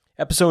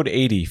Episode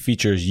 80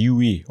 features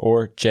Yui,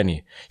 or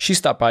Jenny. She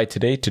stopped by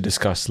today to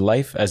discuss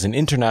life as an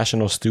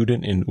international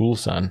student in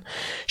Ulsan.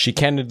 She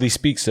candidly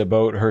speaks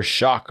about her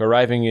shock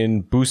arriving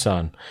in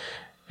Busan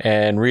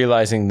and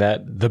realizing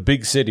that the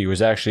big city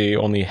was actually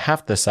only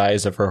half the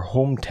size of her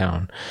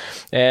hometown,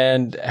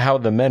 and how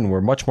the men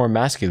were much more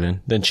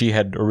masculine than she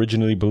had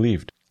originally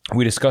believed.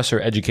 We discuss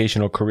her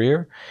educational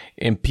career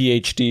and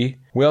PhD.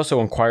 We also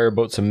inquire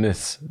about some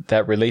myths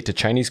that relate to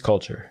Chinese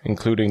culture,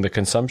 including the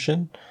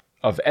consumption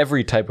of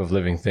every type of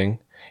living thing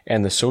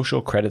and the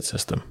social credit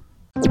system.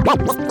 You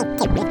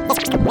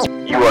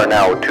are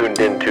now tuned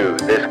into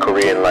This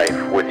Korean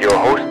Life with your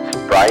hosts,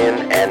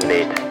 Brian and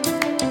Nate.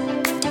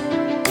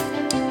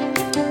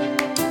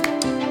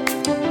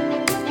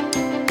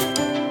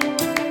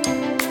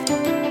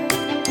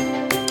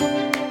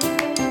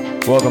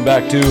 Welcome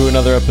back to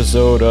another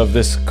episode of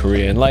This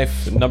Korean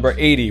Life, number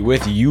 80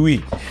 with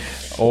Yui,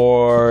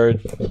 or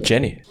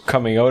Jenny,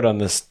 coming out on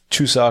this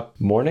Chuseok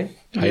morning.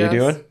 How you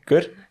doing?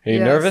 Good? Are you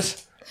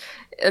nervous?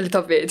 A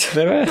little bit.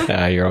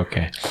 You're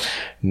okay.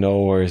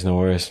 No worries.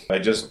 I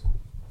just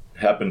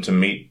happened to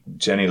meet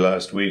Jenny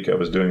last week. I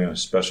was doing a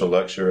special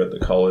lecture at the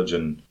college,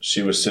 and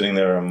she was sitting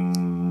there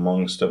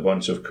amongst a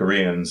bunch of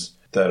Koreans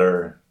that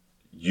are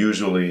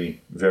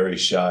usually very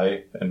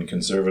shy and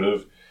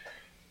conservative.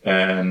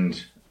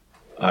 And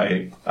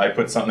I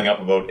put something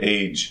up about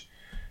age,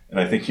 and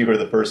I think you were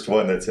the first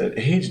one that said,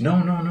 age?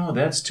 No,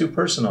 that's too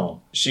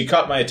personal. She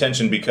caught my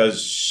attention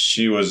because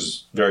she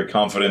was very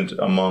confident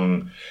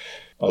among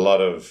a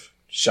lot of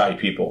shy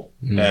people.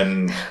 Mm.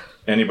 And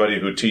anybody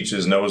who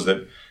teaches knows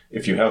that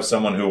if you have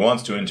someone who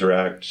wants to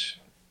interact,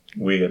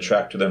 we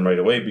attract to them right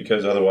away,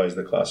 because otherwise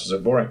the classes are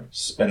boring.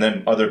 And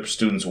then other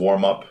students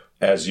warm up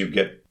as you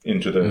get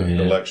into the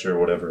lecture or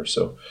whatever.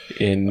 So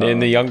in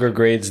the younger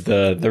grades,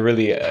 the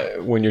really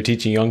when you're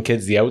teaching young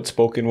kids, the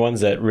outspoken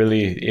ones, that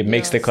really it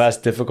makes the class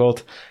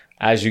difficult.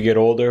 As you get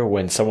older,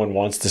 when someone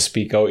wants to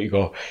speak out, you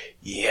go,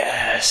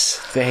 yes,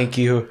 thank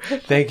you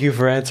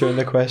for answering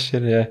the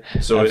question. Yeah.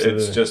 So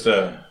absolutely. It's just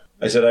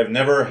I said I've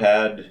never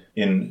had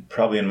in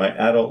my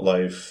adult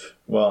life.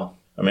 Well,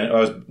 I mean,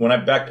 when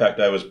I backpacked,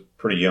 I was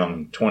pretty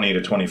young, 20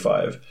 to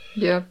 25.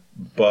 Yeah.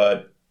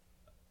 But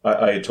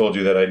I told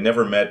you that I'd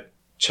never met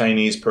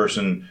Chinese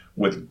person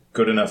with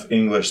good enough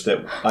English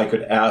that I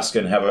could ask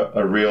and have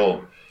a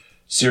real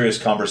serious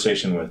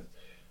conversation with.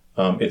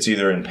 It's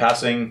either in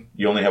passing,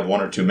 you only have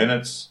 1 or 2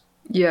 minutes.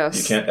 Yes.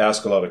 You can't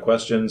ask a lot of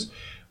questions.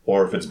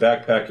 Or if it's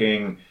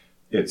backpacking,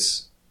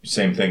 it's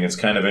same thing. It's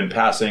kind of in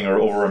passing or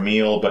over a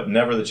meal, but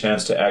never the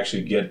chance to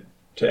actually get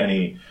to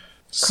any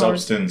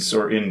substance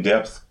or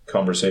in-depth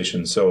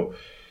conversation. So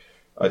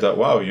I thought,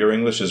 wow, your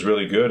English is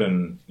really good.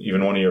 And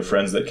even one of your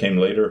friends that came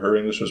later, her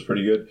English was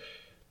pretty good.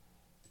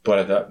 But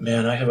I thought,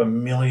 man, I have a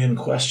million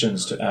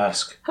questions to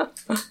ask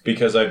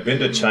because I've been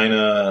to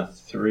China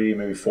 3,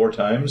 maybe 4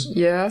 times.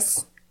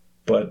 Yes.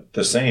 But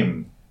the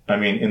same. I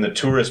mean, in the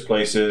tourist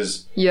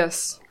places,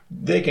 yes,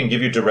 they can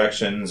give you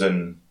directions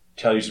and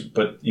tell you,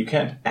 but you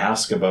can't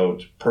ask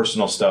about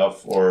personal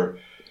stuff. Or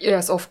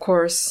yes, of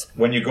course.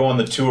 When you go on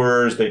the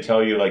tours, they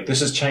tell you, like,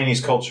 this is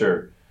Chinese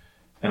culture.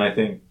 And I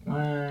think,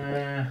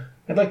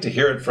 I'd like to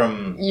hear it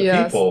from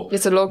the people.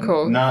 It's a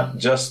local. Not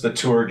just the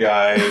tour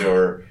guide,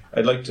 or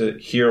I'd like to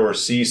hear or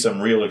see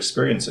some real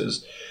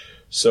experiences.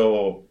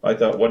 So I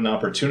thought, what an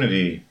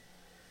opportunity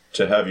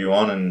to have you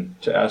on and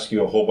to ask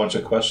you a whole bunch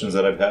of questions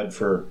that I've had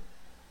for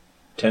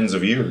tens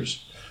of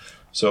years.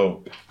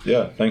 So,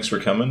 yeah, thanks for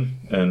coming.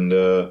 And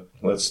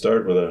let's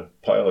start with a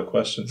pile of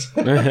questions.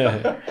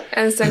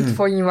 And thanks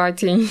for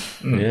inviting.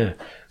 Yeah.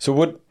 So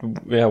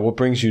what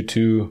brings you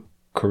to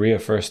Korea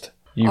first?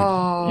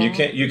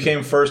 You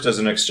came first as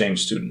an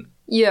exchange student.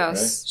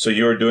 Yes. Right? So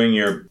you were doing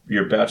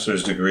your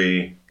bachelor's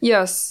degree.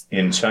 Yes.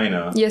 In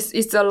China. Yes,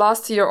 it's the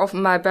last year of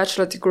my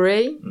bachelor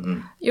degree.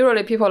 Mm-hmm.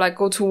 Usually people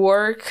go to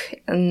work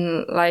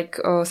and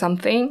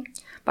something,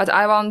 but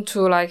I want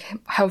to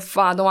have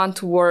fun. I don't want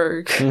to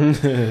work.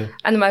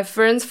 And my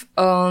friends,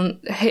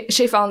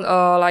 she found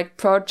a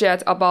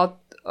project about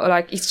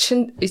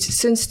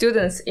exchange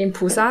students in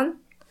Busan.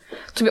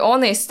 To be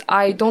honest,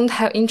 I don't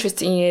have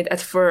interest in it at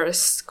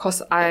first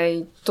because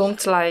I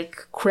don't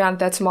like Korean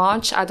that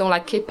much. I don't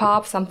like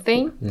K-pop,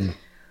 something. Mm.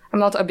 I'm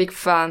not a big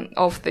fan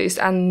of this.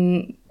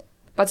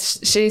 But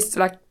she's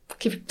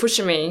keep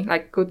pushing me,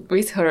 good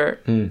with her.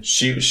 Mm.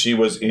 She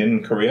was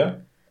in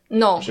Korea?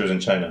 No. She was in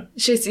China?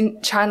 She's in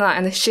China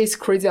and she's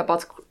crazy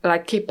about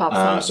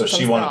K-pop. So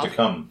she wanted to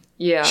come?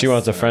 Yeah. She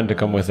wants a friend to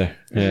come with her.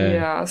 Yeah.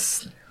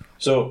 Yes.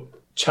 So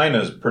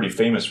China is pretty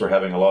famous for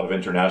having a lot of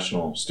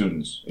international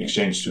students,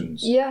 exchange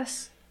students.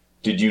 Yes.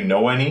 Did you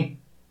know any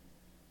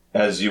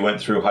as you went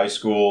through high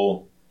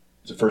school,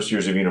 the first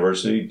years of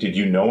university? Did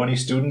you know any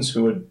students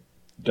who had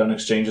done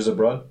exchanges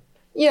abroad?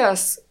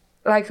 Yes.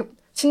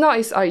 China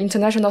is an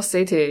international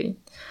city.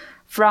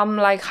 From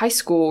high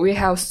school, we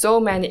have so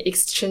many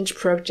exchange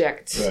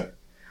projects. Yeah.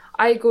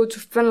 I go to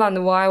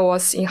Finland when I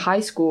was in high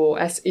school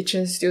as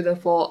exchange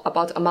student for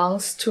about a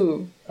month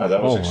too. Oh,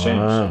 that was exchange.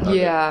 Wow.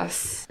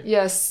 Yes.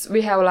 Yes,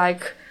 we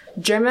have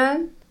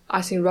German,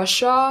 I think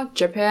Russia,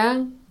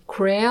 Japan,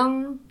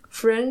 Korean,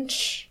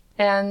 French,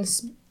 and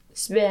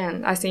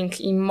Spain. I think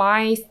in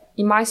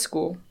my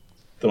school.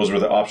 Those were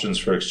the options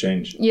for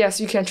exchange. Yes,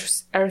 you can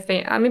choose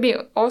everything. Maybe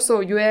also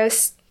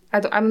US.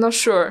 I'm not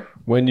sure.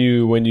 When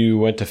you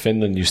went to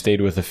Finland, you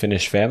stayed with a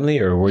Finnish family,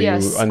 or were you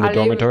in the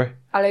dormitory?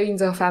 I live in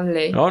the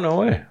family. Oh, no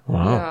way!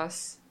 Wow,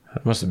 Yes.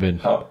 that must have been.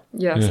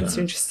 Yes, it's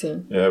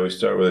interesting. Yeah, we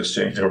start with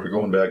exchange. We're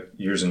going back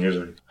years and years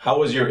already. How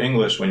was your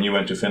English when you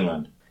went to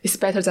Finland? It's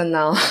better than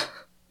now.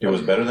 It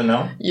was better than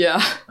now?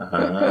 Yeah.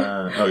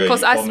 Okay.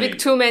 Because I speak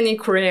too many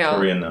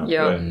Korean. Now.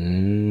 Yeah.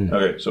 Right.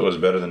 Okay, so it was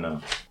better than now.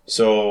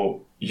 So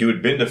you had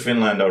been to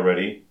Finland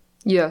already.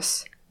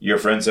 Yes. Your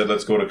friend said,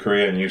 let's go to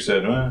Korea, and you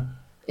said,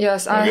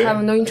 Yes, I okay,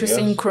 have no interest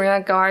I guess. in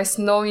Korean guys,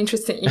 no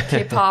interest in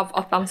K-pop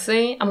or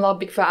something. I'm not a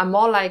big fan. I'm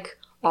more like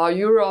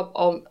Europe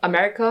or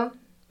America.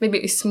 Maybe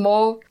it's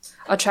more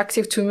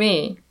attractive to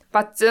me.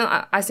 But then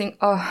I think,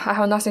 I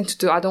have nothing to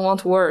do. I don't want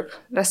to work.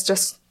 Let's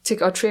just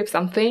take a trip,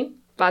 something.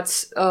 But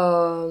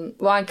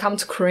when I come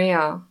to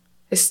Korea,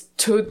 it's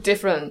too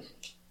different.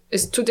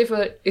 It's too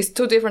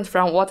different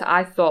from what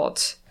I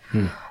thought.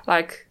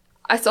 Like,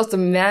 I thought the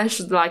men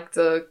should like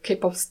the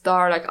K-pop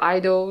star, like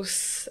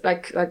idols,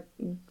 like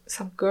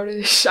some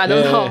girlish. I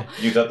don't know.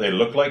 You thought they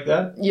looked like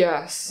that?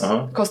 Yes,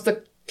 Uh-huh. because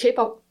the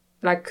K-pop,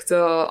 like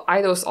the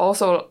idols,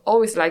 also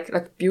always like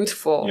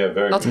beautiful. Yeah,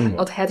 very not beautiful.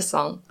 not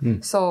handsome.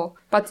 So,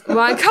 but when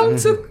I come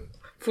to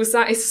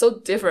Busan, it's so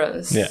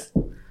different. Yeah.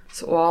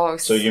 So, wow.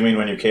 So you mean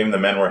when you came, the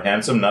men were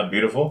handsome, not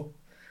beautiful?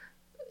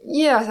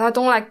 Yes, I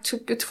don't like too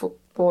beautiful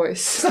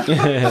boys.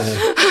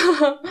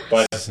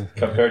 But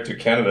compared to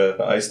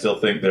Canada, I still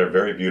think they're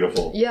very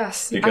beautiful.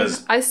 Yes,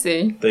 Because I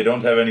see. they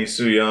don't have any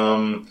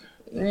suyum.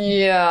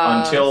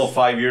 Yeah. Until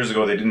 5 years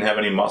ago, they didn't have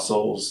any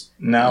muscles.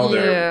 Now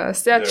they're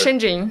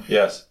changing.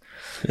 Yes,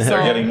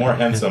 they're getting more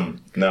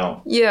handsome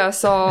now. Yeah,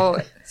 so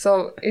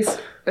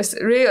it's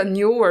really a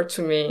new word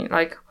to me.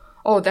 Like,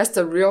 oh, that's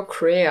the real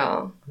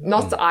Korea,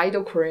 not the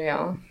idol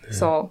Korea.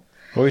 So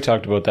Well, we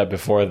talked about that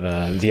before,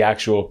 the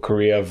actual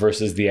Korea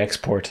versus the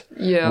export.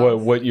 yeah,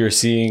 What you're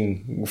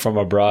seeing from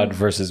abroad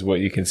versus what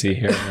you can see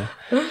here.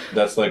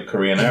 That's like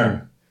Korean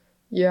Air.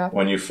 yeah,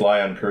 When you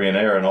fly on Korean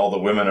Air and all the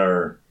women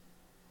are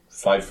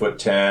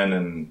 5'10"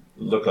 and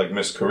look like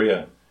Miss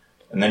Korea,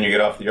 and then you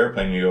get off the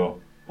airplane and you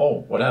go,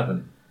 oh, what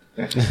happened?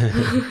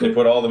 They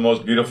put all the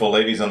most beautiful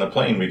ladies on the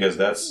plane because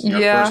that's your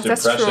first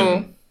that's impression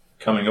true.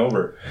 coming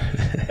over,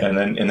 and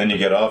then you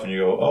get off and you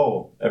go,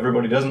 oh,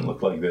 everybody doesn't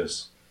look like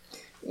this,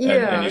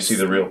 and you see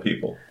the real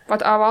people.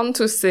 But I want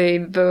to say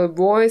the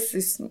boys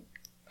is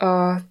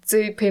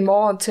they pay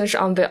more attention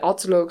on their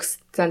outlooks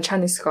than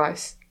Chinese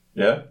guys.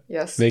 Yeah,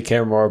 Yes. They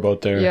care more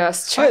about their...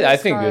 Yes, Chinese I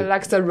think guy that-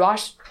 like the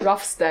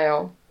rough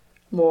style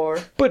more.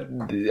 But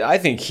I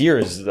think here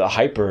is the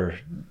hyper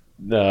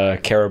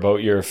care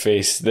about your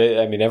face.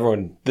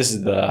 Everyone... This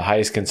is the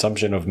highest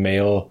consumption of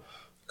male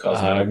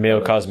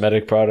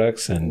cosmetic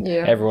products, and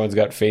Yeah. everyone's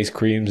got face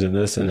creams and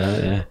this and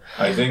that. Yeah.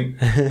 I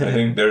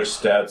think there's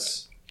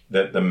stats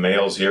that the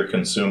males here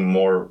consume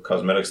more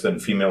cosmetics than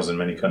females in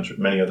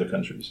many other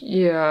countries.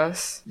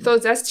 Yes. So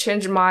that's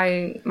changed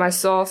my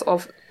thoughts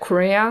of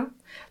Korea.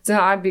 Then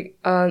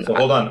So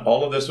hold on,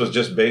 all of this was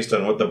just based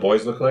on what the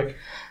boys look like?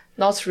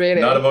 not really.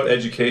 Not about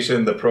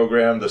education, the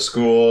program, the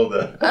school,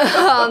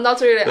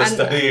 Not really. the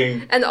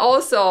studying. And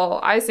also,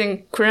 I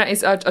think Korea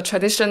is a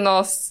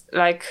traditional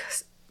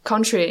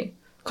country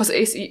because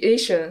it's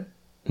Asian.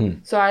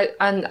 So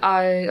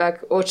I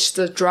like watch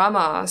the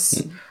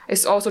dramas.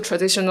 It's also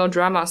traditional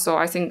drama. So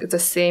I think it's the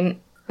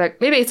same. Like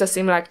maybe it's the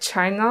same like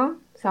China,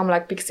 some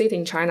like big city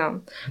in China,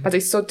 but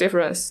it's so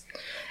different.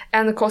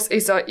 And of course,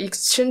 it's an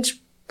exchange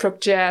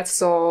project.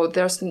 So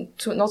there's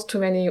not too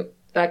many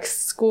like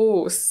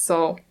schools.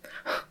 So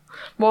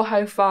more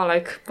have fun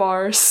like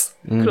bars,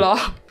 club.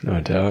 No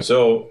doubt.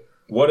 So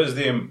what is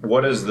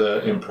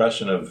the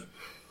impression of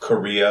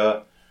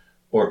Korea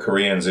or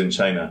Koreans in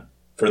China?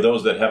 For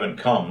those that haven't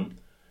come,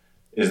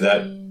 is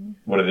that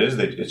what it is?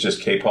 It's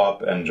just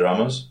K-pop and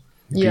dramas?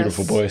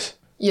 Beautiful Yes. boys.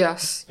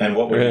 Yes. And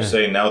what would you Yeah.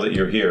 say now that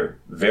you're here?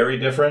 Very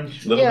different?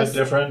 A little bit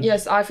different?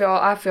 Yes, I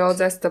feel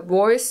that the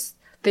boys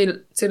they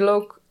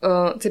look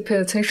they pay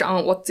attention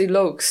on what they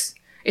looks.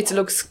 It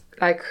looks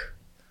like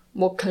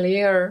more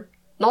clear,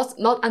 not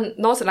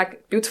like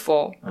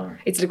beautiful.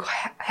 It looks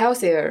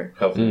healthier.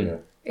 Healthier.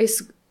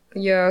 It's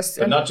yes,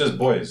 But not just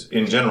boys,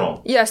 in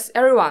general. yes,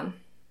 everyone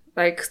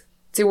like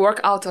they work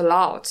out a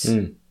lot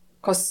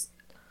because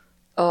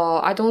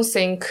I don't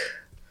think.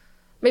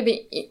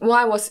 Maybe when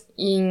I was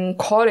in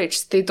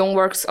college, they don't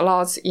work a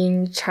lot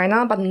in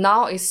China, but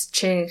now it's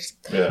changed.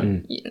 Yeah.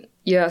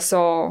 Yeah,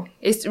 so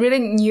it's really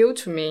new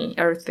to me,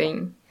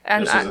 everything.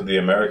 And This is the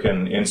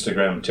American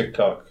Instagram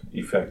TikTok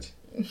effect.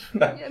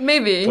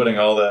 maybe, Putting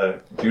all the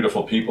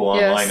beautiful people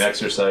online Yes.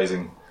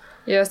 exercising.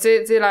 yes,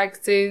 they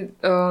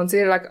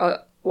like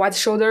a wide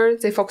shoulder.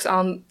 They focus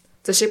on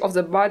the shape of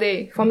the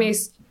body. For me,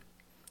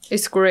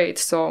 it's great.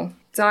 So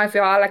then I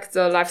feel I like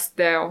the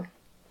lifestyle.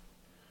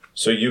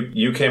 So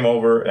you came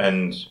over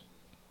and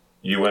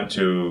you went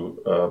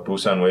to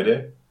Busan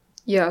Uede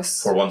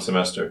Yes. for 1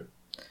 semester,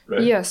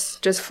 right? Yes,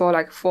 just for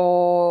like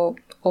 4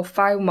 or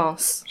 5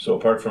 months. So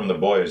apart from the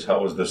boys,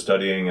 how was the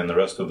studying and the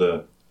rest of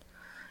the...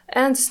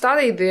 And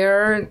study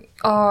there,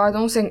 I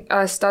don't think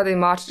I studied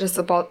much, just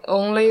about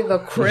only the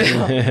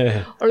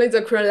Korean, only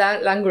the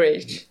Korean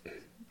language.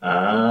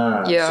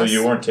 Ah, Yes. so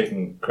you weren't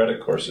taking credit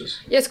courses.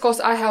 Yes,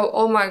 because I have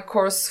all my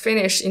course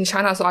finished in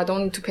China, so I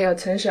don't need to pay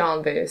attention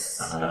on this.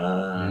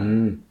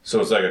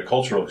 So it's like a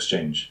cultural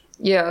exchange.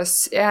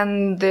 Yes,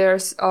 and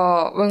there's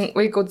when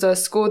we go to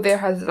school, there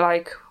has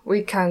like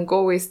we can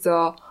go with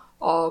the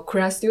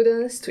Korean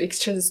students to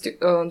exchange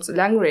the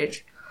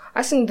language.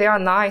 I think they are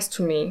nice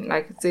to me.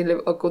 Like they leave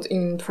a good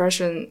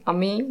impression on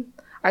me.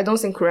 I don't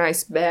think Korean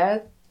is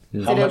bad.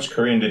 How much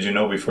Korean did you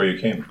know before you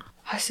came?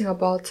 I think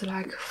about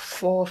like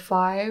 4 or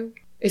 5.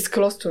 It's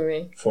close to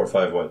me. 4 or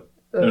 5 what?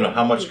 No,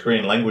 how much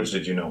Korean language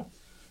did you know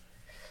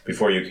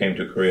before you came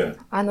to Korea?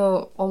 I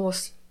know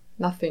almost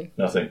nothing.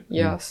 Nothing.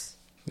 Yes.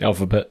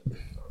 Alphabet.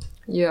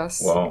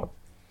 Yes. Wow.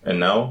 And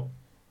now?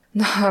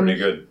 Pretty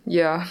good.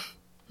 Yeah.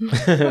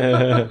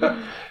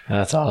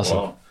 That's awesome.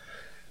 Wow.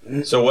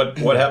 So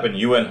what happened?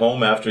 You went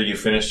home after you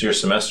finished your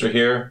semester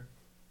here,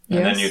 and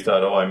then Yes. you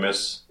thought, "Oh, I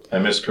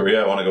miss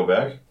Korea. I want to go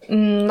back."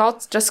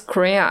 Not just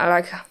Korean.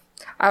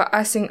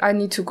 I think I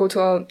need to go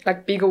to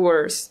like bigger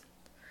worlds.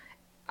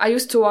 I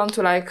used to want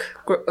to like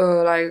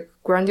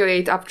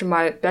graduate after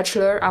my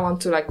bachelor. I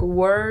want to like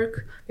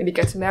work, maybe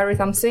get married,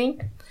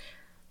 something.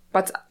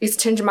 But it's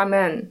changed my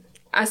mind.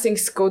 I think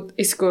it's good.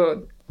 It's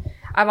good.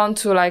 I want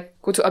to like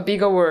go to a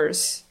bigger world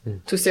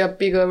to see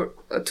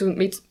to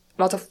meet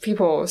a lot of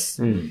peoples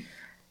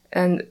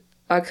and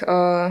like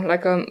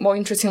a more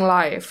interesting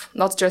life,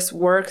 not just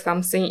work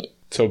something.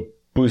 So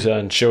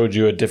Busan showed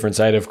you a different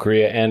side of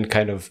Korea and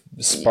kind of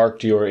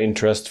sparked your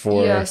interest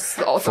for... Yes,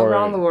 also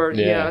around the world,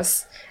 yeah.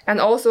 yes. And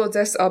also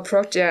there's a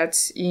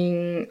project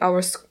in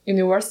our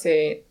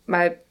university.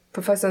 My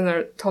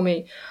professor told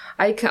me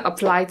I can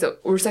apply to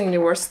Ulsan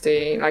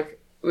University like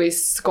with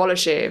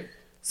scholarship.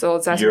 So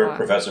that's You're why. a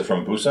professor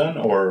from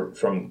Busan or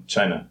from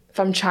China?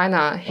 From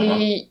China.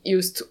 He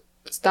used to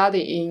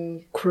study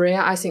in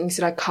Korea. I think it's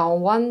like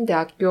Gangwon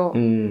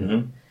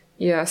대학교.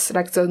 Yes,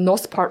 like the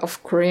north part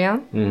of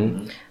Korea.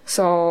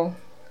 So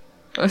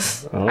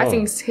I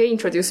think he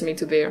introduced me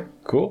to there.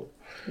 Cool.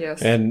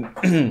 Yes. And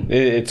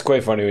it's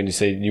quite funny when you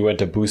say you went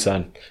to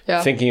Busan.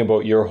 Yeah. Thinking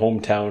about your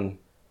hometown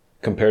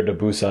compared to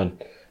Busan.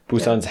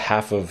 Busan's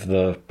half of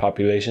the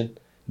population.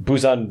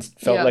 Busan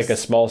felt Yes. like a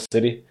small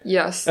city.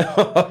 Yes.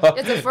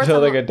 It's the first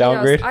Felt time. like a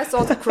downgrade. Yes, I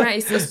thought Korea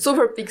is a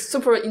super big,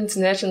 super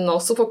international,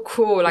 super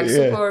cool, like Yeah.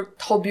 super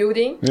tall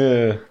building.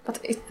 Yeah. But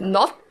it's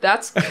not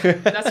that's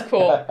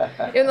cool.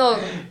 You know,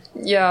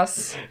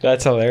 yes.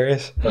 That's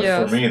hilarious. But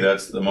Yes. for me,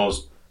 that's the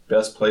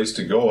best place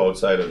to go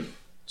outside of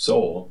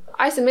Seoul.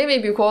 I think maybe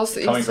because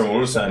Coming it's from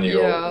Ulsan, you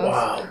Yeah. go,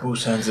 "Wow,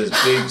 Busan's this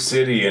big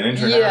city and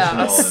international."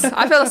 yes, And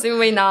I feel the same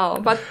way now.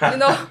 But you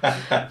know,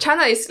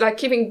 China is like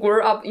keeping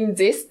grow up in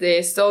these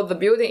days, so the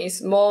building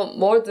is more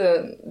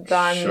modern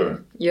than.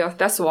 Sure. Yeah,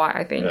 that's why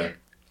I think. yeah.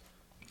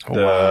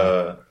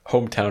 The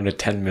Hometown to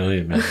 10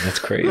 million, man. That's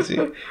crazy.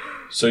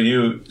 So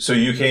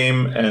you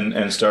came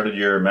and started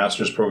your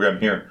master's program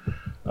here.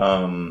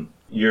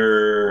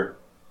 Your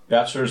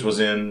bachelor's was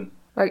in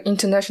Like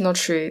international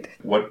trade.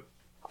 what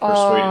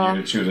persuaded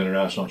you to choose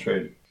international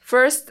trade?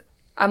 First,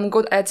 I'm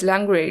good at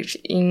language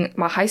in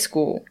my high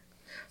school,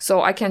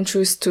 so I can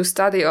choose to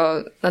study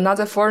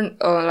another foreign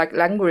like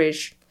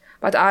language.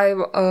 But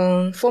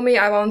for me,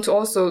 I want to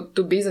also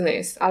do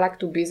business. I like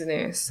do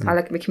business. I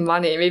like making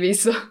money. Maybe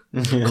it's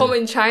common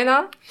in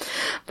China,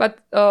 but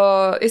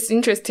it's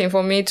interesting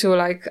for me to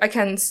like I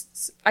can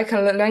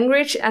learn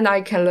language and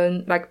I can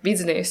learn like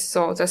business.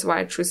 So that's why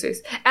I choose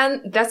this.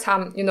 And that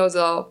time, you know,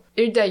 the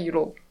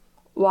일대일로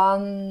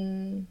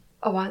one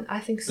I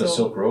think so. The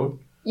Silk Road?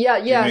 Yeah,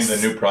 You yes. mean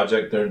the new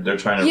project they're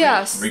trying to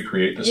Yes.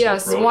 recreate the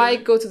Yes, Silk Road? why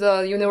go to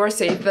the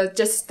university that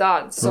just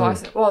start? So I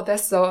said, well,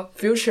 that's the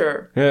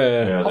future.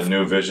 Yeah. Yeah, the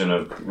new vision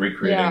of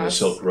recreating the Yes.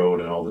 Silk Road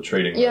and all the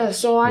trading Yeah, routes.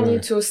 so I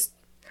need to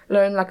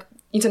learn like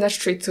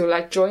international trade to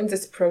like join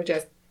this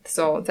project.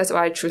 So that's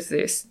why I choose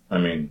this. I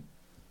mean,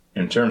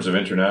 in terms of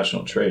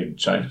international trade,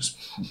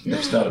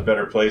 there's not a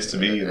better place to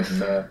be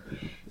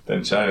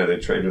than China. They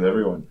trade with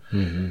everyone.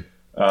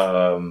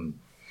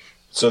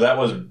 So that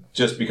was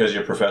just because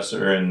your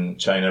professor in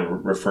China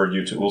referred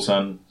you to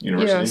Ulsan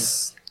University?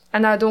 Yes.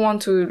 And I don't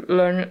want to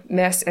learn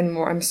math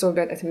anymore. I'm so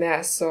bad at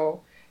math.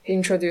 So he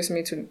introduced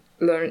me to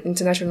learn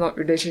international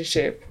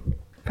relationship.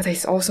 But I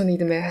also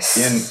need math.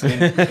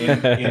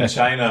 In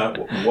China,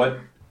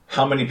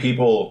 how many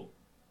people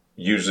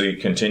usually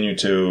continue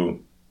to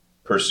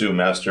pursue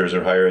master's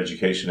or higher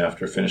education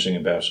after finishing a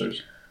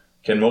bachelor's?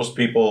 Can most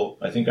people,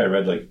 I think I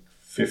read like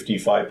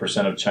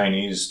 55% of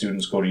Chinese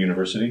students go to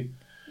university?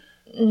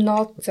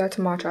 Not that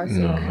much, I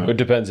think. It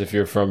depends if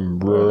you're from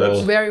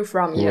rural. Where are you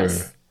from?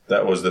 Yes.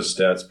 That was the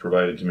stats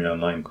provided to me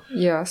online.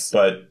 Yes.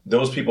 But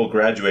those people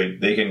graduate,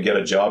 they can get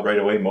a job right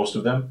away, most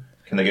of them.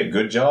 Can they get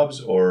good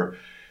jobs? Or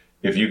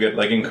if you get,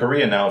 like in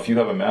Korea now, if you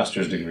have a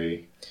master's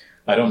degree,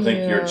 I don't think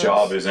your Yes.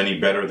 job is any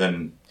better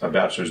than a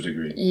bachelor's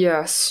degree.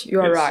 Yes, you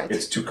are right.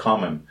 It's too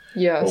common.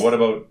 Yes. But what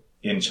about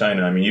in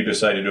China? I mean, you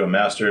decide to do a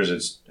master's,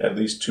 it's at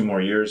least 2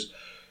 more years.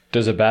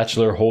 Does a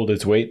bachelor hold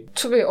its weight?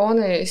 To be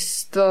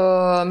honest,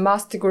 the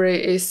master degree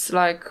is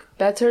like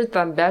better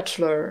than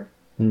bachelor.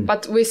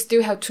 But we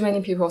still have too many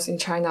people in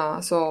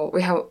China, so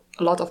we have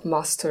a lot of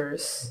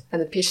masters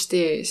and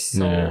PhDs.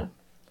 So Yeah.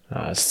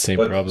 It's the same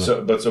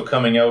problem. So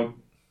coming out,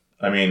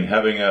 I mean,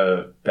 having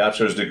a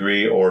bachelor's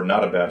degree or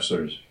not a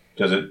bachelor's,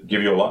 does it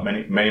give you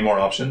many more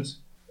options?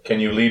 Can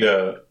you lead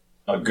a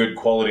good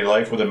quality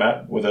life with a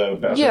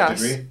bachelor's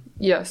yes, degree?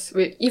 yes.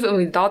 Even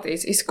without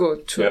it, it's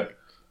good too. Yeah.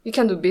 You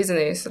can do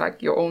business,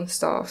 like your own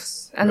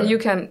stuffs, and Right. you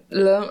can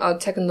learn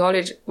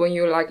technology when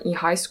you're like in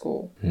high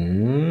school.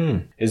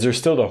 Is there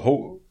still the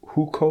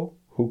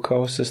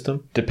hukou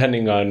system?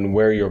 Depending on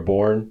where you're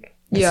born,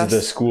 this Yes. is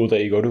the school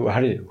that you go to.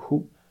 How did it?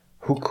 Hukou.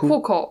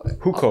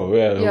 Hukou,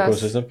 yeah, the hukou Yes.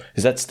 system.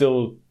 Is that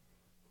still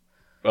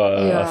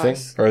a thing,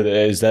 Yes. or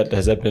has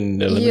that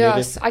been eliminated?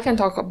 Yes, I can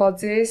talk about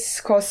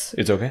this because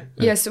It's okay.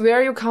 yes,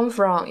 where you come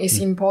from is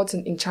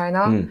important in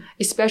China,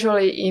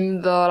 especially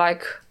in the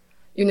like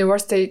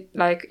university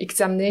like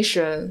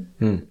examination.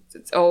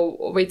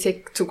 So we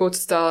take to go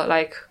to the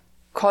like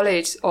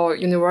college or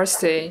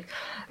university.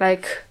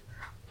 Like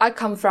I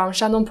come from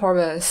Shandong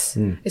province.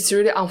 It's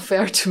really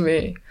unfair to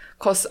me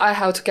because I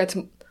have to get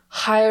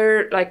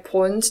higher like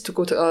points to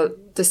go to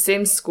the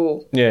same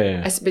school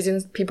Yeah. as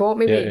business people.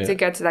 Maybe Yeah. they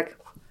get like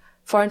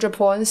 400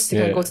 points. They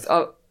Yeah. can go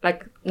to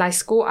like nice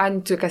school. I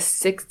need to get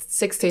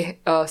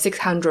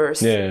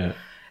 600. Yeah.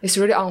 It's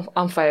really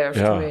unfair to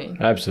Yeah. me.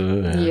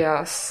 Absolutely. Yeah.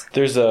 Yes.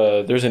 There's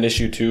an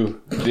issue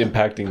too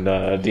impacting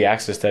the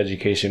access to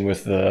education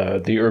with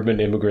the urban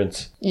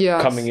immigrants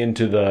Yes. coming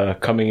into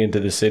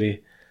the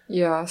city.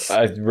 Yes.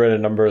 I read a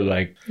number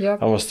like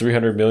Yep. almost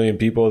 300 million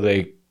people.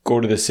 They go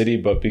to the city,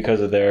 but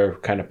because of their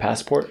kind of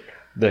passport,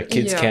 the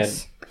kids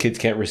Yes.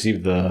 can't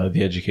receive the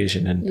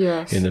education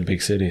Yes. in the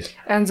big cities.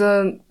 And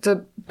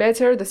the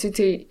better the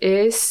city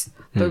is,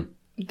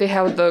 they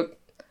have the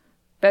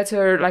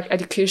better like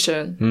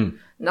education.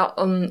 Now,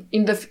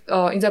 in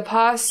the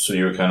past, So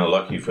you were kind of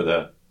lucky for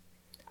that.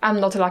 I'm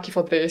not lucky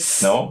for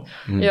this. No?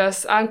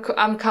 Yes, I'm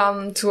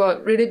come to a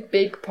really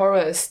big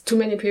province, too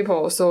many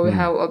people, so we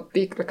have a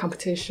big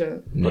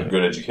competition. But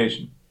good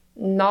education.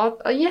 Not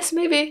yes,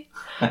 maybe,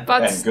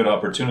 but And good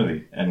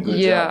opportunity. And good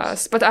jobs.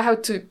 yes, but I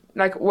have to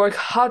like work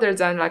harder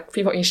than like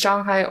people in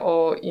Shanghai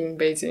or in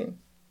Beijing.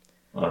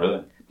 Oh,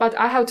 really? But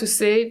I have to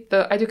say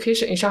the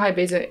education in Shanghai,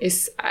 Beijing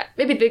is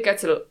maybe they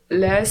get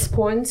less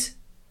points,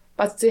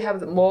 but they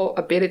have more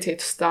ability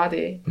to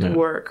study, to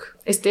work.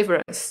 It's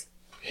different.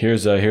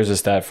 Here's a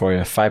stat for you: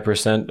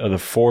 5% of the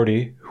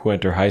 40 who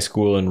enter high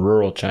school in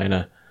rural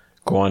China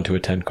go on to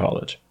attend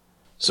college.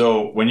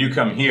 So when you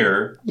come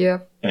here Yeah.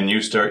 and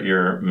you start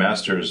your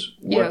master's,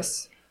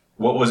 Yes.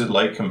 what was it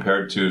like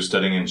compared to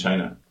studying in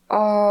China?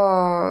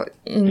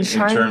 In In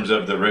China. terms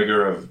of the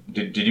rigor of,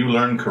 did you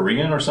learn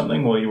Korean or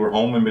something while you were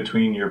home in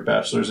between your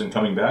bachelor's and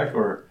coming back?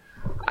 Or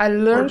I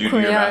learned do you do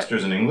your Korean.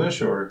 master's in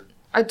English? Or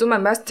I do my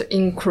master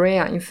in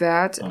Korean, in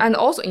fact, and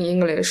also in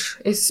English.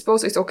 I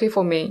suppose it's okay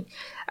for me.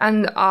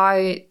 And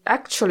I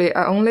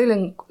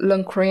only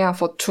learn Korean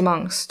for 2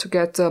 months to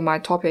get my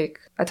topic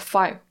at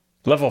 5.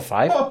 Level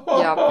 5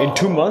 Yeah. in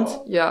 2 months.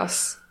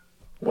 Yes.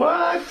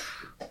 what?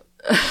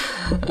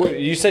 Well,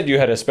 you said you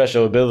had a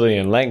special ability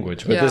in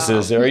language, but this Yeah.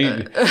 is.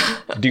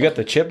 Do you get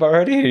the chip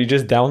already? Are you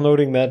just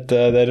downloading that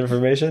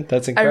information?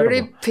 That's I incredible.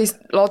 really picked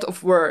a lot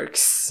of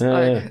works. Yeah.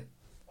 Like,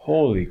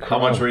 Holy crap! How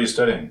much were you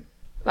studying?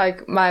 like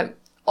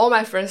all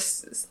my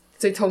friends,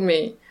 they told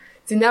me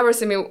they never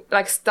see me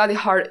like study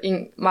hard in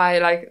my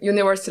like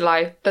university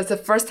life. That's the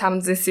first time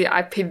they see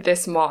I paid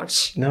this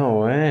much. No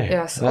way.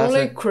 Yes, That's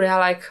only like- Korean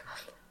like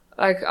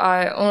I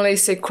only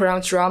see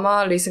Korean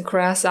drama, listen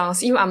Korean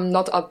songs. Even I'm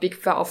not a big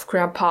fan of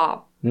Korean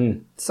pop.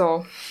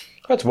 So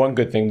That's one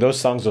good thing. Those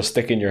songs will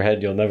stick in your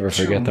head. You'll never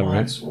forget them,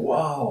 right?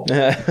 Wow.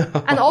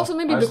 and also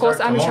maybe because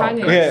I'm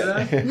Chinese.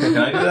 Can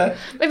I do that?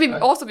 Maybe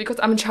also because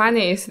I'm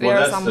Chinese. There Well,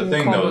 are that's some the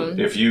thing, common.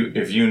 though.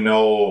 If you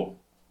know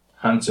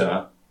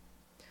Hanja,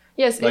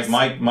 Yes, like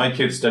it's, my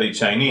kids study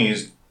Chinese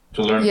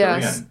to learn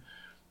Yes. Korean,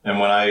 and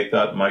when I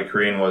thought my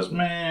Korean was,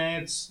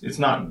 it's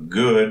not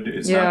good,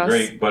 it's not Yes.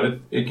 great, but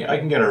I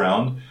can get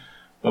around.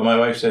 But my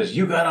wife says,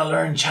 you gotta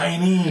learn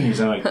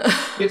Chinese. I'm like,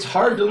 it's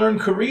hard to learn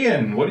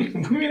Korean. What do you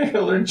mean I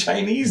gotta learn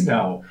Chinese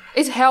now?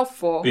 it's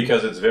helpful.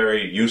 Because it's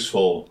very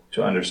useful to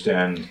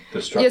understand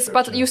the structure. Yes,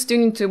 but you still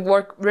need to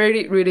work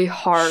really, really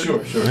hard. Sure.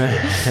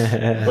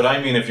 But I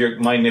mean, if you're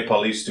my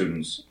Nepalese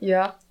students,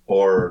 Yeah.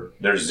 or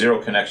there's zero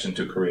connection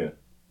to Korea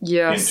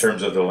Yes. in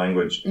terms of the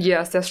language.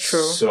 Yes, that's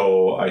true.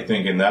 So I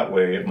think in that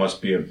way, it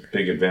must be a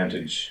big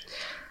advantage.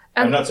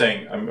 I'm not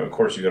saying, of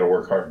course, you got to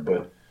work hard,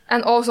 but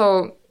And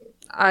also,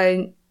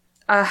 I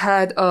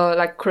had a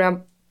like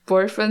Korean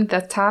boyfriend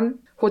that time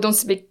who don't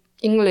speak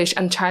English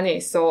and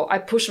Chinese, so I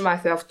pushed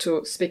myself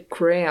to speak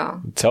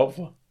Korean. It's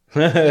helpful.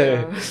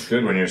 it's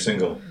good when you're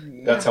single.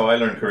 That's how I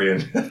learned Korean.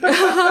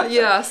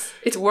 Yes,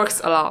 it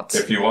works a lot.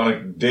 If you want to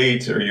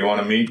date or you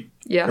want to meet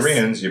Yes.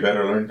 Koreans, you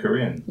better learn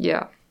Korean.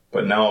 Yeah.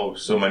 But now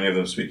so many of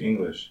them speak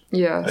English.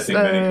 Yes. I think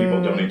many people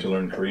don't need to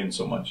learn Korean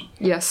so much.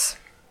 Yes.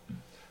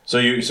 So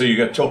you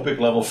got TOEIC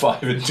level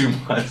 5 in 2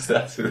 months.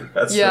 That's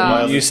Yeah.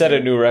 miles. You set a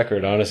new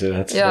record, honestly.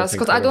 Yes,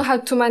 because I don't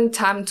have too many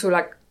time to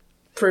like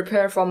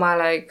prepare for my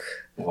like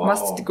Wow.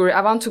 master's degree.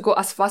 I want to go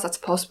as fast as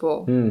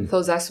possible.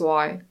 So that's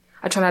why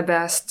I try my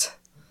best.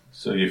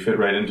 So you fit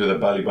right into the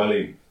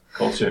Bali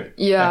culture.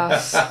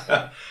 Yes.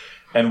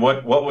 And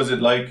what was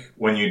it like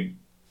when you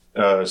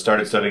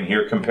started studying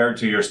here compared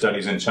to your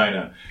studies in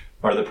China?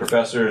 Are the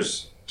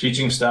professors'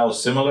 teaching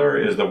styles similar?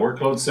 Is the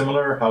workload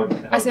similar? How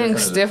I think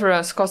it's is it?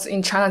 different because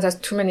in China there's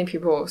too many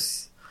people.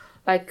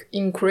 Like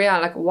in Korea,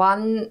 like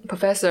one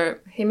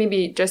professor, he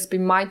maybe just be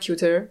my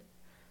tutor.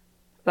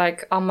 Like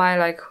on my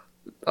like,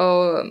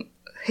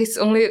 he's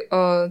only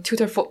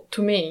tutor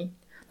to me,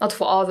 not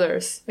for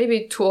others.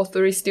 Maybe 2 or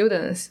 3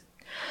 students.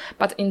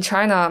 But in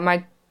China,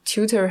 my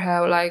tutor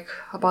have like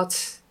about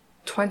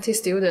 20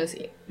 students.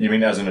 You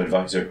mean as an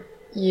advisor?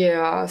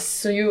 Yeah,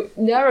 so you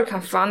never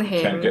can find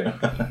him. Can't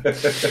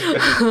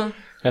get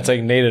That's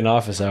like Nate in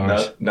office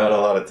hours. not a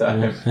lot of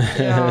time.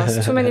 Yeah,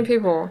 it's too many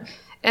people.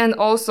 And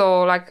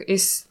also like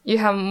you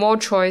have more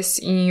choice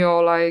in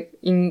your like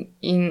in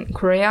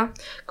Korea,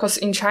 because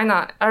in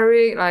China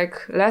every like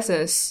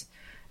lessons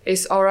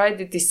is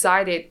already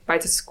decided by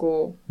the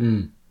school.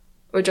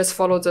 We just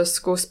follow the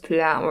school's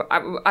plan.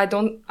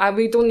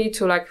 We don't need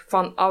to like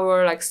find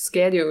our like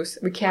schedules.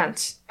 We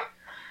can't.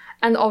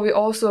 And we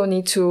also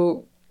need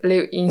to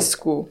live in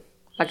school,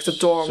 like the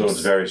dorms. So it's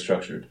very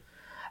structured.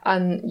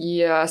 And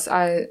yes,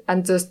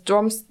 and the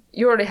dorms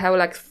usually have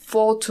like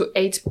 4 to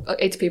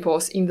 8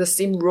 people in the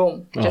same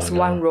room, just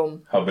one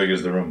room. How big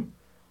is the room?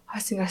 I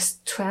think that's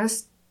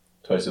twice.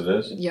 Twice of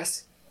this?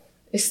 Yes,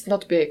 it's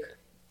not big.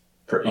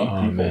 For 8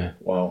 people? man.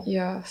 Wow.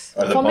 Yes.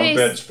 Are the For me, bunk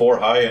beds 4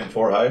 high and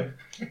 4 high?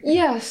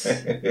 yes.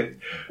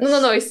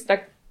 No, it's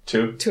like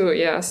 2? 2.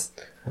 Yes.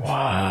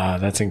 Wow,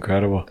 that's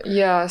incredible.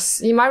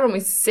 Yes. In my room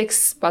it's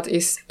 6, but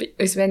it's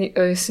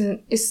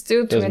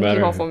still too Doesn't many matter.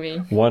 people for me.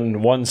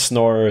 One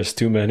snorer is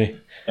too many.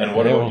 And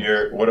what Yeah.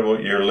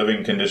 about your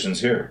living conditions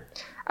here?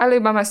 I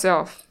live by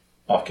myself.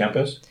 Off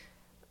campus?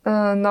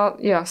 Not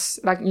yes,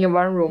 like in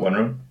one room. One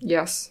room?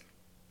 Yes.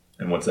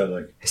 And what's that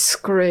like? It's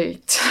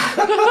great.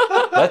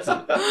 That's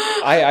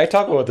I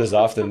talk about this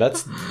often.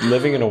 That's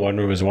living in a one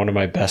room is one of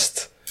my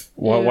best,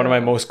 one of my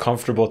most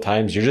comfortable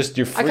times. You're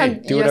free. I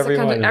can do whatever I you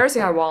can want. do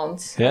everything I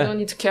want. Yeah. I don't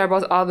need to care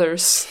about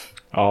others.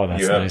 Oh,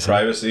 that's You have nice.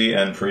 privacy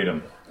and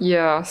freedom.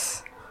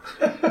 Yes.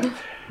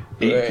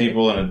 8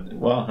 people in a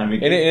And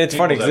it's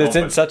funny because it's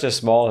in such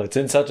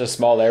a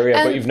small area,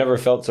 but And- you've never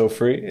felt so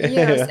free.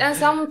 Yes, and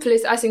some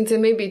place I think there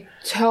may be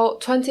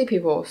 20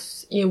 people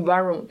in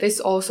one room. This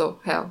also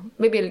have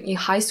maybe in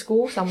high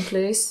school some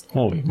place.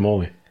 Holy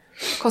moly!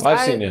 Cause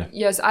I've seen it.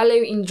 Yes, I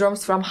live in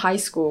dorms from high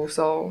school,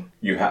 so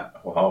You have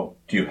wow.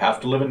 Do you have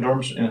to live in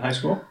dorms in high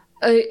school?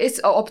 it's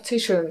an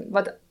option.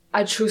 But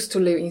I choose to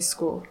live in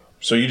school.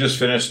 So you just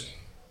finished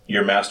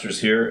your master's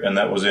here, and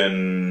that was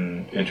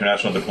in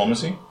international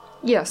diplomacy.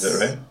 Yes. Is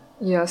that right?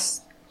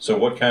 Yes. So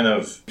what kind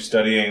of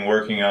studying,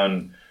 working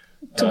on?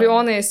 To be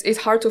honest, it's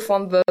hard to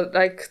find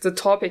the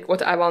topic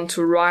what I want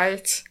to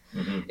write.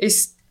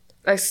 Is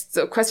like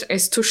the question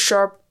is too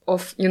sharp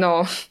of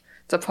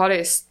the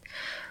policy,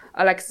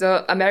 like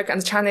the American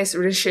and Chinese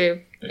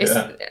relationship.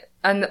 Yeah.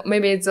 And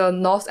maybe the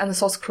North and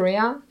South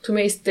Korea. To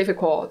me, it's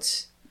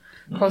difficult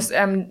because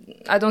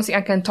I don't think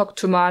I can talk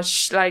too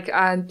much. Like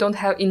I don't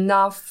have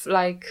enough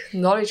like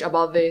knowledge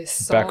about this.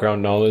 So,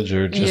 Background knowledge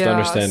or just yes,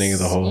 understanding of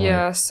the whole.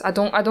 Yes, I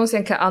don't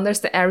think I can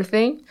understand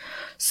everything.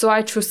 So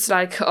I choose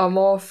like a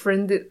more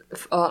friendly.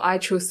 I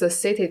choose the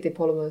city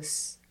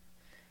diplomacy.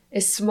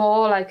 It's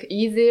more like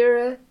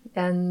easier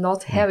and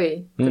not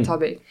heavy the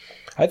topic.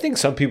 I think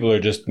some people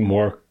are just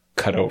more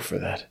cut out for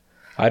that.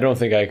 I don't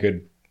think I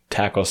could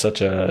tackle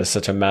such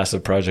a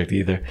massive project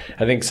either.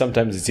 I think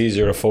sometimes it's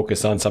easier to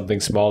focus on something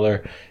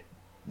smaller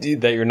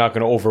that you're not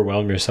going to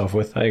overwhelm yourself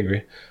with. I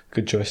agree.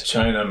 Good choice.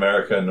 China,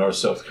 America, and North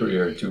South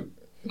Korea are 2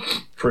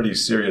 pretty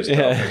serious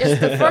topics. Yes,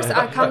 the first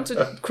I come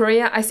to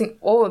Korea, I think,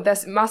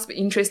 that must be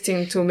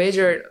interesting to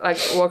major like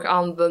work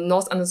on the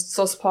north and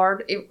south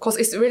part because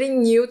it's really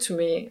new to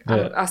me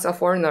as a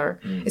foreigner.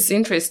 It's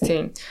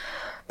interesting,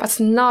 but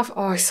now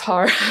it's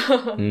hard.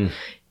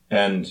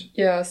 And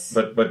Yes.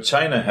 but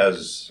China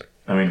has,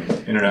 I mean,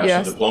 international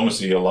Yes.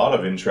 diplomacy, a lot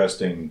of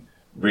interesting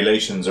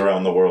relations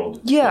around the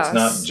world. Yes. It's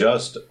not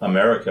just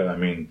America. I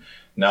mean,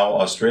 now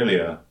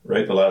Australia,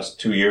 right? The last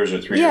 2 years or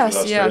 3 years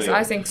with Australia. Yes,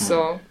 I think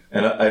so.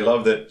 And I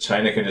love that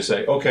China can just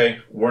say, okay,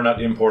 we're not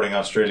importing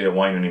Australia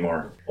wine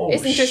anymore. Oh,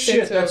 It's interesting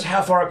shit, too. that's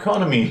half our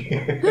economy.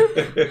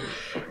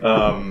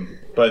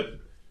 But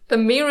The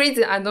main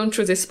reason I don't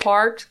choose this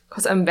part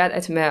because I'm bad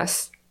at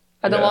math.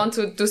 I don't Yeah. want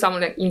to do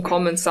something like in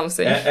common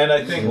something. and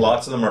I think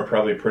lots of them are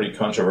probably pretty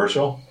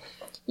controversial.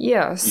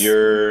 Yes.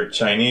 You're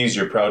Chinese,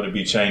 you're proud to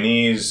be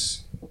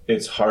Chinese.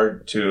 It's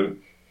hard to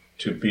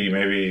be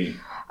maybe...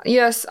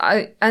 Yes,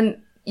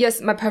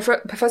 my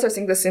professor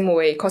think the same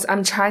way because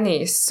I'm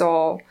Chinese,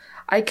 so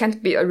I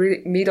can't be a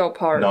really middle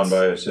part.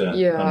 Non-biased, yeah.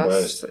 Yes.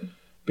 Unbiased.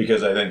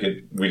 Because I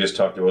think we just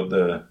talked about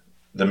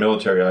the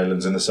military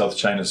islands in the South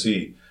China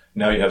Sea.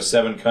 Now you have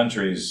 7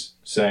 countries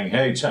saying,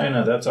 "Hey,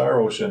 China, that's our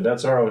ocean.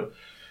 That's our."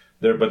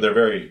 But they're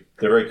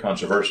very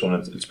controversial,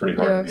 and it's pretty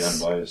hard to be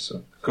unbiased.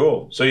 So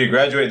cool. So you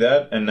graduate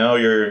that, and now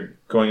you're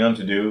going on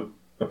to do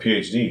a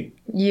PhD.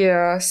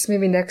 Yes,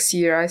 maybe next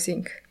year, I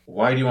think.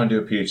 Why do you want to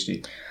do a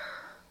PhD?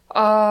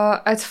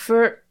 At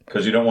first,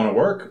 Because you don't want to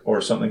work,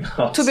 or something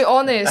else? to be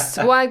honest,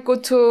 when I go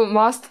to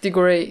master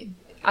degree,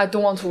 I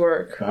don't want to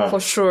work for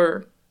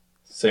sure.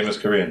 Same as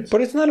Koreans.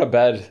 But it's not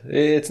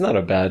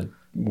a bad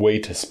way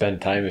to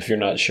spend time if you're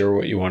not sure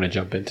what you want to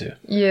jump into.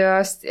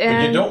 Yes, But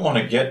and you don't want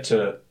to get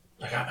to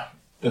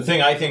the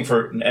thing. I think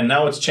and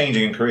now it's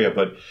changing in Korea,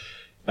 but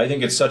I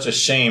think it's such a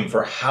shame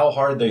for how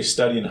hard they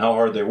study and how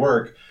hard they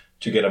work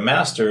to get a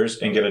master's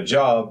and get a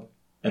job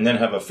and then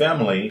have a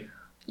family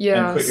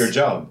and quit your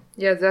job.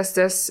 Yeah, that's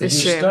a You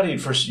shame.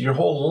 studied for your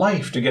whole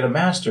life to get a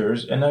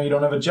master's, and now you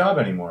don't have a job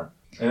anymore.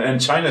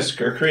 And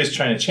Korea's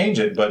trying to change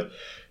it, but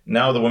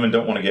now the women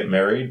don't want to get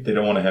married. They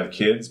don't want to have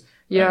kids.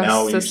 Yes, and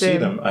now the you see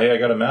same. them. I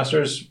got a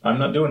master's. I'm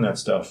not doing that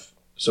stuff.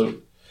 So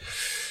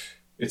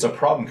it's a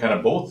problem kind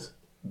of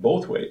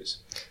both ways.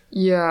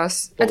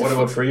 Yes. But what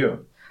about for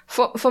you?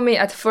 For me,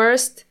 at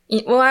first,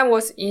 when I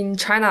was in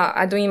China,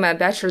 I doing my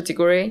bachelor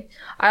degree.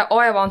 All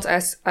I want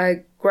as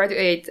I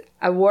graduate,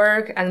 I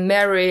work and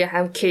marry,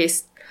 have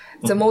kids,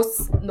 the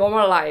most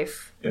normal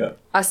life Yeah.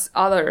 as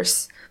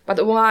others.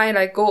 But when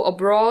I go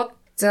abroad,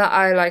 then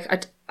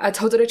I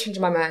totally change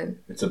my mind.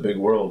 It's a big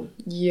world.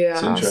 Yeah.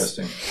 It's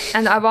interesting.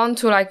 And I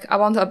want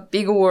a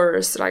bigger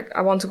world.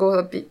 I want to go to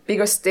a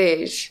bigger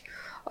stage.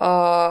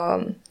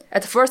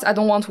 At first, I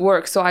don't want to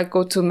work, so I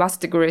go to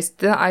master degrees.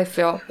 Then I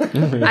feel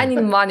I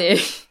need money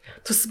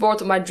to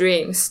support my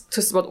dreams,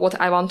 to support what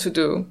I want to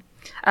do.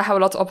 I have a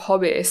lot of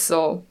hobbies,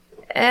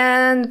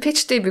 and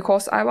PhD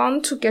because I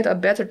want to get a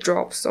better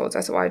job, so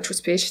that's why I choose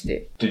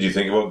PhD. Did you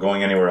think about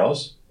going anywhere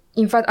else?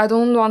 In fact, I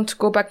don't want to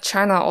go back to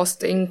China or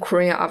stay in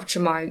Korea after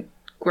my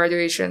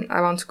graduation.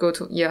 I want to go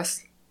to,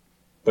 yes.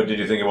 But did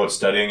you think about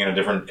studying in a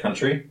different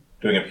country?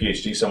 Doing a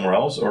PhD somewhere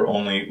else, or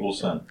only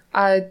Ulsan?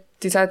 I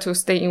decided to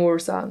stay in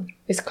Ulsan.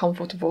 It's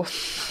comfortable.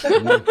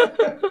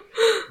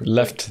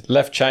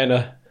 Left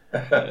China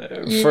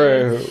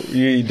for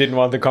you didn't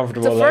want the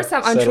comfortable The first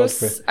time I life.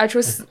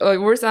 chose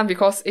Ulsan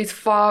because it's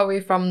far away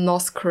from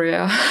North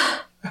Korea.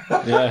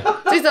 Yeah.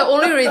 It's the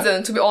only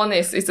reason, to be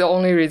honest. It's the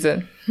only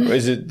reason.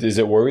 Is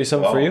it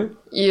worrisome for you?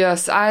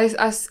 Yes,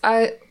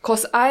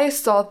 cause I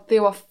thought they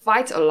will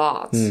fight a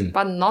lot,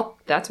 but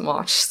not that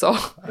much. So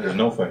There's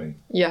no fighting.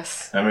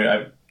 yes, I mean,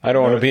 I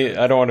don't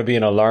want to be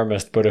an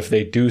alarmist, but if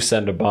they do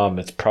send a bomb,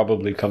 it's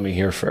probably coming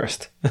here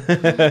first.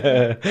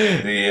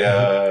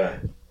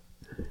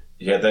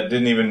 Yeah, that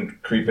didn't even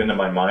creep into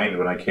my mind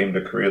when I came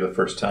to Korea the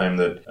first time.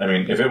 That, I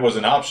mean, if it was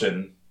an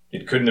option,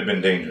 it couldn't have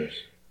been dangerous.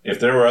 If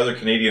there were other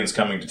Canadians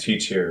coming to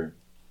teach here,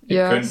 it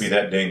couldn't be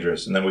that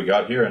dangerous. And then we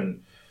got here,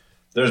 and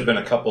there's been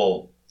a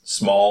couple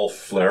small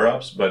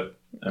flare-ups, but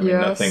I mean,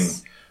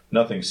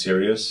 nothing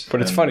serious.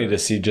 But it's funny to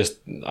see.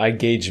 I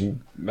gauge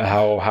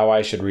how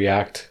I should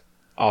react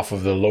off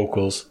of the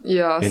locals.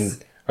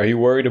 yes. Are you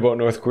worried about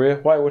North Korea?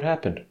 Why? What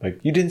happened? Like,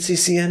 you didn't see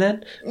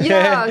CNN?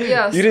 Yeah,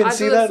 yes. You didn't I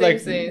see do the that? same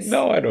Like, things.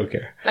 no, I don't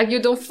care. Like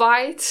you don't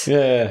fight.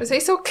 Yeah. I say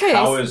it's okay.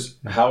 How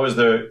is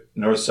the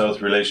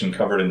North-South relation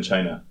covered in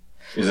China?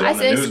 Is it I on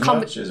the think it's news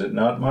much? Is it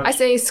not much? I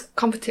think it's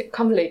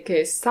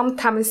complicated.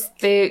 Sometimes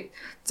the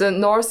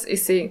North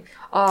is saying,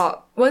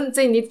 when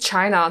they need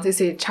China, they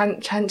say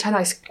China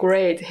is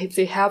great.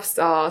 They help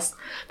us.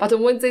 But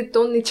when they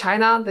don't need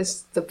China,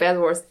 that's the bad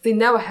words. They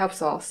never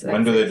help us.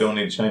 When do they don't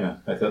need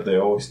China? I thought they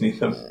always need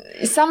them.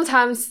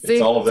 Sometimes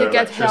It's all of their they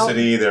get help.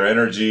 electricity, their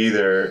energy,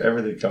 their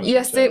everything comes.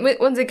 Yes, from China.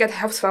 when they get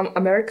help from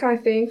America, I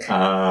think.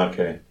 Ah,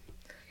 okay.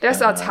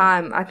 There's a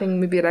time, I think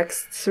maybe like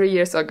 3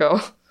 years ago.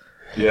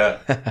 Yeah,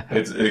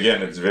 it's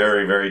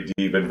very, very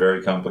deep and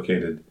very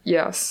complicated.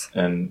 Yes.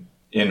 And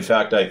in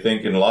fact, I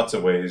think in lots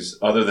of ways,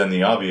 other than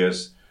the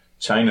obvious,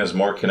 China is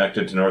more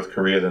connected to North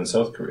Korea than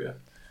South Korea.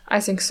 I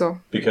think so.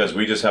 Because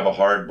we just have a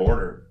hard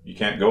border. You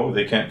can't go,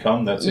 they can't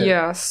come, that's it.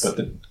 Yes. But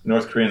the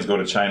North Koreans go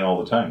to China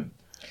all the time.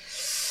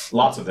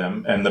 Lots of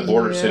them. And the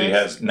border city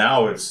has,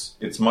 now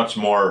it's much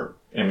more,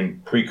 I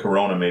mean,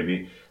 pre-corona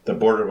maybe, the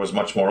border was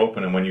much more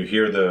open. And when you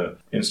hear the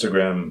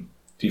Instagram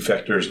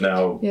defectors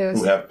now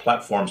who have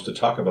platforms to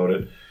talk about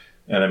it,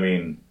 and I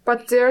mean...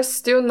 But there's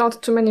still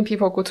not too many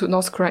people go to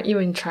North Korea,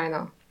 even in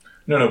China.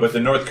 No, but the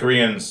North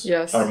Koreans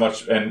are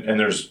much, and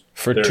there's...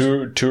 For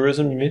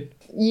tourism, you mean?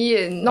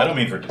 Yeah, I don't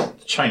mean for...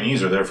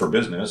 Chinese are there for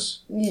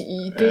business.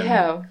 They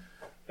have.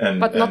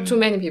 But not too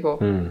many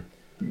people.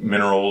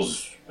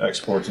 Minerals,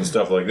 exports and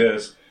stuff like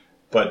this.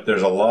 But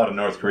there's a lot of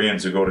North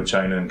Koreans who go to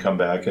China and come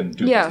back and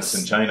do business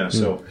in China.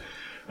 So,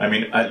 I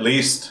mean, at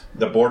least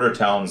the border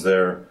towns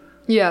there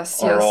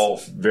are all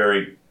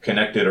very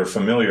connected or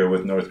familiar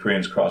with North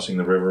Koreans crossing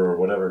the river or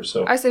whatever.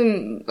 So I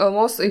think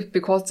mostly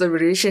because the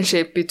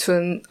relationship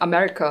between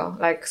America,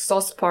 like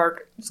South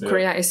part,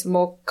 Korea is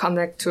more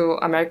connected to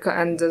America,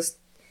 and the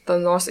the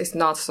north is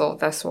not, so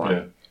that's why.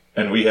 Yeah.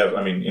 And we have,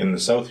 I mean, in the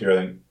south here, I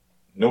think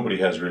nobody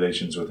has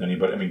relations with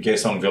anybody. I mean,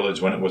 Kaesong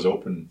Village, when it was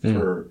open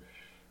for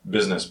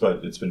business,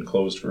 but it's been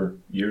closed for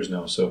years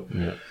now. So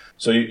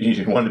so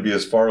you want to be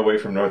as far away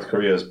from North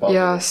Korea as possible.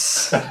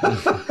 Yes.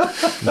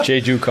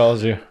 Jeju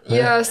calls you.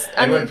 Yes.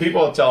 And when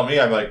people tell me,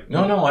 I'm like,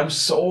 no, I'm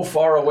so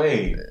far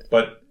away.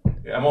 But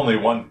I'm only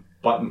one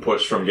button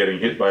push from getting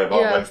hit by a bomb.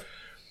 Yeah.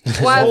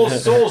 Like, Well,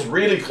 Seoul's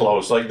really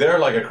close. Like, they're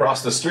like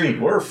across the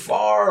street. We're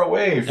far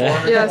away.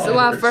 400 yes, when I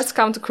kilometers. first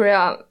come to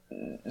Korea,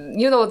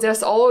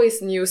 there's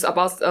always news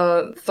about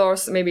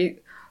thoughts maybe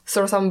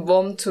throw some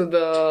bomb to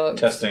the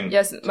Testing.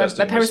 Yes, my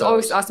testing parents yourselves.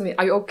 always ask me,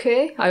 "Are you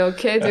okay? Are you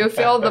okay? Do you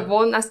feel the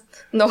bomb?"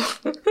 No.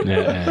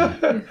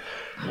 Yeah.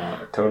 No,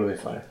 totally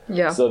fine.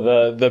 Yeah. So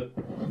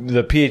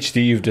the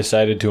PhD you've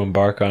decided to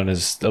embark on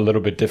is a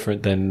little bit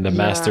different than the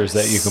masters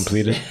that you Yes.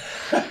 completed.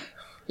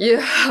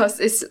 Yes,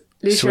 it's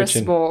leisure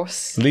Switching.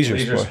 sports. Leisure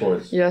Leisure sport.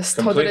 sports. Yes,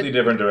 Completely totally.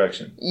 different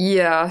direction.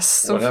 Yes.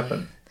 So What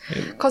happened?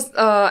 because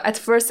at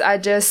first I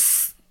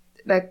just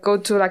go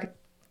to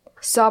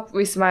sub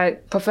with my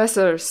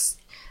professors.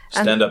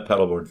 Stand-up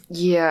paddleboard.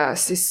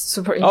 Yes, it's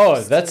super Oh,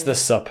 interesting. that's the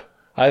sup.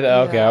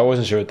 Okay, I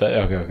wasn't sure what that.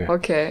 Okay.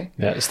 Okay.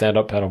 Yeah, stand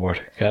up paddleboard.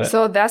 Got it.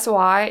 So that's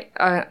why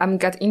I'm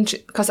getting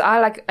interested, because I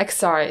like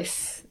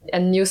exercise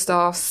and new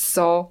stuff.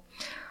 So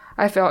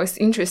I felt it's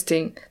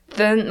interesting.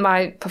 Then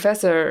my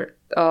professor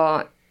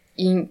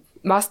in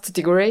master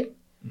degree,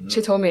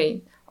 she told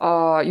me,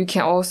 you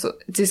can also,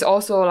 this is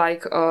also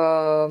like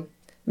a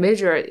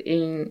major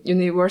in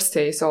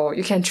university. So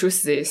you can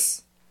choose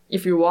this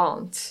if you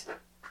want.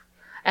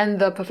 And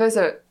the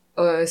professor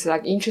is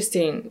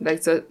interesting,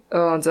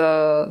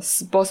 the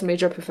sports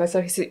major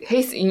professor.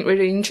 He's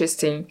really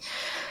interesting,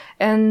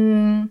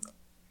 and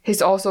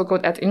he's also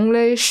good at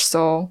English.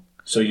 So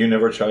So you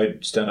never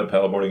tried stand-up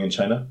paddleboarding in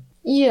China?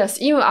 yes,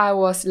 even I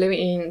was living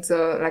in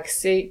the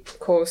sea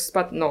coast,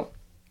 but no.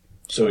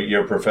 So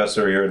your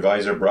professor, your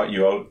advisor brought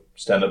you out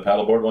stand-up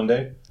paddleboard one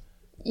day?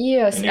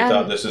 Yes, And you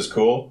thought this is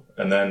cool?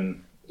 And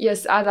then...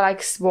 yes, I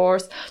like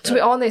sports. To be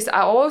honest,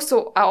 I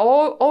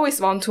always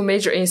want to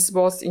major in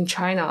sports in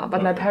China,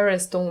 but my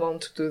parents don't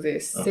want to do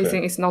this. They Okay.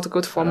 think it's not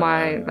good for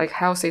my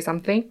health or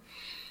something.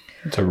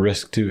 It's a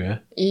risk too, yeah.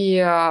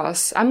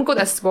 Yes, I'm good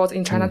at sports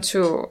in China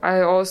too.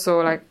 I also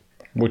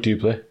What do you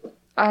play?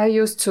 I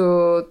used to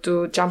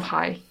do jump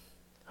high.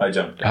 High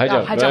jump. High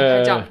jump. High jump,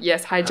 high jump.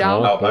 Yes, high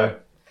jump. How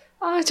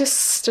high?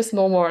 Just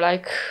normal,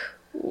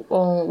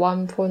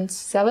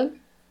 1.7.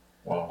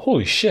 Wow.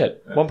 Holy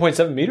shit!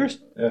 1.7 meters.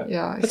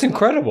 Yeah, That's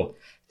incredible.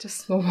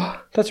 just normal.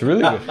 That's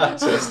really good.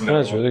 Just no.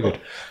 That's really good.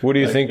 What do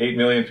you think? 8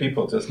 million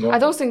people, just no. I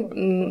don't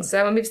think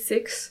 7, maybe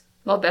 6.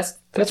 Not that.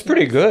 That's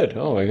pretty good.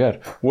 Oh my god.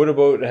 What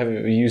about, have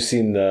you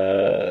seen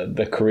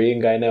the Korean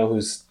guy now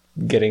who's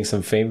getting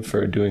some fame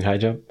for doing high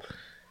jump?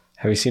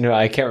 Have you seen him?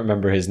 I can't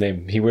remember his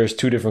name. He wears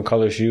 2 different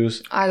color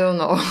shoes. I don't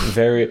know.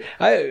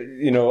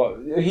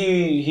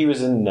 He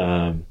was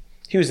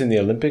in the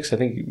Olympics. I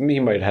think he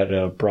might have had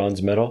a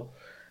bronze medal,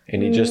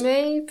 and he just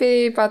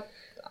Maybe, but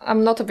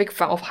I'm not a big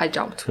fan of high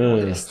jump, to be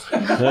honest.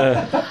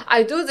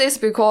 I do this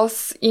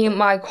because in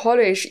my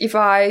college, if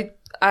I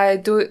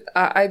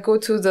go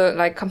to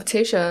the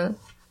competition,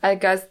 I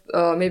get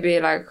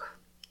maybe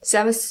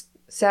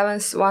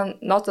seventh one,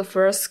 not the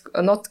first,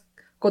 not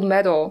gold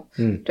medal,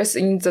 just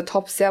in the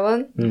top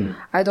 7.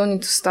 I don't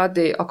need to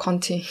study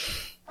accounting.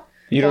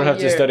 you don't have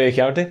to year. study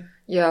accounting.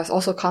 Yes,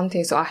 also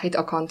accounting, so I hate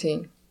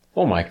accounting.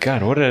 Oh my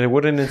god! What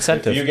an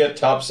incentive! If you get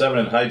top 7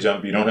 in high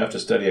jump, you don't have to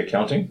study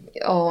accounting?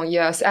 Oh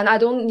yes, and I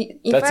don't need.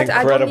 In That's fact, I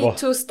don't incredible. need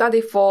to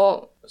study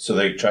for. So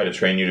they try to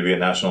train you to be a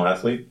national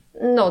athlete?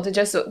 No, they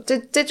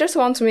just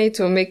want me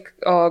to make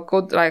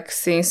good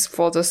things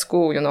for the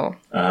school,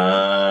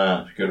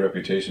 Ah, good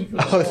reputation for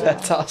Oh, this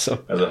that's awesome.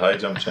 as a high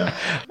jump champ.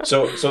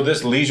 So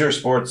this leisure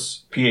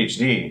sports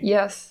PhD,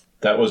 Yes,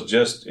 that was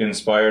just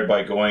inspired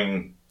by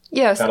going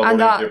yes, and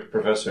paddleboarding with your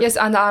professor? yes,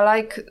 and I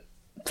like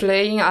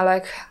playing. I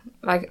like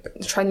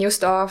try new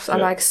stuff. I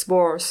Yeah. like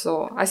sports,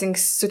 so I think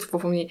it's suitable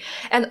for me.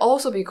 And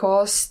also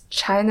because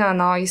China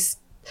now is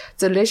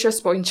the leisure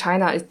sport in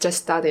China is just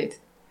started.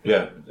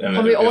 Yeah, and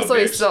Probably it'll also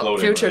be it's the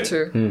exploding, future right?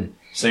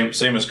 too.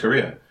 Same as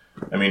Korea.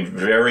 I mean,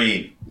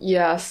 very,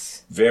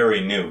 Yes,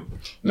 very new.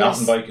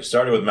 Mountain bike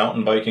started with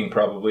mountain biking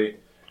probably.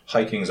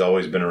 Hiking's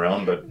always been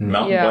around, but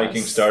mountain Yes.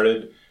 biking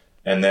started,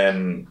 and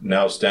then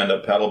now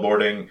stand-up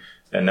paddleboarding,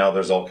 and now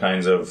there's all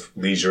kinds of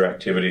leisure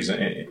activities,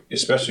 and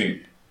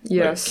especially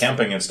yes.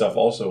 camping and stuff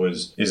also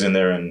is in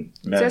there. And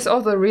man, That's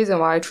all the reason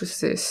why I choose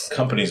this.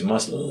 companies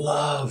must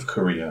love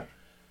Korea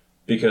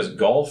because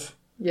golf.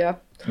 Yeah.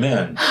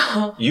 Man,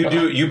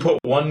 you put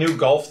one new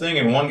golf thing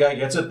and one guy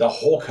gets it, the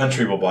whole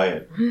country will buy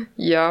it.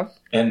 Yeah.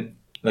 And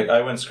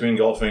I went screen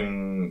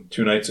golfing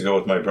 2 nights ago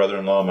with my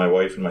brother-in-law, my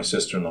wife, and my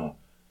sister-in-law.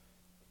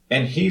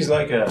 And he's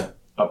like a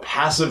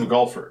passive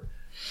golfer.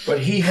 But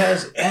he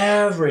has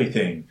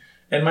everything.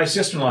 And my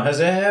sister-in-law has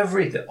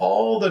everything.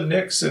 All the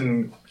nicks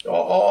and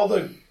all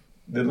the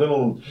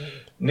little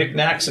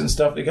knickknacks and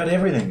stuff. They got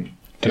everything.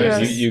 Dude,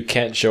 Yes. you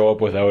can't show up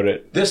without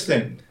it. This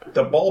thing.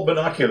 the ball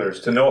binoculars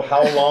to know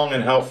how long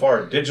and how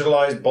far.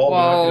 Digitalized ball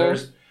Wow.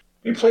 binoculars.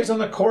 He plays on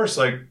the course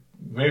like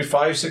maybe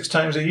 5-6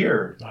 times a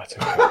year. That's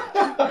okay.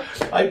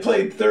 I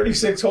played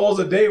 36 holes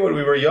a day when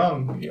we were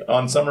young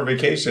on summer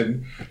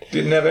vacation.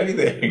 Didn't have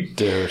anything.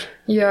 Dude.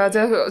 Yeah,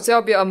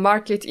 there'll be a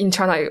market in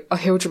China, a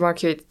huge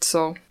market.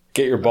 So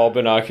Get your ball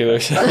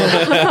binoculars.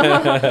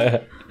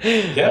 Yeah,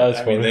 That's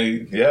I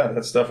mean, funny.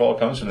 that stuff all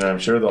comes from there. I'm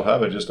sure they'll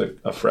have it just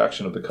a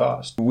fraction of the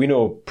cost. We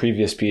know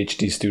previous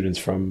PhD students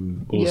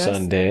from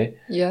Ulsan Dae,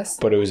 yes,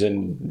 but it was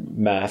in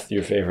math,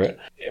 your favorite.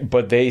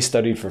 But they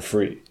studied for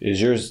free.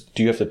 Is yours?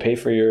 Do you have to pay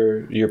for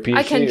your PhD?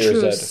 I can or is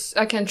choose.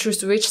 I can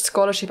choose which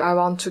scholarship I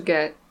want to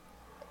get.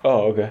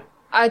 Oh, okay.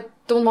 I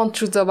don't want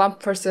to the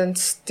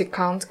 1%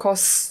 discount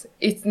because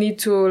it need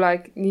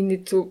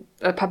to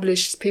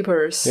publish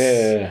papers.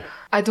 Yeah.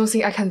 I don't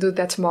think I can do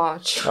that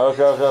much.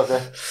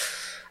 Okay.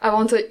 I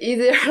want an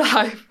easier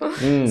life,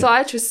 so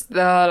I choose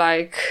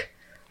the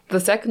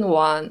second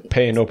one.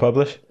 Pay no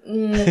publish.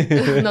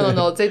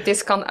 No. They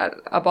discount at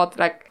about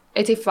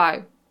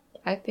 85,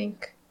 I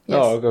think. Yes.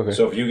 Oh, okay.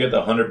 So if you get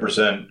the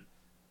 100%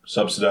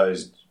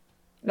 subsidized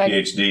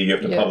PhD, you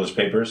have to yeah. publish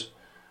papers.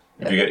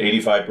 If you get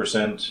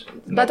 85%,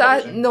 But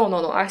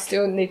no. I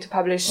still need to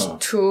publish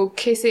 2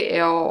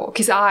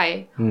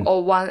 KCI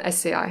or 1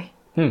 SCI.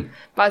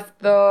 But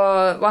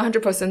the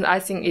 100% I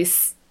think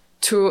is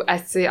 2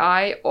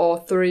 SCI or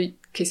 3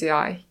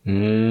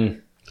 KCI.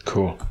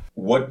 Cool.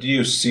 what do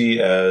you see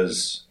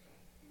as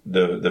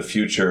the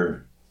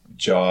future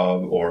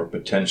job or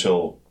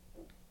potential?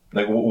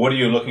 Like, what are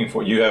you looking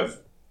for? You have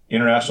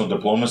international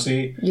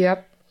diplomacy,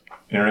 Yep.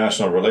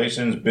 international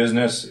relations,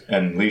 business,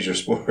 and leisure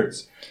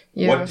sports.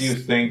 Yes. What do you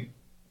think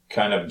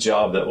kind of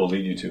job that will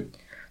lead you to?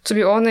 To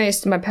be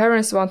honest, my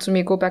parents want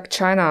me go back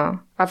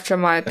China after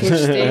my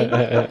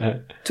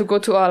PhD to go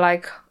to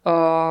a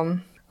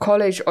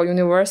college or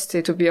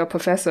university to be a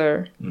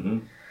professor. Mm-hmm.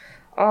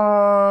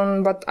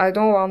 But I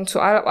don't want to.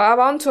 I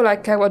want to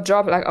have a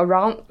job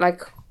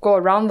go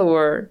around the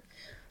world.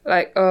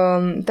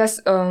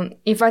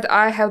 In fact,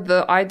 I have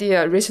the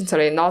idea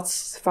recently, not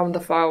from the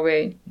far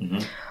away. Mm-hmm.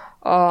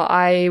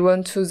 I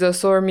went to the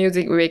Seoul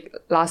Music Week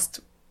last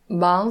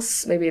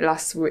month.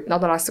 Last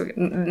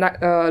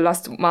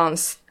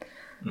month.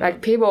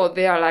 Like people,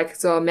 they are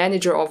the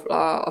manager of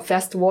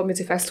a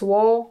music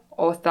festival,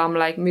 or some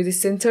music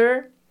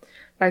center.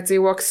 They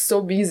work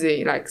so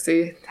busy,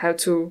 they have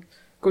to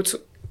go to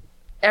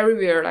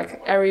everywhere,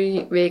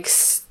 every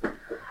weeks.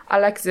 I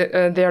like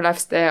their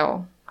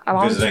lifestyle.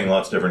 Visiting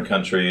lots of different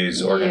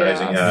countries,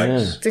 organizing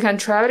acts. They can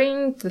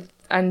traveling,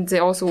 and they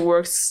also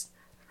works.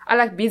 I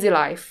like busy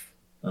life,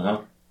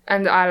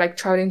 and I like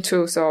traveling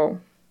too. So,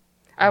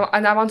 I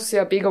want to see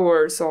a bigger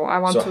world. So I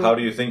want to. So how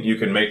do you think you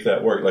can make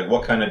that work? Like,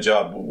 what kind of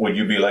job would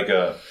you be? Like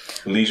a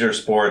leisure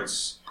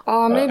sports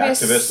maybe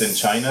activist in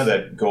China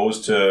that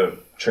goes to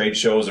trade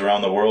shows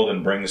around the world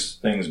and brings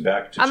things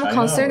back to China? I'm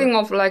considering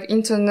of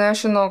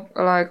international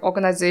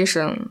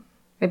organization.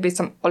 Maybe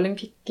some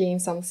Olympic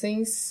games, some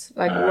things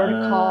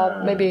World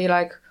Cup, maybe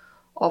a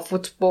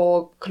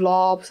football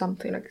club,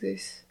 something like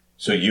this.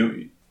 So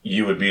you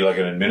would be like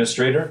an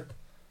administrator?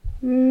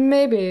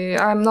 Maybe,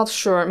 I'm not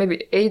sure.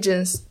 Maybe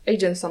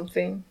agent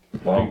something.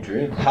 Wow.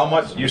 How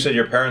much? You said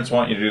your parents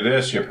want you to do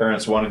this. Your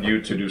parents wanted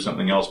you to do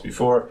something else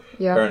before.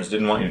 Yeah. Parents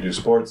didn't want you to do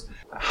sports.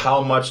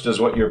 How much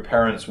does what your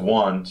parents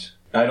want?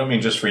 I don't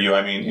mean just for you.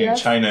 I mean in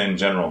China in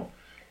general.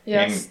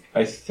 Yes.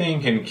 I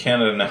think in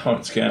Canada now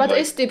it's kind of But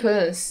it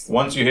depends.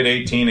 Once you hit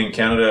 18 in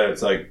Canada,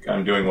 it's like,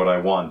 I'm doing what I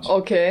want.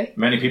 Okay.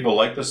 Many people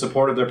like the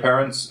support of their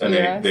parents, and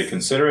they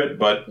consider it,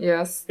 but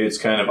it's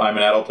kind of, I'm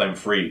an adult, I'm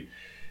free.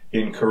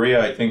 In Korea,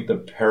 I think the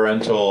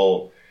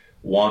parental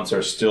wants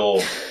are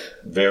still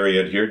very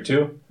adhered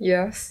to.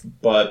 Yes.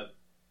 But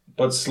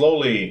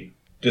slowly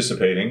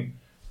dissipating,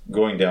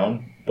 going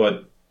down.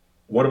 But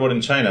what about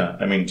in China?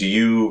 I mean, do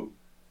you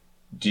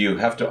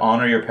have to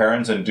honor your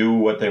parents and do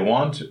what they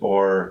want?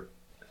 Or,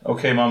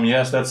 okay, mom,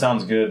 yes, that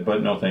sounds good,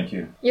 but no, thank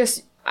you.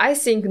 Yes, I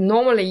think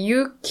normally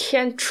you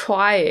can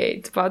try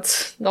it,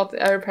 but not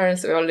every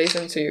parents will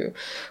listen to you.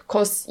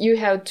 Because you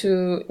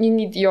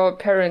need your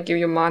parent give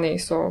you money,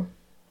 so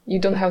you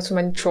don't have too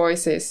many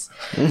choices.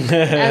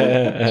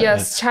 And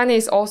yes, China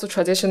is also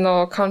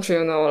traditional country,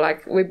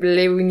 we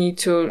believe we need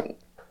to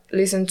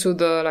listen to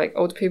the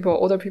older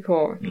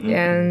people.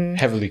 And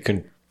Heavily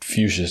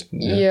Confucius.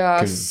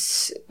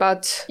 Yes,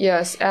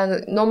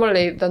 and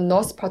normally the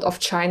north part of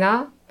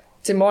China,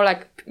 they more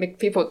make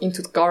people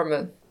into the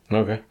government.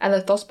 Okay. And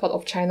the south part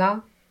of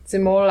China, they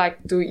more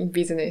doing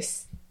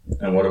business.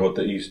 And what about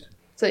the East?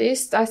 The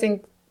East, I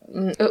think,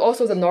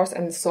 also the north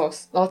and the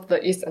south, not the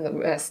east and the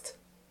west.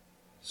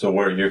 So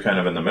you're kind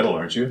of in the middle,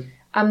 aren't you?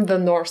 I'm the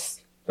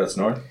north. That's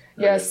north?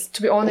 Yes,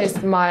 to be honest,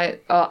 I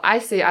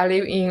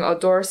live in a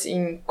dorms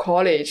in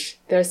college.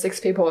 There are 6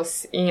 people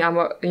in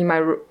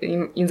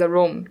the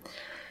room.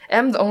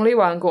 I'm the only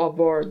one go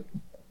abroad.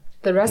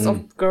 The rest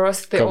of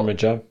girls, they Government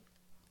job?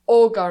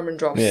 all government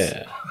jobs.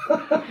 Yeah.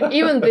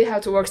 Even they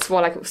have to work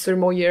for 3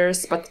 more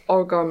years, but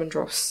all government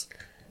jobs.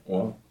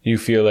 Well, You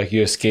feel like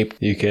you escape.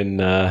 You can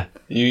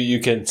you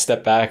can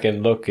step back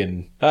and look,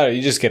 and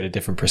you just get a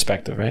different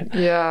perspective, right?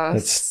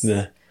 Yes.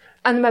 That's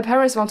And my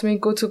parents want me to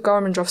go to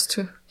government jobs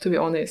too, to be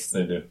honest.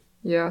 they do.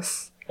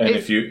 Yes. And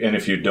if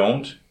you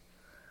don't,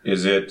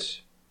 is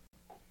it?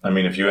 I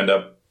mean, if you end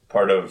up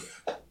part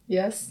of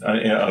Yes.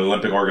 an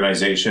Olympic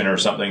organization or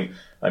something,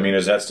 I mean,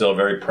 is that still a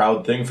very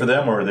proud thing for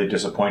them, or are they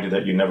disappointed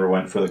that you never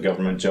went for the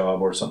government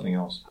job or something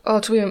else?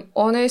 To be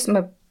honest,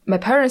 my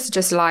parents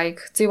just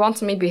they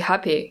want me to be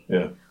happy.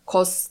 Yeah.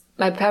 Because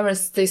my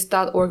parents, they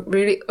start work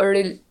really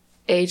early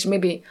age.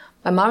 Maybe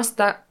my mom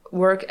start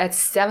work at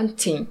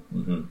 17.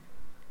 Mm-hmm.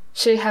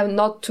 She have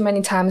not too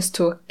many times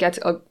to get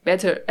a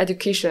better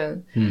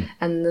education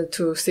and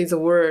to see the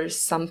world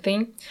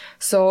something.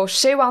 So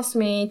she wants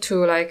me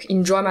to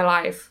enjoy my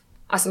life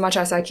as much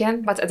as I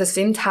can, but at the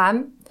same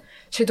time,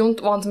 she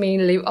don't want me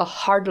to live a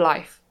hard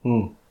life.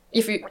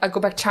 If I go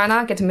back to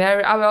China, get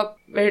married, I will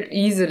very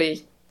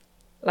easily,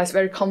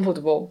 very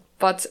comfortable.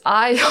 But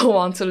I don't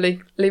want to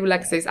live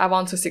like this. I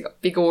want to see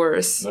big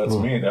worlds. That's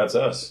me. That's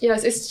us.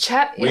 Yes, it's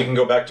We can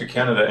go back to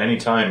Canada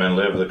anytime and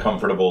live the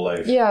comfortable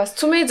life. Yes,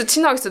 to me, the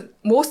Qingdao is the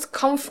most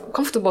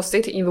comfortable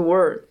city in the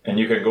world. And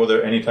you can go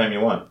there anytime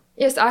you want.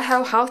 Yes, I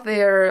have house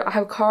there. I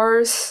have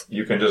cars.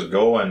 You can just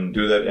go and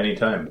do that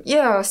anytime.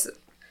 Yes.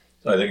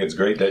 I think it's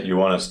great that you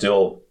want to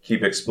still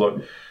keep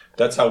exploring.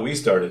 That's how we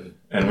started.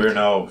 And we're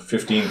now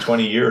 15,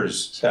 20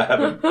 years.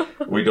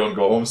 We don't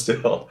go home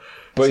still.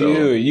 But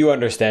you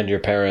understand your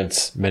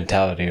parents'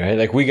 mentality, right?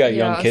 Like, we got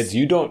young kids.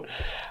 You don't...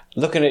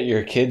 Looking at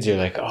your kids, you're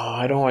like,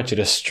 I don't want you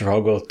to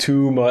struggle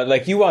too much.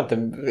 Like, you want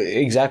them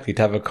exactly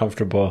to have a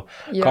comfortable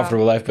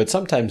life. But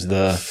sometimes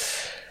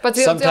But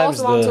they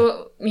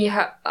also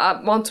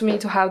want me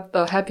to have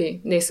the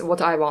happiness,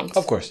 what I want.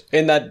 Of course.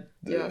 And that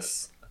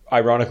yes,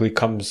 ironically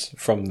comes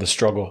from the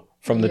struggle,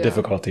 from the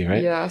difficulty,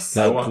 right? Yes.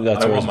 I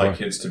want my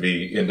kids to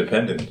be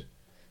independent.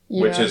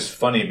 yes. Which is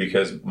funny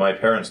because my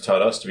parents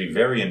taught us to be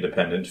very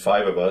independent,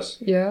 5 of us.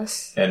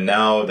 Yes. And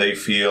now they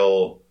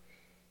feel,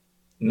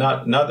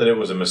 not that it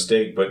was a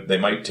mistake, but they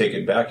might take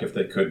it back if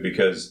they could,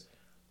 because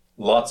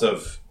lots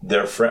of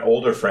their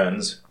older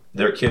friends,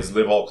 their kids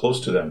live all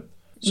close to them.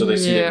 So they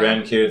see their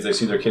grandkids, they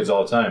see their kids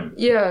all the time.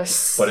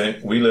 Yes. But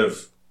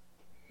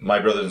my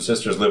brothers and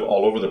sisters live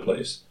all over the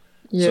place.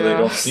 Yes. So they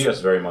don't see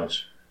us very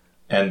much.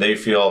 And they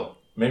feel,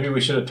 maybe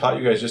we should have taught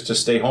you guys just to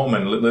stay home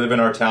and live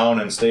in our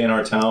town and stay in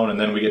our town, and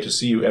then we get to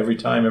see you every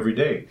time, every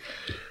day.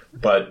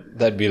 But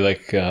that'd be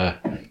like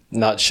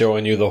not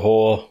showing you the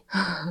whole...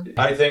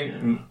 I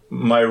think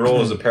my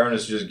role as a parent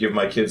is to just give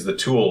my kids the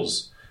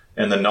tools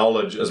and the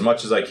knowledge as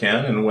much as I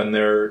can. And when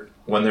they're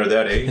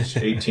that age,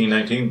 18,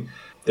 19,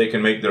 they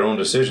can make their own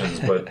decisions.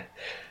 But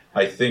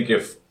I think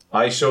if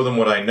I show them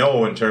what I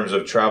know in terms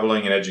of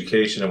traveling and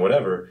education and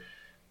whatever,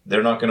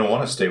 they're not going to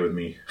want to stay with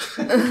me.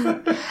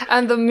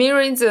 And the main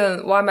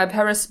reason why my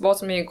parents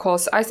bought me,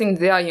 because I think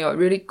they are in a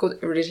really good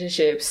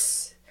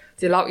relationships.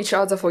 They love each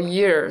other for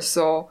years.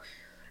 So,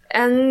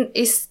 and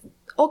it's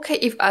okay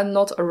if I'm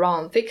not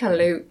around. They can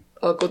live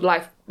a good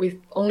life with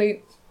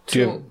only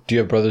two. Do you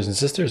have brothers and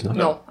sisters?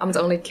 No, I'm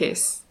the only kid.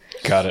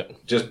 Got it.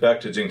 Just back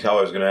to Jingtao,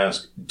 I was going to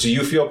ask, do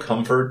you feel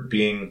comfort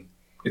being...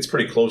 It's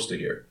pretty close to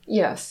here.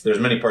 Yes. There's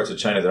many parts of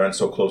China that aren't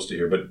so close to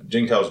here, but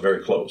Jingtao is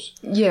very close.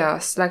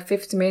 Yes,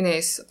 50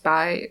 minutes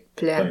by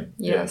plane.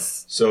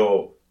 Yes. Yeah.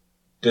 So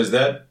does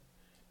that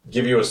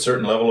give you a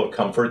certain level of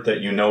comfort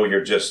that you know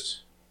you're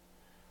just...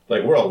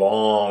 we're a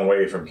long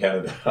way from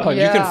Canada. Oh,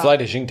 you can fly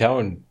to Jingtao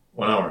in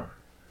 1 hour.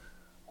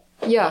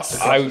 Yes.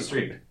 Across the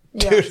street.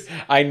 Dude,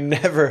 I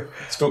never...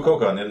 It's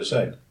Fukuoka on the other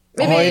side.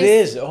 Maybe it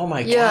is. Oh my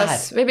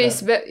yes, God. maybe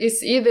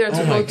it's easier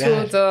to go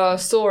to the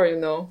store,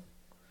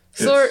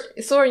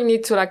 Store you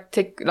need to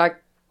take by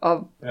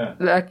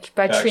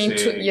train Taxi,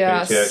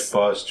 KTX,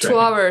 bus, train. 2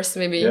 hours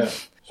maybe. Yeah.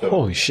 So,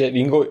 Holy shit!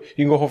 You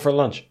can go home for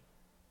lunch.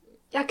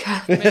 Yeah,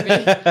 maybe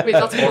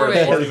without or a worry.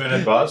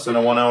 40-minute bus and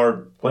a 1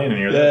 hour plane,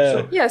 and you're there.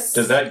 So Yes.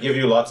 does that give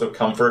you lots of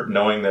comfort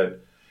knowing that?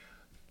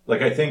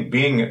 I think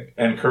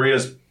and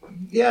Korea's,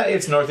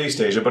 it's Northeast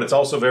Asia, but it's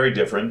also very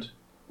different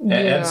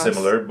and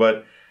similar.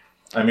 But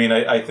I mean,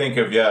 I think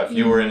of if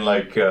you were in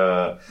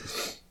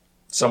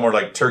somewhere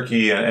like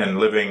Turkey and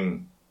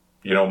living.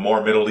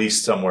 More Middle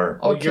East somewhere.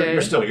 Okay.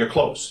 You're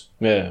close.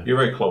 Yeah. You're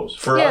very close.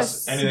 For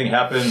us, anything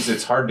happens,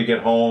 it's hard to get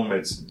home.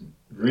 It's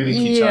really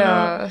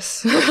Kichana.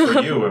 Yes. For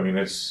you, I mean,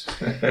 it's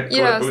go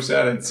to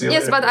Busan and see you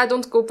later. But I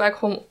don't go back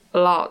home a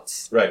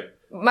lot. Right.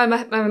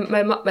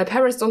 My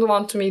parents don't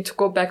want me to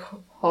go back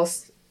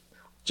house.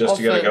 Just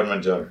to get a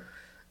government job.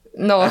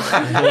 No.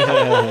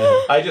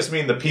 I just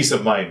mean the peace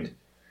of mind.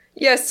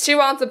 Yes, she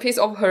wants a piece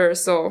of her,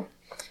 so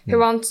he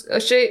wants.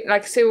 She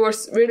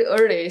was really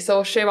early,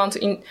 so she wants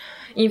to.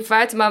 In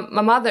fact, my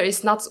mother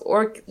is not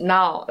work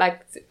now.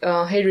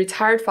 He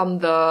retired from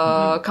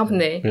the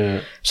company.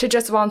 Yeah. She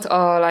just wants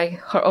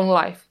her own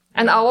life.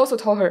 And I also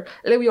told her,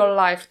 live your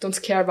life.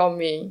 Don't care about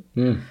me.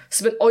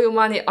 Spend all your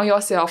money on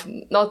yourself,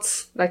 not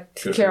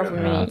take care of me.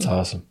 That's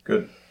awesome.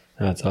 Good.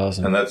 That's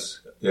awesome. And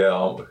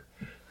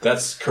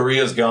that's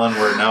Korea's gone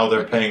where now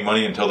they're paying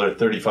money until they're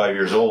 35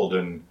 years old,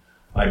 and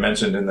I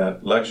mentioned in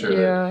that lecture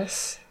that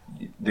Yes.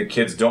 the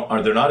kids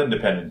they're not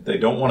independent. They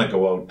don't want to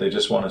go out. They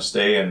just want to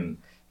stay and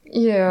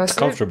Yes.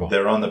 Comfortable.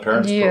 they're on the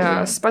parents' program.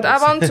 Yes, but I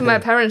want my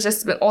parents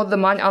just spend all the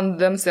money on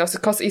themselves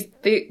because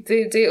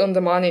they earn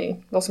the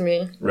money, not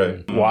me.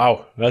 Right.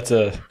 Wow, that's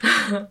a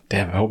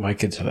damn. I hope my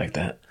kids are like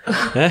that.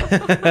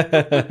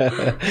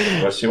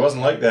 Well, she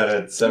wasn't like that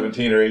at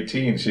 17 or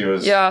 18. She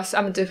was. Yes,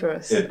 I'm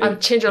different. I'm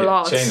changed a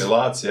lot. Changed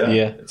lots, yeah.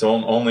 Yeah. It's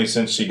only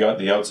since she got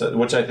the outside,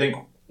 which I think,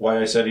 why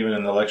I said even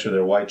in the lecture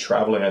there, why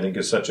traveling I think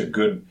is such a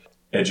good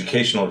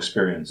educational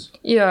experience.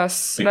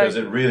 Yes. Because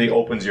it really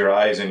opens your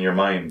eyes and your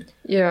mind.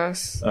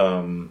 Yes.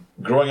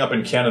 Growing up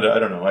in Canada, I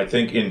don't know. I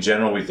think in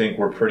general we think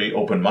we're pretty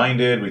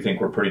open-minded. We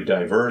think we're pretty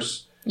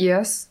diverse.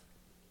 Yes.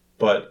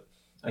 But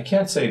I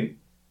can't say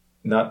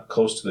not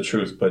close to the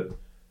truth. But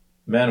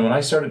man, when I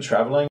started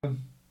traveling,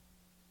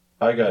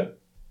 I got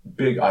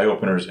big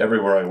eye-openers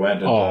everywhere I went.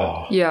 And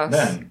thought, Yes.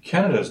 man,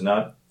 Canada's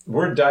not...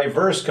 We're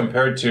diverse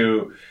compared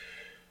to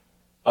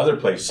other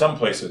places, some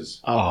places.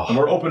 And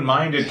we're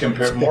open-minded,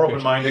 more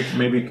open-minded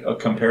maybe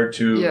compared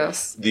to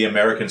Yes. the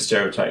American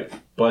stereotype.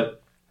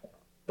 But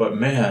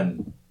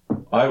man,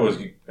 I was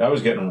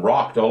getting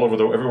rocked all over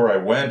everywhere I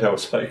went. I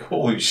was like,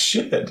 holy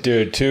shit.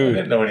 Dude, I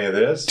didn't know any of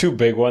this. two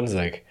big ones.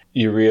 Like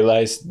you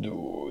realize,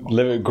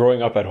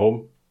 growing up at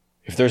home,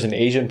 if there's an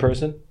Asian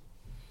person,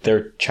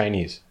 they're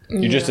Chinese.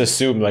 You just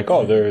assume like,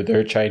 oh,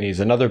 they're Chinese.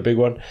 Another big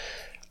one.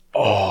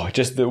 Oh,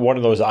 just one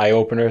of those eye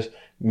openers.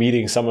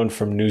 Meeting someone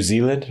from New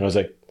Zealand, and I was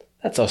like,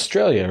 "That's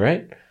Australia,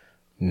 right?"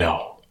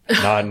 No,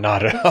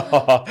 not at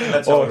all.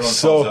 That's how everyone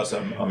calls us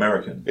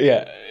American.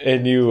 Yeah,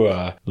 and you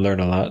learn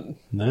a lot.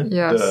 No?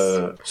 Yes.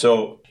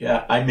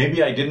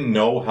 Maybe I didn't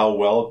know how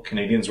well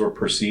Canadians were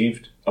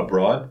perceived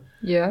abroad.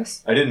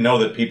 Yes. I didn't know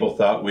that people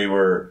thought we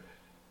were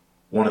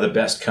one of the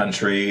best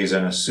countries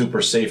and a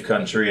super safe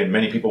country, and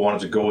many people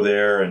wanted to go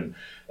there,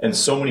 and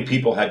so many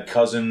people had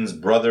cousins,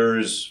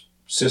 brothers,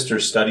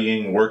 sisters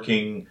studying,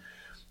 working.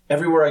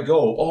 Everywhere I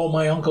go, oh,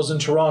 my uncle's in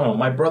Toronto,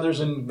 my brother's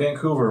in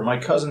Vancouver, my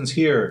cousin's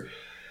here.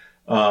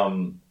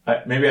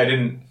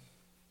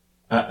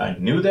 I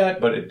knew that,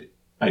 but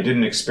I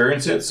didn't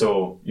experience it.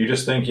 So you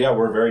just think, yeah,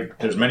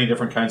 there's many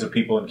different kinds of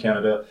people in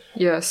Canada.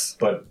 Yes.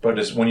 But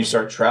when you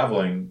start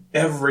traveling,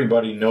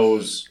 everybody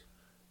knows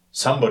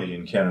somebody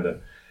in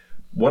Canada.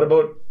 What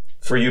about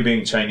for you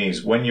being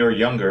Chinese? When you're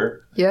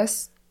younger,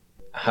 Yes.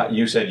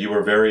 you said you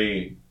were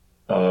very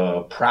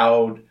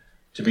proud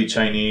to be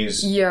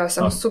Chinese. Yes,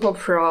 I'm super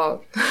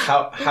proud.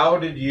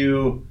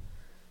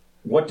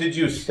 What did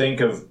you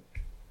think of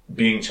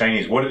being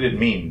Chinese? What did it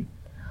mean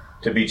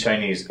to be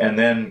Chinese? And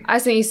then I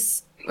think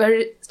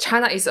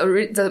China is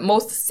the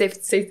most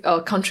safe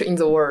country in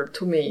the world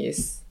to me.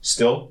 Is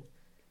still?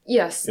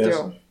 Yes,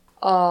 still.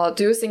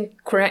 Do you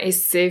think Korea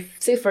is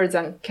safer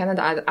than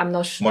Canada? I'm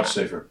not sure. Much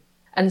safer.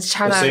 And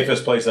China, The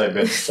safest place I've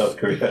been, South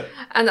Korea.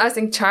 and I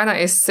think China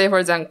is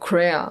safer than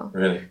Korea.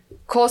 Really?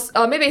 Cause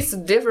maybe it's a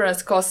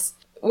difference. Cause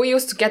we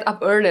used to get up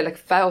early, like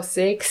 5 or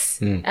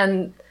 6,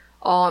 and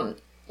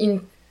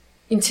in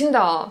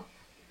Qingdao,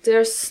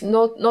 there's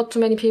not too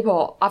many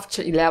people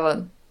after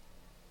 11.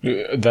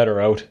 That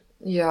are out.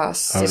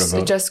 Yes, Out it's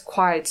about. just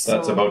quiet. So.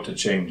 That's about to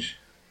change.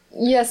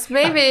 Yes,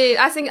 maybe.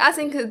 I think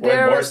When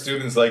there more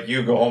students like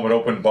you go home and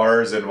open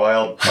bars and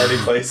wild party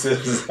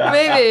places.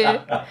 maybe.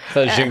 I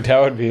thought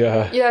Jingtao would be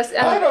Yes,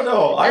 I and don't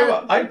know.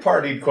 I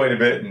partied quite a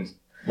bit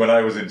when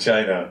I was in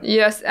China.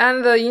 yes,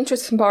 and the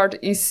interesting part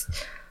is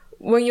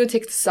when you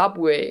take the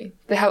subway,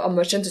 they have a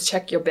machine to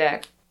check your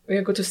bag. When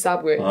you go to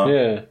subway,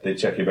 yeah. They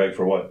check your bag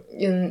for what?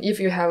 if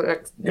you have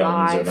like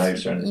Guns or knife,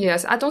 knives or anything?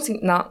 yes, I don't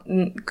think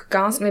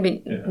guns,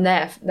 maybe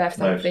knife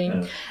something.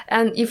 yeah.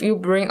 And if you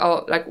bring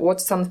out like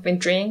something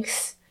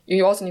drinks,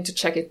 you also need to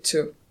check it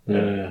too.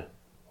 Yeah.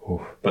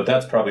 But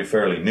that's probably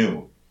fairly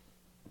new.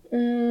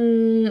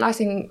 I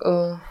think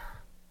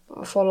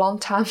for a long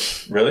time.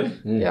 Really?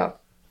 Yeah.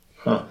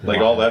 Huh. Like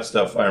all that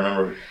stuff, I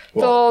remember.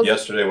 Well, So-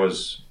 yesterday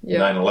was Yeah.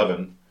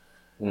 9/11,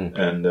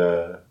 and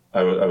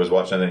I was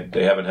watching. I think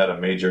they haven't had a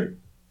major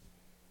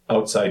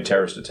outside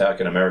terrorist attack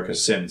in America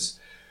since.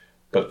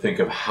 But think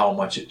of how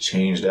much it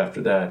changed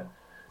after that.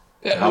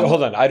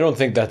 Hold on. I don't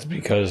think that's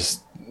because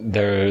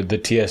the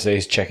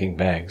TSA's checking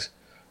bags.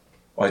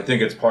 I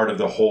think it's part of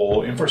the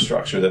whole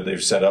infrastructure that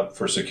they've set up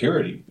for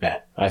security. Yeah,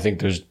 I think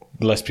there's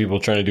less people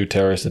trying to do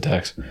terrorist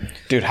attacks.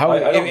 Dude, how I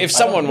don't- if I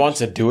someone don't- wants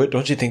to do it,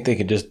 don't you think they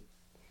could just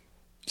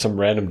some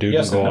random dude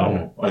Yes can and go on?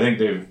 no. I think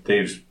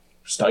they've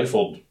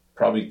stifled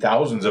probably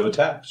thousands of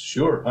attacks.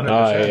 Sure,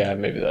 100%. Oh yeah,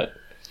 maybe that.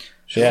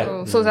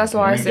 Yeah, So that's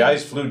why I I mean, say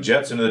guys flew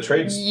jets into the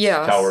trade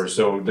Yes. towers.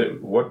 So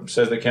what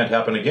says that can't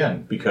happen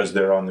again? Because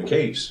they're on the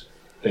case.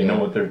 They know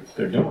what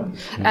they're doing.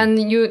 And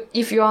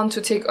if you want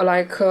to take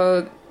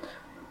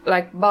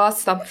like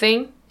bus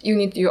something, you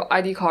need your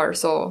ID card.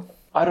 So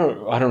I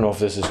don't know if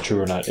this is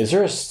true or not. Is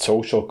there a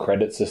social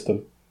credit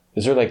system?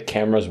 Is there like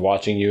cameras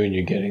watching you and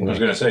you're getting I was like,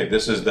 going to say,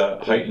 this is the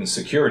heightened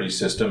security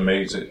system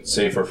makes it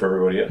safer for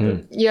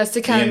everybody. yes,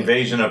 they The can.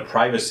 invasion of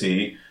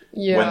privacy,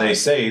 Yeah. when they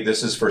say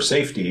this is for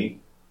safety,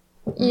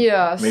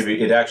 Yes.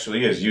 Maybe it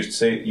actually is. You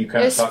say you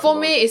kind Yes, of talk for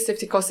about me, it's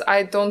safety because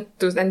I don't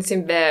do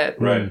anything bad.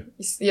 Right.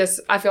 Yes,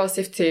 I feel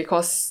safety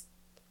because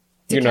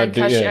you You're can not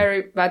do- catch yeah.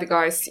 every bad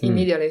guys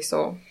immediately.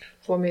 So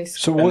for me, it's,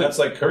 So And what? that's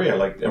like Korea.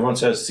 Like everyone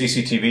says,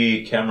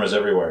 CCTV cameras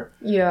everywhere.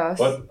 yes.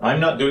 But I'm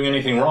not doing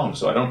anything wrong,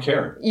 so I don't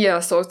care. Yeah,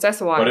 so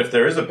that's why. But if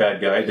there is a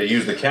bad guy, they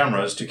use the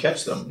cameras to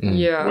catch them,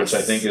 yes. which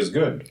I think is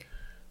good.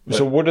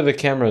 So what are the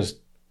cameras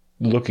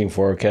looking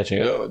for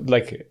catching?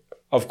 Like,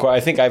 of course, I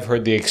think I've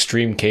heard the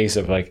extreme case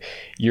of like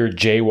you're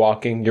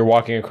jaywalking, you're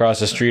walking across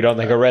the street on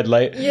like a red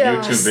light.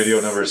 Yes. YouTube video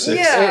number 6.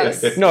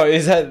 Yes. No,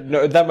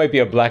 that might be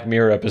a Black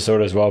Mirror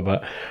episode as well,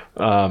 but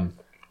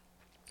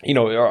you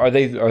know, are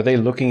they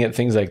looking at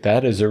things like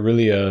that? Is there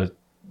really a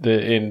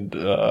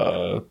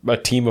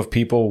team of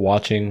people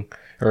watching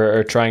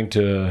or trying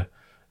to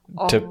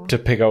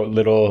pick out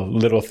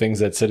little things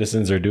that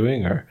citizens are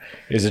doing, or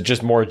is it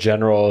just more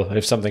general?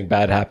 If something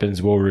bad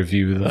happens, we'll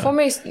review the. For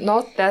me, it's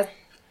not that.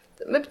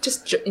 Maybe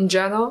just in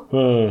general.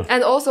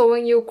 And also,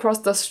 when you cross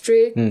the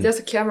street, there's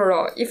a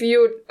camera. If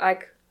you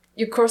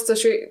you cross the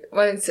street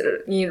when it's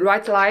in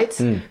right light,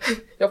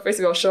 your face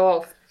will show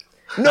off.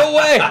 No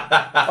way!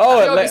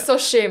 Oh, You'll be so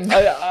shamed.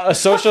 a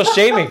social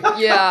shaming.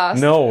 Yes.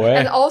 No way.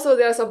 And also,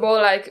 there's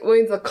about like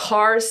when the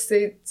cars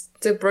they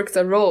break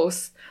the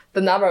rules,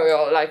 the number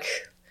will like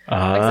the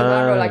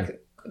number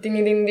like ding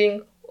ding ding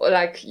ding, or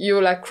like you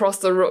like cross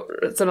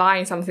the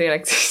line, something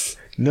like this.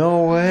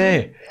 No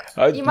way.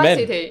 In my Man,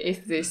 city, is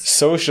this?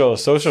 social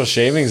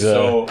shaming's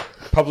So,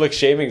 public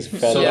shaming's so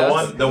fantastic.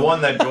 Yes. the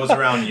one that goes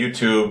around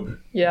YouTube,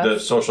 Yes. the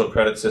social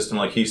credit system,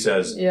 like he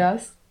says,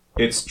 Yes.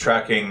 it's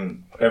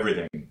tracking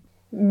everything.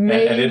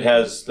 Maybe. And it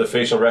has the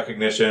facial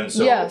recognition.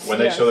 So Yes, when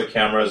they yes. show the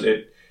cameras,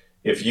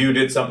 if you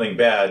did something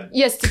bad,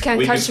 Yes, you can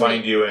we can catch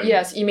find me. you in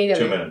Yes,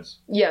 immediately. 2 minutes.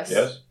 Yes.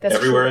 Yes? That's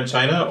Everywhere true. in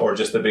China or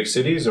just the big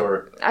cities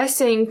or I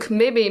think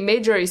maybe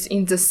major is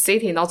in the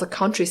city, not the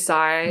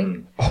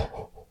countryside.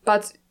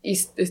 But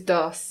it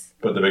does.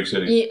 but the big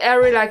cities? In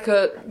every like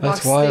a That's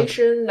bus wild.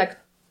 station, like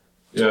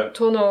Yeah.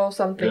 tunnel or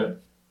something.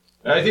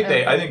 Yeah. I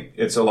think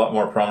it's a lot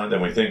more prominent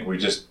than we think.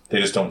 They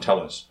just don't tell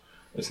us.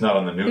 It's not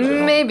on the news at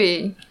home.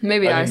 Maybe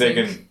I I think think.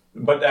 they can,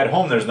 but at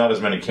home there's not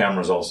as many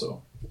cameras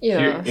also. Yes.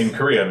 Here in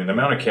Korea, I mean, the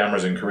amount of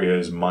cameras in Korea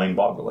is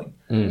mind-boggling.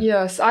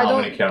 Yes, I How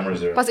don't. many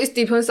cameras there? But it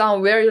depends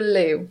on where you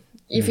live.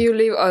 If you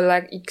live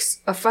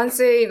a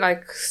fancy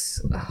like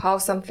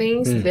house, some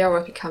things there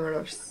will be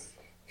cameras.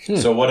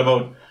 So what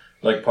about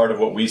like part of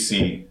what we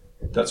see?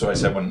 That's what I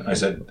said when I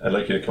said I'd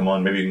like you to come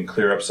on. Maybe you can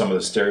clear up some of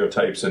the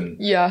stereotypes and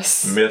Yes.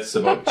 myths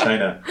about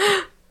China.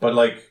 But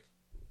like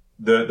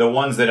the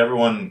ones that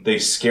they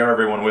scare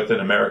everyone with in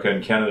America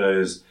and Canada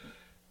is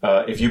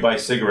if you buy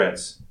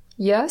cigarettes,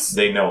 Yes.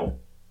 they know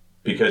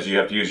because you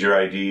have to use your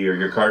ID or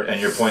your card and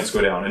your points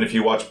go down. And if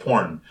you watch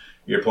porn,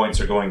 your points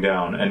are going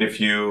down. And if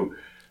you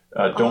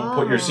don't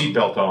put your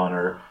seatbelt on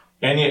or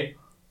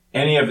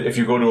if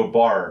you go to a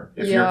bar,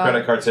 if your Yeah.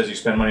 credit card says you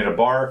spend money at a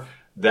bar,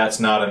 that's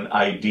not an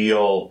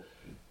ideal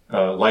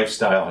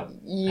lifestyle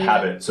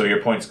habit. So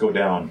your points go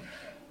down.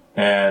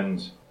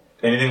 And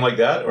anything like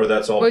that, or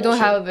that's all We bullshit?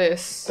 don't have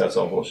this. That's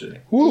all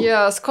bullshit.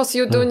 Yes, because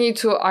you don't need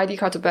to ID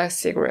card to buy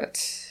cigarette.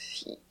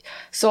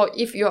 So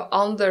if you're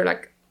under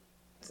like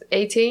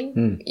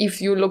 18,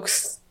 if you look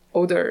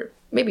older,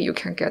 maybe you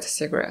can get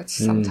cigarettes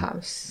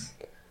sometimes.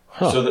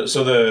 So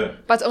the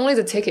But only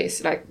the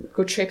tickets, like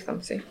go check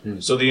something.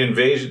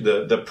 invasion,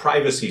 the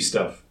privacy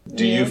stuff.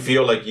 Do you Yes.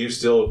 feel like you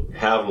still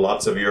have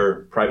lots of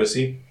your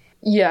privacy,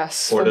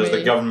 Yes. or for does me.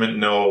 the government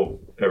know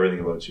everything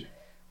about you?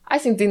 I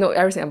think they know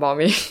everything about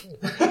me.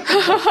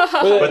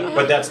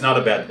 But that's not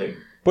a bad thing,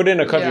 But in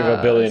a country of a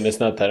Yes. billion, it's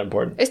not that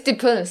important. It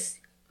depends.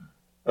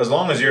 as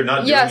long as you're not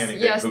doing Yes,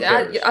 anything. yes. Who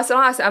cares? As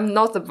long as I'm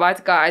not the bad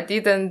guy, I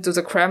didn't do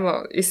the crime,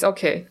 it's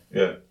okay.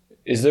 Yeah.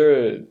 Is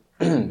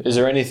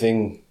there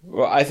anything?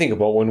 Well, I think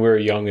about when we were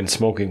young and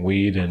smoking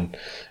weed and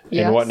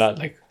Yes. whatnot.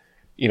 Like,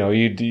 you know,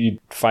 you'd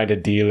find a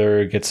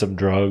dealer, get some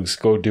drugs,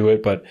 go do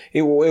it. But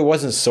it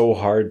wasn't so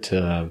hard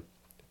to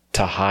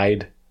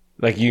hide.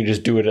 Like you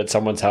just do it at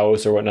someone's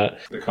house or whatnot.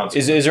 The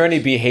consequence. Is there any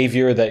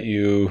behavior that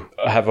you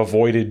have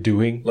avoided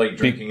doing? Like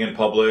drinking in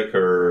public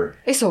or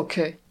It's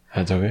okay.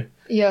 That's okay.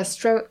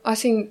 Yes, I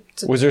think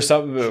Was there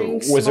some?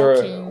 Drink, Was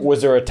smoking.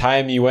 there a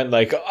time you went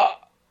like?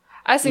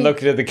 I think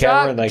Looked at the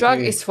camera and like, drug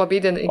is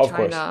forbidden in of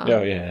China. course.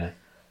 Oh yeah.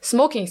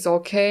 Smoking is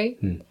okay,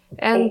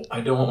 and I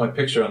don't want my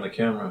picture on the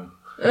camera.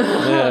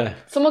 Yeah.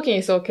 smoking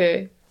is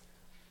okay.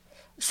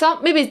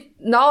 Maybe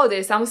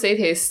nowadays some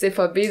cities they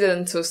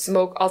forbidden to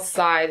smoke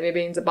outside.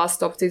 Maybe in the bus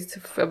stop they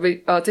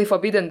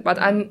forbidden. But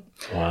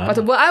Wow.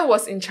 but when I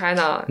was in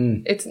China,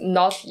 it's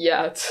not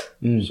yet.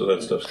 So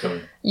that stuff's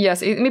coming.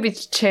 Yes, it maybe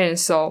changed.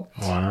 So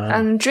Wow.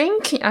 and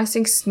drinking, I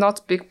think, is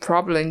not big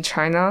problem in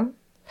China.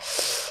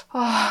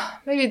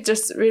 Maybe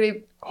just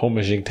really Home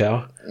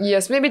Tao.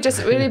 yes, maybe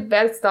just really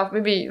bad stuff.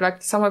 Maybe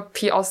like someone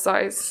pee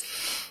outside.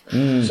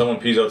 Someone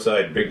pees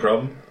outside. Big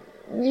problem.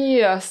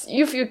 Yes,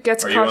 if you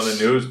get Are you caught, on the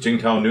news?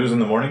 Jingtao News in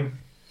the morning?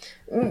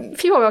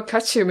 people will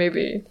catch you.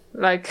 Maybe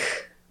like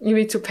You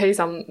need to pay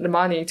some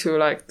money to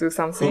like do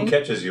something. Who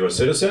catches you, a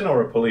citizen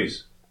or a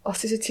police? Oh,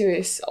 CCTV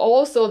is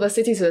also the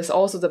citizens,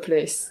 also the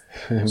police.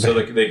 So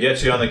they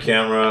get you on the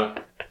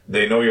camera.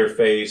 They know your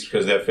face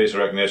because they have facial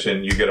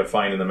recognition. You get a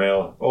fine in the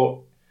mail.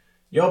 Oh,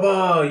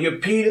 Yoba, you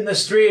peed in the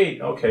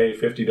street. Okay,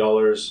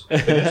 $50.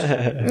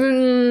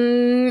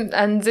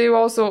 And they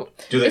also...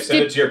 Do they send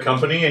it to your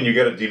company and you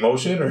get a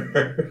demotion?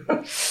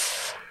 Or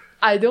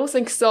I don't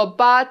think so,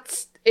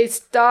 but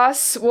it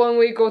does when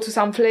we go to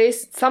some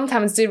place.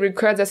 Sometimes they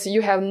require that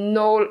you have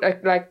no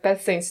like bad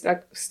things,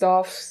 like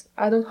stuff.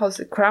 I don't know how to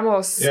say,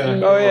 criminals.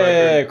 Yeah. Oh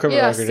yeah,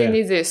 criminal Yes, record. they Yeah.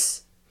 need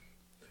this.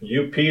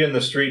 You peed in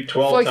the street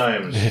 12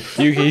 times.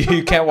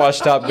 You can't watch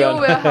Top You Gun.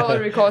 will have a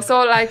record.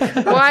 So like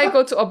when I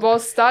go to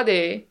abroad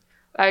study,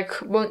 like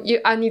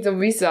I need a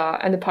visa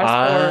and a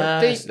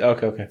passport.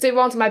 Okay. They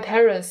want my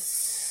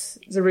parents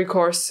the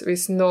records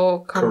with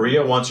no.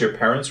 Korea wants your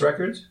parents'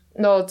 records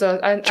No, China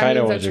I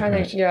need wants the your China.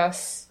 parents.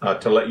 Yes.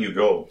 to let you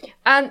go.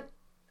 And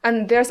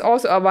there's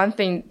also one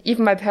thing. If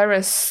my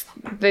parents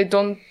they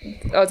don't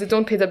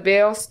pay the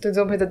bills, they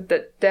don't pay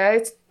the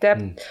debt,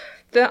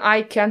 then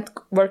I can't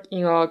work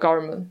in a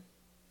government.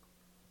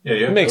 Yeah,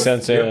 you have Makes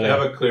sense, You have to yeah.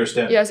 have a clear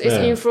standard. Yes, it's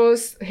Yeah.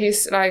 influence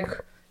his like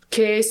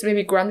kids,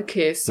 maybe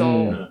grandkids.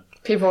 So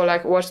people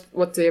like watch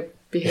what their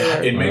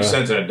behavior. It makes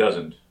sense and it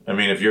doesn't. I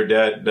mean, if your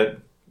dad that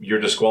you're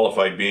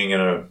disqualified being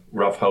in a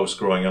rough house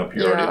growing up,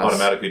 you're already Yes.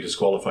 automatically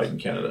disqualified in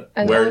Canada,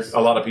 And where also-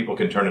 a lot of people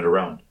can turn it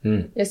around.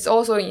 It's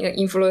also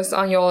influence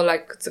on your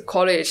like the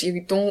college.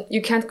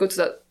 You can't go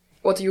to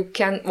what you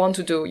can want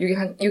to do.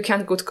 You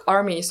can't go to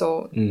army.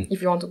 So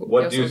if you want to go,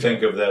 What do you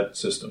think of that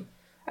system?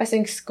 I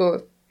think it's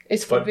good.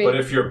 It's But forbidden.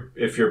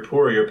 if you're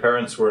poor, your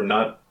parents were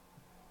not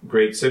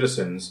great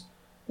citizens.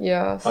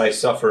 Yes. I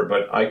suffer,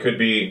 but I could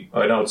be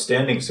an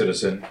outstanding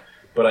citizen,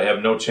 but I have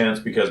no chance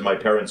because my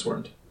parents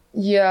weren't.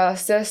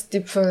 Yes, there's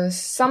difference.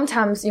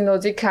 Sometimes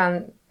they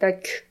can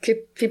like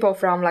keep people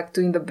from like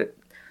doing the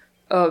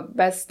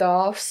bad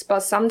stuff, but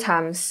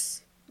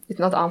sometimes it's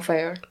not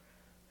unfair.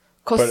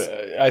 But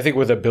I think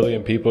with 1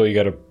 billion people, you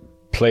got to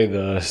play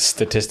the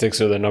statistics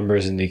or the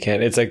numbers, and you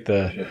can't. It's like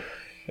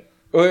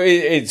well,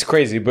 it's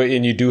crazy,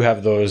 and you do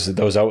have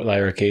those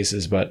outlier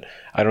cases, but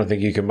I don't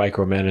think you can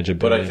micromanage a billion.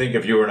 But I think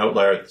if you were an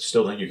outlier, I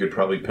still think you could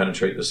probably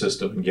penetrate the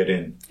system and get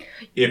in.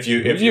 If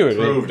you would,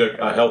 proved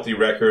a healthy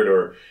record,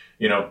 or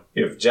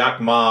if Jack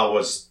Ma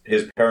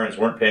his parents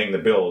weren't paying the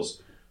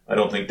bills, I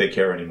don't think they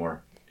care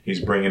anymore.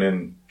 He's bringing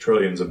in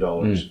trillions of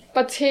dollars.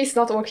 But he's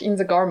not working in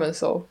the government,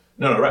 so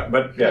No, right,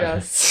 but yeah.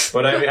 yes.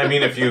 But I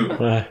mean, if you,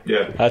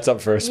 yeah, That's up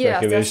for Yes,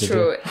 speculation. that's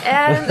true.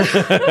 And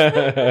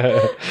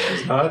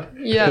it's not.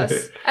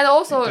 yes, and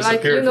also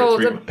like Disappeared for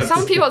 3 months.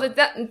 some people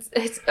that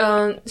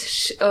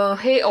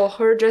he or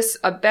her just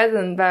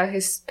abandoned by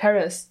his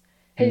parents.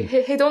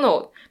 He don't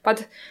know,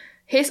 but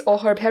his or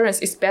her parents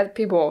is bad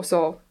people.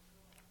 So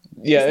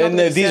Yeah, not and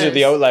make these are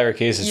the sense. outlier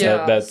cases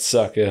that Yes.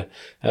 suck. Yeah,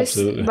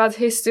 absolutely. But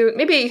he still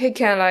maybe he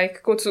can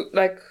like go to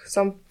like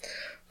some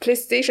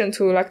police station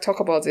to like talk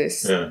about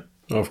this. Yeah.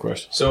 Of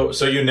course.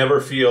 So you never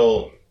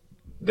feel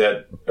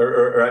that,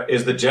 or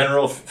is the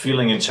general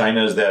feeling in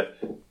China is that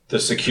the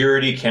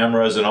security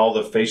cameras and all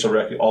the facial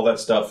record, all that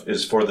stuff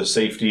is for the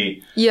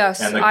safety, Yes,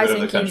 and the I good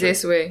of the think in country.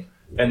 this way.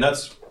 And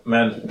that's,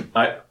 man,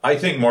 I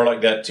think more like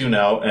that too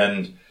now. And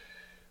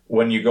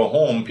when you go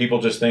home,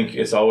 people just think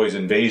it's always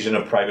invasion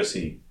of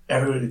privacy.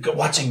 Everybody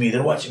watching me,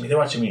 they're watching me,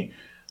 they're watching me.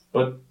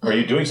 But are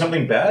you doing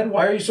something bad?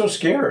 Why are you so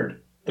scared?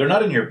 They're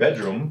not in your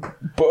bedroom.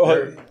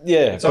 But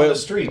yeah, It's on the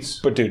streets.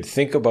 But dude,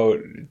 think about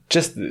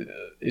just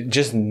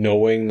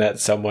knowing that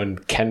someone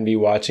can be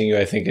watching you.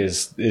 I think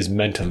is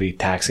mentally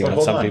taxing But on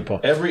hold some on. people.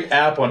 Every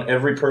app on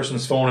every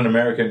person's phone in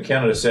America and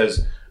Canada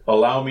says,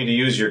 allow me to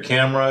use your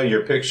camera,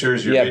 your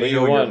pictures, your Yeah, but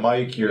video, you your want-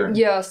 mic, your...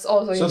 Yes,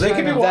 also So in they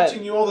China. could be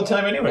watching you all the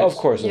time anyway. Of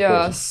course.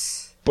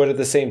 Yes, But at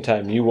the same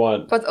time, you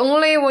want but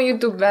only when you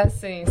do bad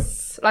things.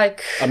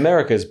 Like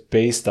America is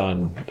based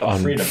on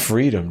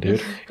freedom,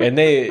 dude. And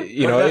they,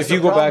 But if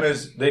you go back,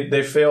 is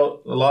they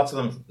fail, lots of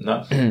them,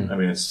 not, I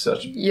mean, it's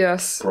such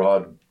yes,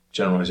 broad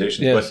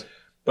generalizations, Yes.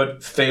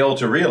 but fail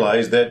to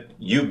realize that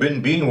you've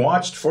been being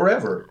watched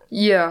forever.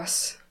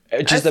 yes.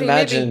 just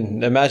I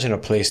think imagine a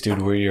place,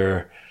 dude, where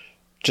you're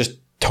just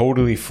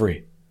totally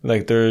free.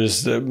 Like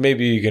there's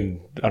maybe you can,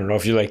 I don't know,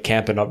 if you're like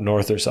camping up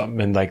north or something,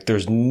 and like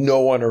there's no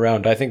one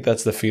around. I think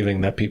that's the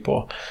feeling that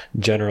people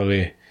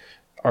generally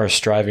are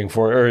striving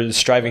for, or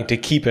striving to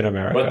keep in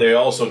America. But they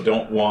also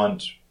don't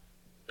want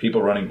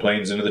people running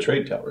planes into the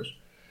trade towers.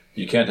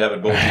 You can't have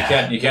it both.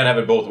 You can't have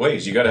it both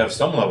ways. You got to have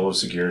some level of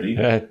security,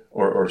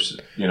 or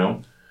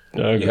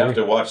you have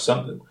to watch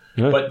something.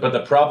 Yeah. But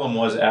the problem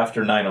was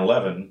after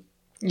 9/11,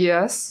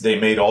 Yes. they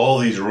made all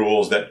these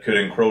rules that could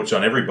encroach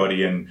on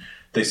everybody, and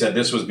they said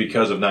this was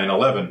because of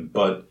 9/11,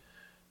 but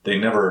they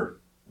never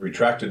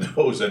retracted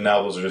those, and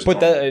now those are just. But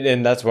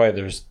that's why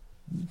there's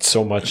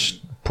so much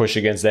push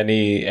against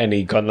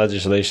any gun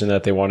legislation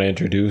that they want to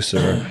introduce,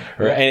 or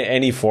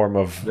any form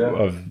of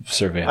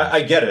surveillance.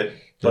 I get it,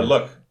 but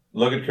look,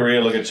 Look at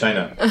Korea, look at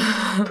China.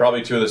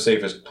 Probably two of the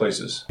safest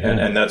places.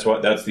 And that's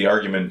the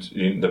argument.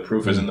 The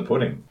proof is in the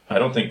pudding. I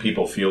don't think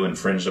people feel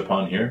infringed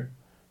upon here.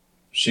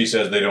 She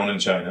says they don't in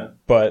China.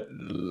 But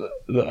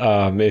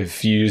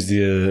if you use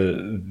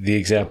the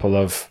example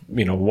of,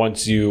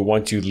 once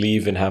you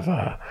leave and have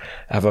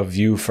a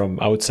view from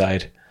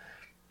outside,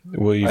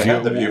 will you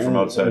have the view from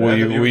outside. Will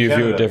you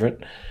view it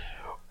different?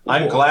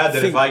 I'm glad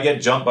that if I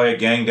get jumped by a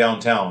gang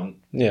downtown,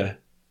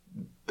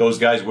 those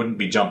guys wouldn't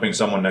be jumping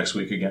someone next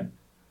week again.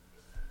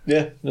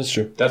 Yeah, that's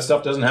true. That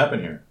stuff doesn't happen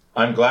here.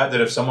 I'm glad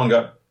that if someone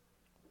got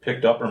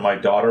picked up, or my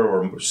daughter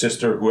or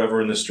sister, whoever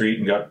in the street,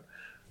 and got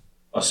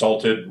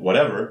assaulted,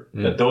 whatever,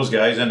 that those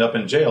guys end up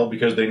in jail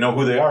because they know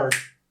who they are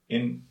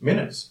in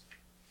minutes.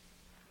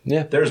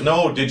 Yeah. There's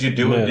no, did you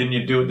do it? Didn't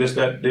you do it? This,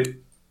 that.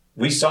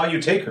 We saw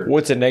you take her.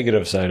 What's a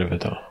negative side of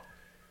it, though?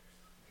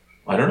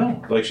 I don't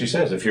know. Like she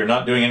says, if you're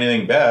not doing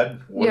anything bad,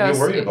 what are you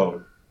worried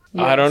about?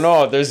 Yes. I don't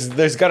know.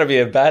 There's got to be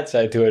a bad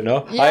side to it,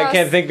 no? Yes. I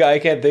can't think of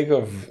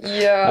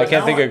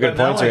good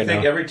points right now. I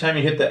think every time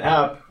you hit the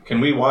app, can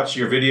we watch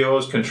your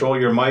videos, control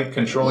your mic,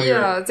 control your...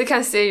 Yeah, they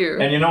can see you.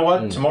 And you know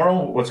what?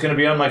 Tomorrow, what's going to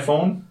be on my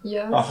phone?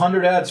 Yeah.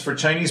 100 ads for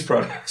Chinese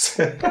products.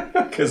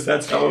 Because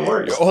that's how it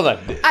works. Hold on.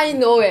 I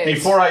know it.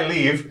 Before I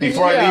leave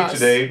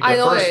today, the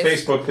first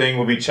Facebook thing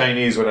will be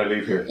Chinese when I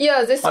leave here.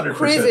 Yeah, this is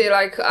crazy.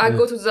 Like, I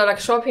go to the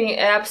shopping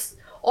apps,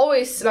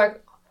 always like,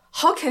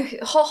 how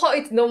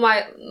it know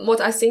what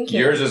I'm thinking?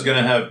 Yours is going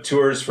to have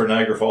tours for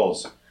Niagara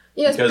Falls.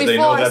 Yes, because they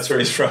know that's where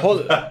he's from.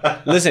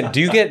 Listen,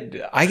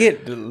 I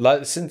get,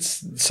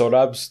 since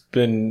Sorab's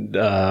been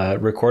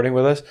recording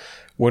with us,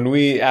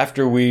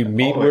 after we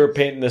meet, we're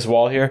painting this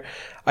wall here.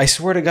 I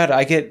swear to God,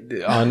 I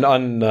get on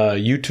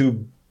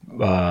YouTube,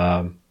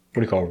 what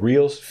do you call it?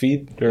 Reels?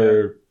 Feed?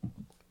 Or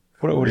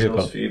what is it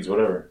called? Feeds,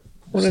 whatever.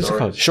 What is it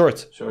called?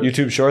 Shorts.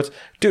 YouTube Shorts.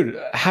 Dude,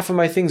 half of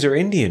my things are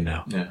Indian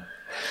now. Yeah.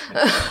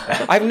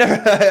 I've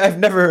never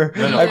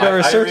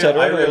searched that.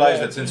 I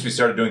realized that since we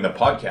started doing the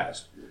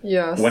podcast,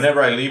 yes.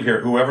 Whenever I leave here,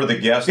 whoever the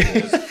guest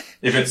is,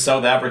 if it's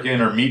South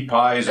African or meat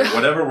pies or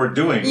whatever we're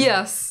doing,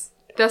 yes,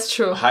 that's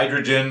true.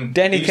 Hydrogen,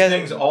 these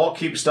things all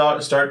keep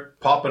start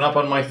popping up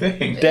on my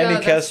thing.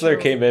 Danny Kessler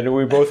came in and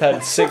we both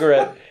had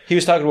cigarette. He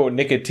was talking about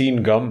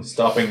nicotine gum,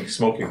 stopping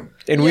smoking.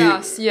 And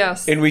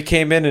yes. And we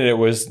came in and it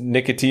was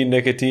nicotine,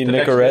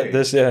 Nicorette.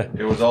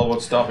 It was all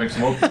about stopping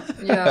smoking.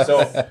 Yeah.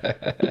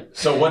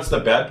 So what's the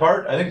bad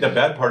part? I think the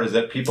bad part is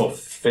that people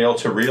fail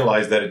to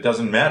realize that it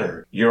doesn't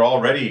matter. They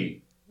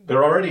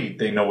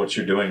know what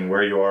you're doing,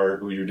 where you are,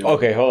 who you're doing.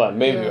 Okay, hold on.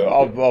 Maybe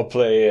I'll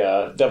play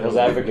devil's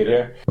advocate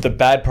here. The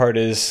bad part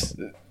is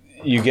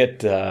you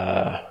get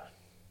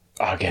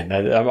again.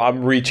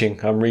 I'm reaching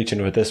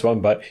with this one,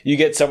 but you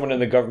get someone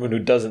in the government who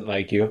doesn't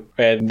like you,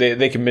 and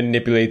they can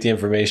manipulate the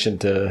information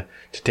to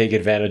take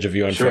advantage of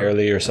you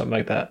unfairly or something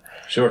like that.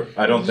 Sure,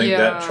 I don't think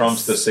that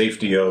trumps the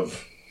safety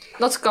of.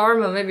 Not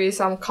government, maybe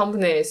some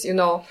companies.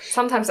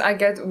 Sometimes I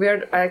get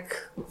weird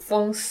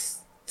phones.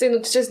 They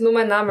just know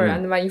my number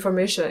and my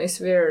information. It's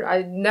weird.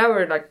 I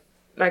never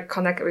like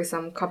connect with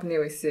some company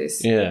with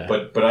this. Yeah.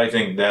 But I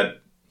think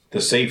that the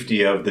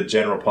safety of the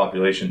general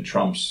population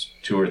trumps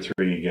 2 or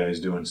 3 guys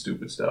doing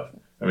stupid stuff.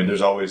 I mean,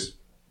 there's always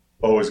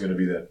going to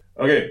be that.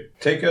 Okay,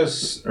 take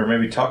us, or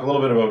maybe talk a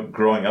little bit about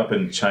growing up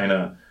in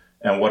China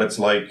and what it's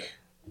like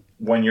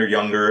when you're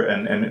younger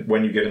and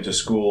when you get into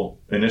school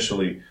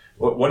initially.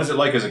 What is it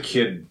like as a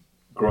kid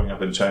growing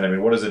up in China? I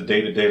mean, what is the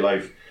day-to-day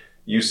life?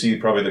 You see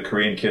probably the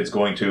Korean kids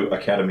going to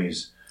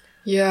academies.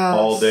 Yeah.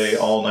 All day,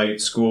 all night,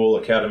 school,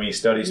 academy,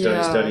 study.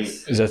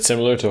 Is that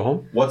similar to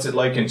home? What's it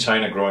like in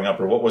China growing up,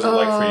 or what was it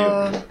like for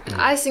you?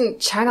 I think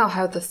China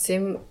had the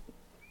same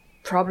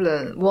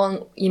problem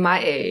when in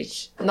my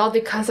age. Now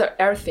they cancel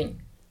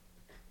everything.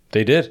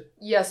 They did?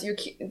 Yes,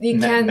 they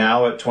can.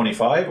 Now at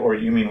 25, or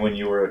you mean when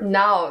you were?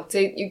 Now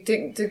they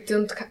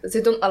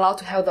don't allow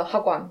to have the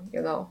hagwon,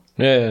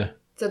 Yeah.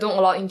 They don't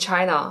allow in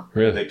China.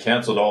 Really? They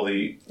canceled all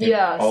the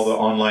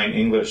online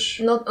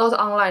English. Not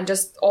online,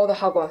 just all the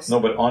hagwons.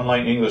 No, but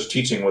online English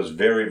teaching was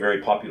very,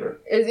 very popular.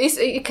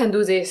 It can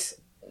do this.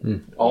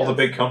 All the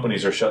big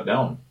companies are shut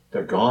down.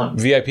 They're gone.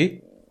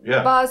 VIP?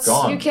 Yeah, but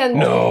gone. You can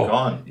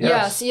gone.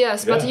 Yes.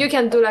 But you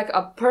can do like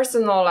a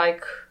personal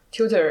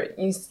tutor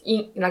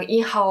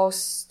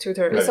in-house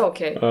tutor. Right. It's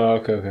okay.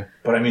 Okay.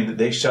 But I mean,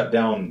 they shut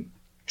down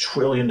 $1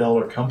 trillion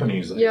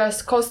companies.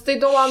 Yes, because they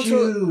don't want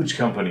huge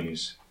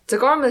companies. The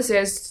government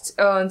says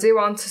they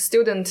want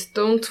students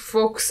don't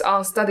focus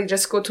on study,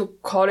 just go to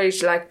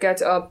college,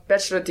 get a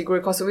bachelor degree,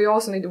 because we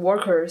also need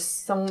workers.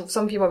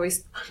 Some people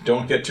with...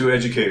 Don't get too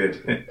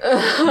educated.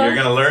 You're going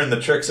to learn the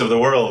tricks of the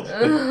world.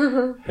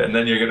 And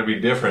then you're going to be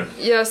different.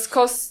 Yes,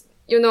 because,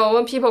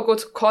 when people go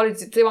to college,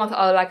 they want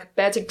a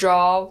better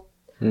job.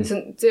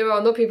 So there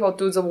are no people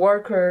do the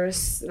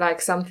workers,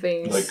 some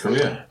things. Like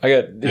Korea.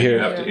 You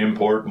have to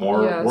import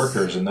more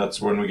workers, and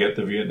that's when we get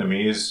the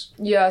Vietnamese,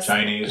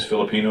 Chinese,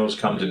 Filipinos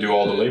come to do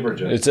all the labor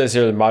jobs. It says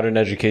here the modern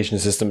education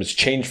system has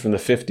changed from the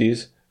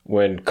 50s,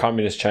 when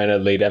communist China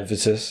laid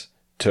emphasis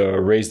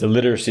to raise the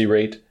literacy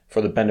rate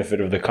for the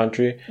benefit of the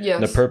country. Yes.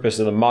 And the purpose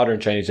of the modern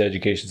Chinese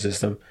education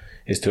system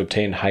is to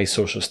obtain high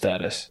social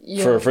status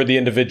Yeah. for the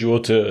individual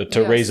to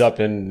Yes. raise up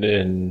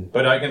and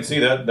But I can see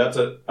that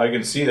I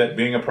can see that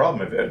being a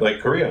problem. Like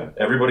Korea,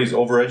 everybody's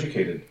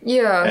overeducated,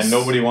 Yes. and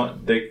nobody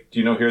do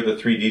you know here the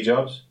 3D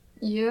jobs?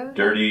 Yeah.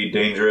 Dirty,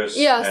 dangerous.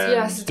 Yes, and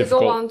yes. They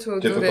difficult. don't want to do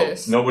difficult.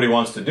 this. Nobody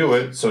wants to do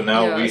it, so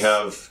now we Yes.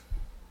 have,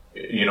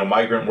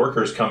 migrant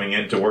workers coming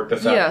in to work the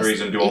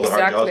factories and do all the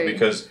hard jobs exactly.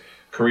 because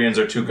Koreans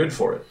are too good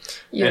for it.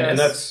 Yes. And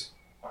that's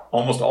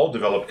almost all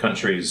developed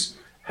countries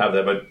have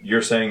that. But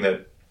you're saying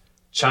that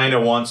China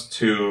wants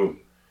to.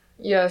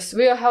 Yes,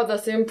 we will have the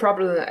same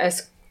problem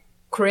as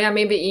Korea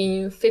maybe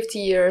in 50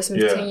 years,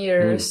 maybe Yeah. 10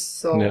 years.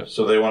 So Yeah.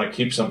 So they want to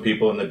keep some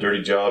people in the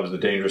dirty jobs, the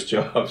dangerous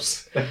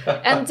jobs.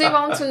 And they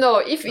want to know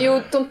if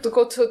you don't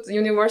go to the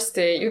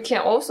university, you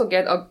can also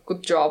get a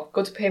good job,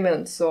 good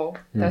payment. So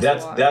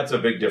that's why. That's a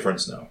big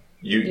difference now.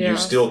 You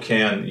Yes. still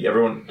can.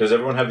 Does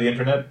everyone have the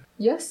internet?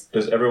 Yes,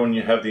 Does everyone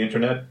have the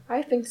internet?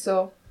 I think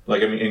so.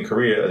 Like, I mean, in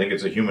Korea, I think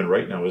it's a human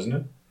right now, isn't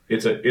it?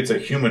 It's a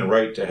human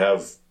right to have.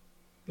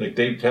 Like,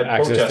 they've had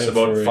Access to protests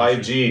about information.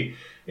 5G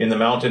in the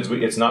mountains.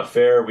 It's not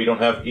fair. We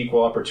don't have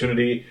equal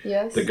opportunity.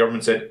 Yes. The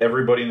government said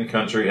everybody in the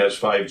country has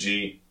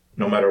 5G,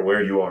 no matter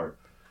where you are.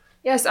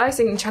 Yes, I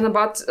think in China,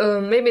 but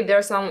maybe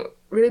there's some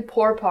really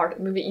poor part,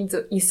 maybe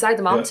inside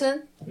the mountain.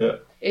 Yeah,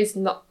 It's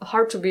not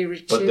hard to be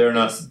reached. but they're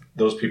not.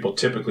 Those people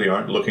typically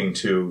aren't looking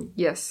to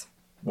Yes.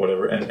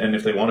 whatever. And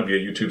if they want to be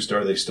a YouTube star,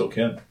 they still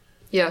can,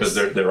 because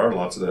Yes. there are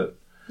lots of that.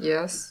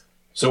 Yes.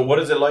 So what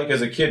is it like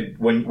as a kid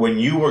when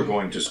you were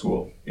going to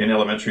school, in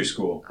elementary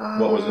school?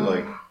 What was it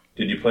like?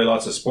 Did you play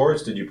lots of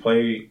sports? Did you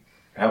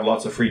have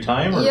lots of free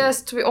time? Or?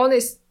 Yes, to be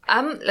honest,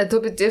 I'm a little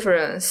bit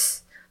different.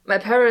 My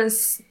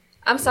parents,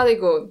 I'm study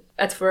good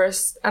at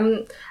first.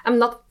 I'm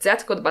not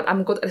that good, but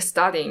I'm good at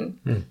studying,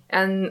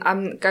 and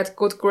I'm get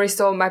good grades.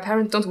 So my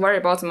parents don't worry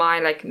about my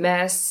like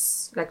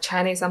math, like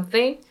Chinese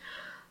something,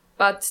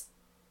 but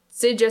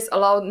they just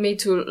allowed me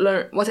to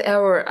learn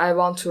whatever I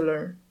want to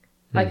learn.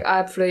 Like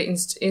I play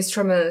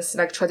instruments,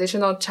 like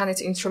traditional Chinese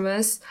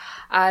instruments.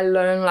 I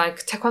learn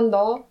like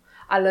taekwondo.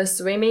 I learn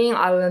swimming.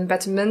 I learn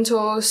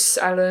badminton.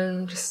 I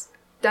learn just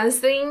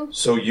dancing.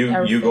 So you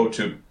Everything. go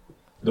to,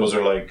 those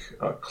are like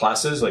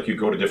classes, like you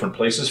go to different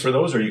places for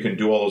those, or you can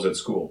do all those at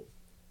school?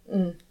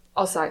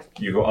 Outside.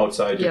 You go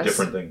outside to Yes.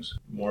 different things,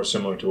 more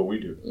similar to what we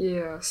do.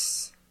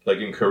 Yes. Like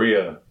in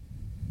Korea,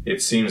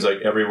 it seems like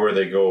everywhere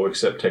they go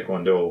except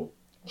taekwondo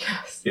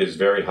Yes. is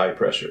very high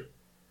pressure.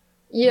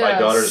 Yes. My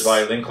daughter's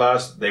violin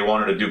class, they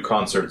want her to do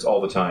concerts all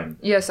the time.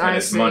 Yes, and I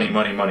it's see. money,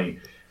 money, money.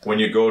 When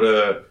you go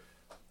to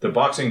the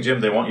boxing gym,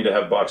 they want you to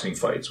have boxing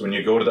fights. When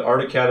you go to the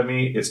art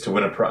academy, it's to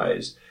win a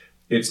prize.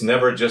 It's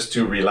never just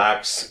to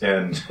relax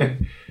and,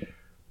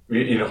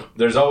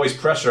 there's always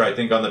pressure, I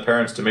think, on the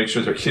parents to make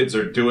sure their kids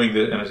are doing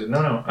this. And I said,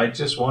 no, I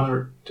just want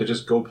her to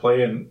just go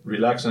play and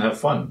relax and have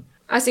fun.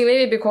 I think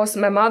maybe because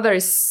my mother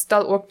is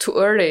start work too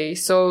early,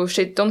 so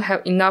she don't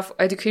have enough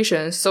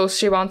education. So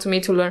she want me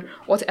to learn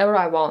whatever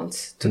I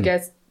want to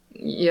get.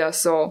 Yeah,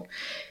 so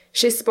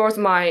she supports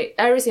my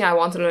everything I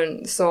want to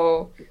learn.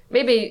 So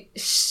maybe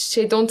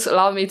she don't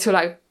allow me to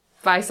like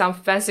buy some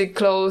fancy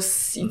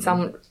clothes in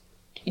some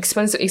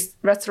expensive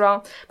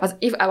restaurant. But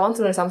if I want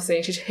to learn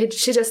something, she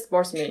just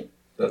supports me.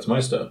 That's my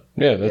stuff.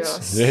 yeah,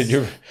 that's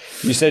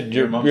you said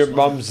your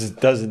mom's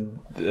doesn't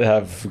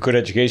have good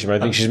education, but I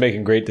think she's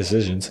making great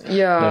decisions.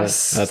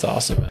 Yes. That's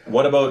awesome.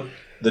 What about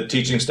the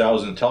teaching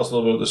styles? And tell us a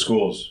little bit about the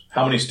schools.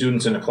 How many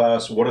students in a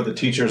class? What are the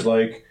teachers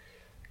like?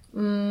 I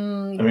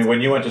mean,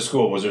 when you went to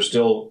school, was there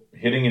still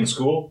hitting in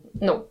school?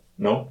 No.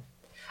 No?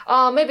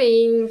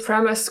 Maybe in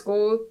primary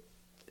school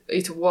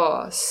it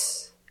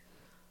was,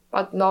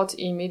 but not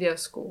in middle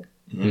school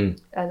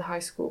and high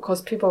school,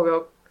 because people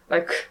will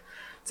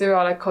they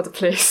will call the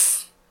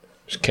police.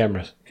 There's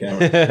cameras.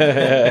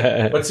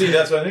 But see,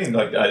 that's what I mean.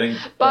 Like, I think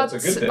But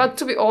that's a good thing. but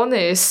to be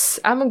honest,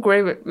 I'm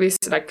great with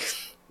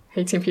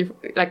hating people,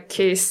 like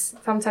kids.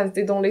 Sometimes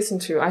they don't listen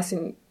to you. I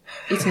think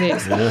it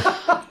needs.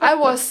 I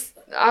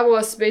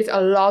was beat a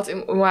lot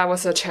when I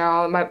was a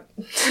child.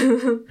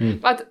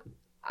 But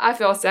I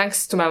feel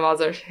thanks to my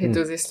mother. He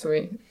do this to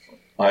me.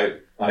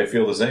 I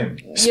feel the same.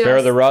 Spare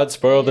Yes. the rod,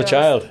 spoil the Yes.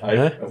 child.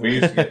 We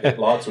used to get hit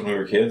lots when we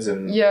were kids,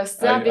 and Yes,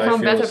 then I become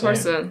feel better the same.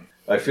 person.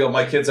 I feel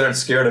my kids aren't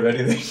scared of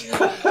anything.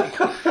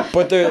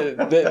 But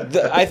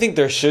I think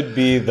there should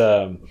be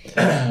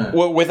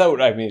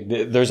without. I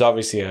mean, there's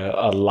obviously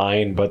a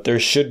line, but there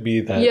should be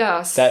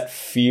that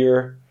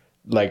fear,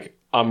 like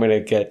I'm gonna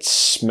get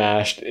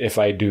smashed if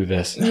I do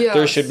this. Yes.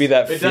 There should be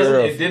that It fear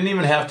It of. didn't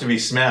even have to be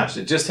smashed.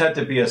 It just had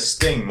to be a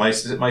sting. My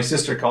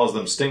sister calls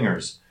them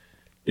stingers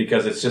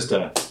because it's just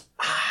a.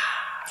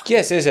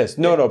 Yes.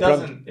 No.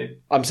 But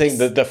I'm saying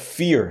the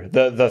fear,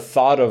 the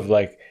thought of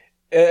like.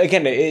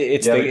 Again,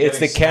 it's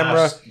the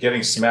camera.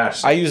 Getting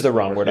smashed. I use the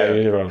wrong word. Yeah. I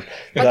use the wrong.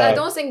 But I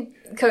don't think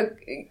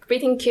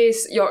beating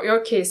kids, your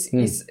case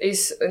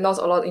is not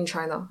allowed in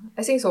China.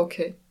 I think it's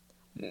okay.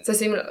 It's the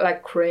same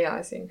like Korea,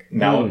 I think.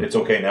 Now it's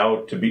okay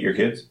now to beat your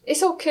kids.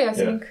 It's okay, I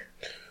think.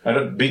 I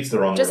don't beat's the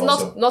wrong Just word.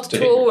 Also, not to too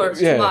hit your over kids.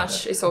 too Yeah.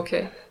 much. It's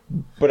okay.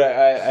 But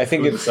I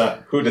think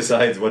Who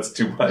decides what's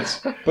too much?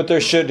 But there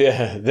should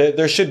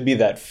be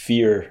that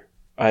fear.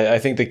 I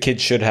think the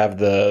kids should have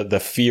the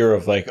fear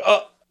of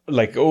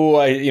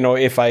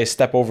if I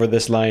step over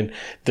this line,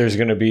 there's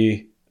going to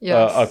be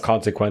a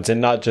consequence,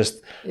 and not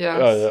just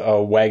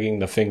wagging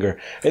the finger.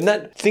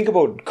 And think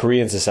about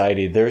Korean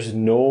society. There's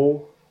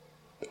no.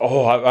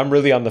 Oh, I'm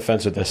really on the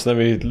fence with this. Let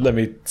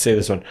me say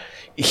this one.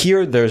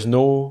 Here, there's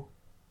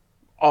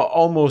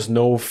almost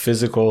no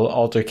physical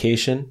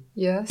altercation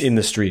in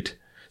the street.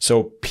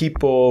 So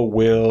people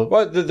will.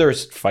 Well,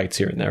 there's fights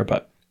here and there,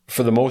 but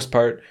for the most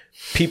part,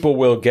 people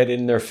will get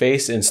in their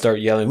face and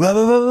start yelling, blah,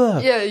 blah, blah, blah,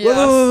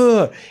 blah,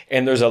 blah.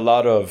 And there's a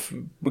lot of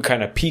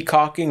kind of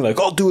peacocking, like,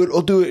 I'll do it,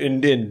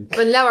 and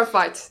but never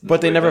fight.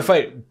 But they never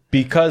fight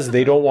because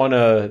they don't want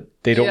to.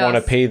 They don't want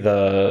to pay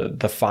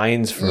the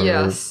fines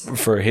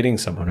for hitting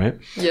someone, right?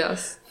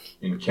 Yes.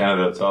 In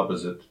Canada, it's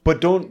opposite. But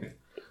don't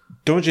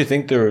you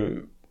think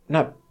they're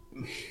not?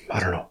 I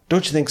don't know.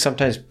 Don't you think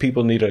sometimes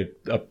people need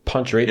a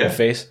punch right in the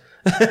face?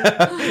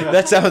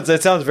 that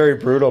sounds very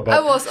brutal. But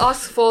I was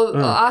asked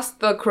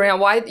the Korean,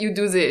 why you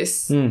do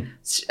this?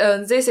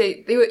 They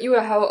say you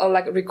will have a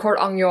record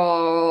on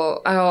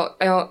your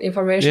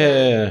information.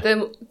 Yeah.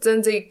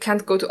 Then they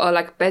can't go to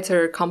a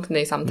better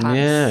company sometimes.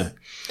 Yeah,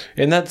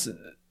 and that's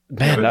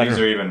man. But these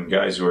are even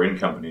guys who are in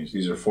companies.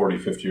 These are 40,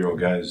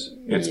 50-year-old guys.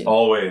 It's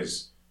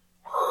always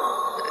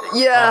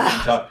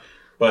tough.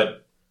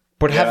 But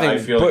I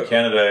feel in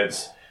Canada,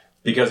 it's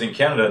because in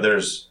Canada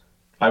there's.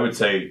 I would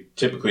say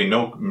typically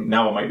now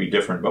it might be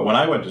different, but when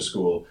I went to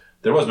school,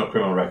 there was no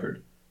criminal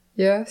record.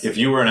 Yes. If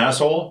you were an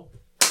asshole,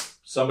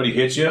 somebody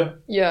hit you.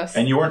 Yes.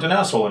 And you weren't an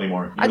asshole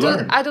anymore. I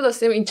do the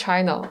same in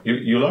China.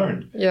 You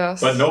learned.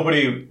 Yes. But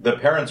the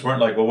parents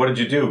weren't like, well, what did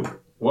you do?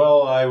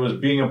 Well, I was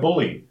being a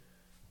bully.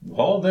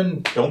 Well,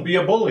 then don't be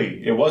a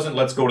bully. It wasn't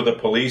let's go to the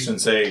police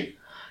and say.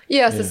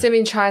 Yes, the same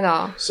in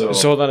China. So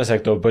hold on a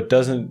sec though, but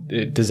does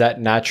that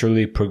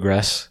naturally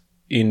progress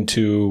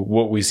into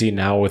what we see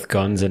now with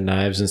guns and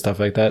knives and stuff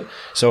like that?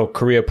 So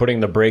Korea putting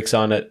the brakes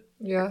on it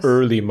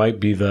early might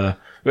be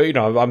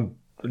I'm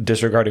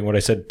disregarding what I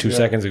said 2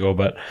 seconds ago,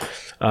 but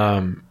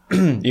in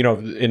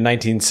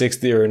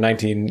 1960 or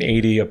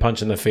 1980, a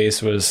punch in the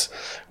face was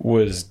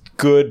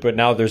good, but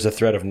now there's a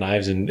threat of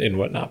knives and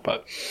whatnot.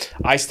 But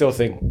I still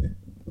think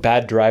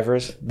bad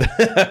drivers,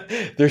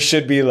 there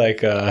should be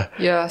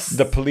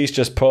the police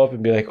just pull up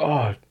and be like,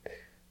 oh,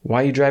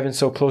 why are you driving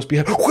so close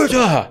behind?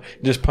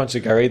 Just punch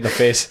the guy right in the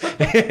face,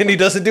 and he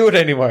doesn't do it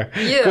anymore.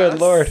 Yes. Good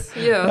Lord.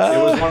 Yes.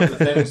 It was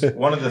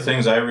one of the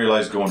things I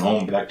realized going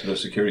home, back to the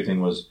security thing,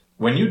 was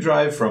when you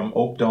drive from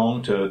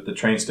Oakdong to the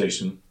train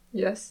station,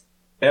 yes,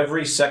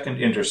 every second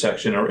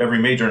intersection or every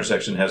major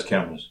intersection has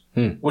cameras,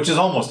 which is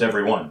almost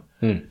every one.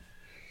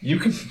 You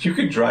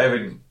can drive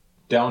in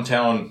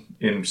downtown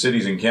in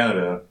cities in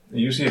Canada,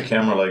 you see a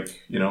camera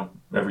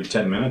every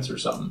 10 minutes or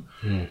something,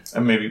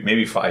 and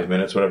maybe 5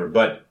 minutes, whatever.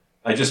 But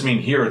I just mean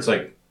here, it's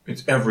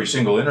every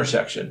single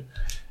intersection.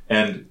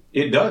 And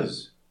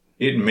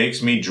it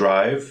makes me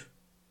drive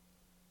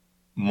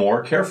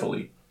more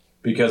carefully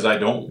because I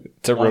don't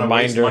want to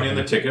waste money on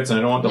the tickets, and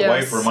I don't want the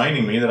wife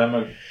reminding me that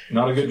I'm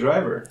not a good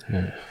driver.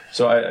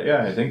 So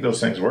I think those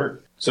things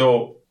work.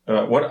 So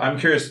I'm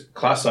curious,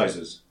 class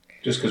sizes,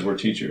 just because we're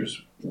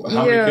teachers.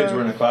 How many kids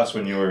were in a class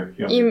when you were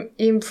young?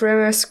 In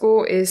primary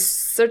school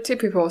is 30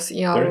 people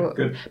in our,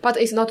 but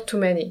it's not too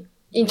many.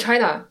 In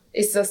China,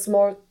 it's a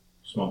small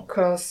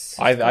class.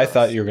 I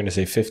thought you were going to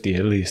say 50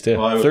 at least. Yeah.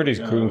 Well, 30 is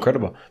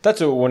incredible. That's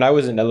when I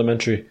was in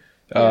elementary.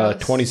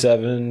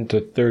 27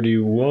 to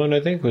 31, I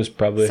think, was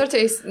probably. 30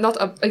 is not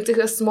it's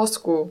a small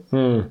school.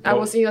 I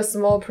was in a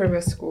small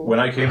primary school. When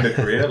I came to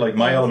Korea,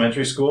 my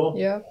elementary school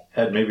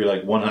had maybe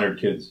 100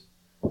 kids.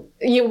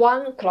 In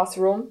one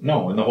classroom?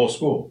 No, in the whole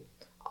school.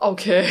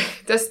 Okay,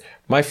 that's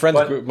my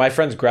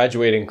friend's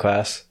graduating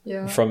class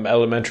from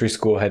elementary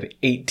school had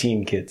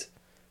 18 kids.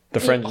 The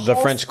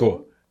French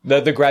school,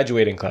 the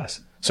graduating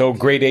class. So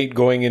grade 8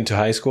 going into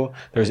high school,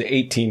 there's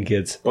 18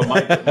 kids. But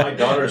my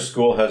daughter's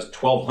school has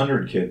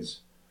 1,200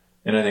 kids,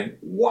 and I think,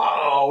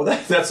 wow,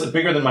 that's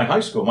bigger than my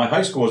high school. My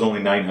high school was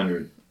only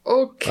 900.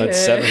 Okay, that's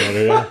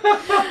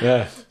 700.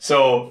 Yeah.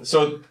 So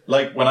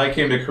when I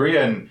came to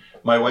Korea, and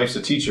my wife's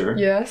a teacher.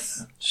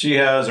 Yes. She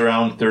has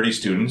around 30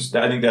 students.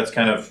 I think that's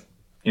kind of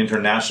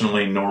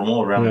internationally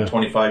normal, around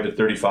 25 to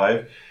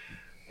 35.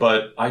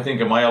 But I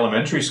think in my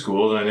elementary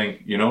schools, I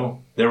think,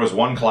 there was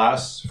one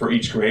class for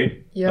each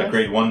grade. Yes. Like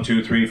grade 1,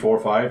 2, 3, 4,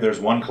 5.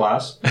 There's one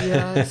class.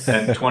 Yes.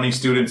 And 20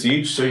 students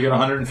each, so you get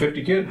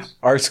 150 kids.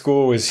 Our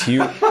school was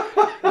huge.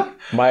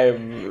 My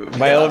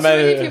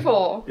elementary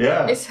people.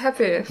 Yeah. It's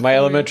happy. My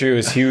elementary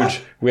was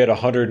huge. We had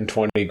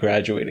 120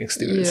 graduating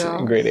students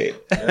in grade 8.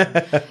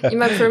 In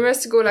my primary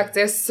school,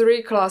 there's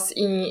 3 classes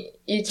in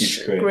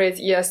each grade.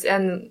 Yes,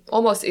 and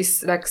almost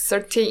it's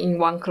 30 in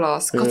one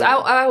class. Because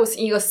I was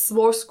in a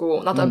small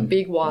school, not a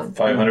big one.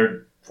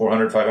 400,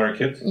 500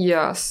 kids?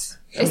 Yes.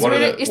 It's a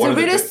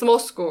really small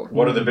school.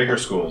 What are the bigger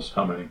schools?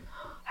 How many?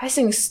 I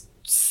think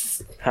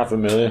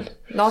 500,000.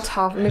 not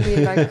half, maybe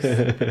like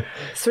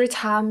 3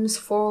 times,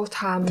 4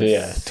 times.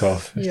 Yeah,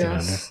 12, 1,500.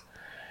 Yes.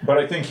 But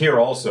I think here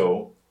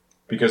also,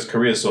 because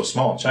Korea is so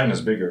small,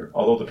 China's bigger.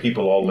 Although the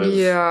people all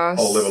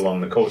live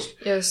along the coast.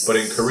 Yes. But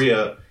in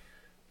Korea,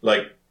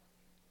 like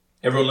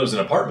everyone lives in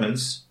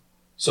apartments,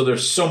 so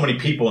there's so many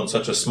people in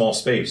such a small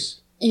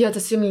space. Yeah, the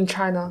same in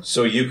China.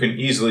 So you can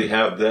easily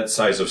have that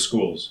size of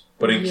schools.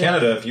 But in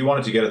Canada, if you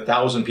wanted to get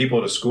 1,000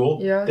 people to school,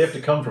 Yes. they have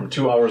to come from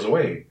 2 hours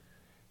away,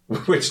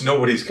 which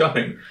nobody's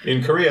coming.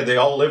 In Korea, they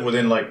all live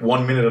within like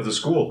 1 minute of the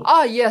school.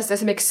 Ah, yes,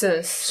 that makes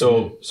sense.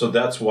 So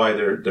that's why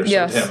they're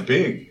Yes. so damn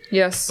big.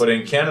 Yes. But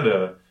in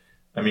Canada,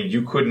 I mean,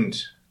 you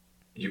couldn't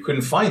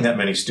find that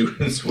many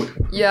students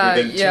within 2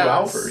 yes.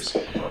 hours.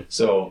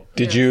 So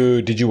Did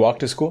you walk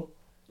to school?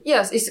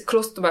 Yes, it's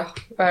close to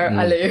where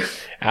I live.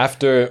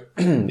 After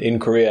in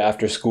Korea,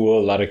 after school,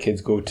 a lot of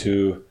kids go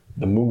to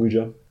the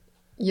Mungujum.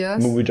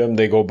 Yes. Mungujum,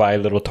 they go buy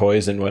little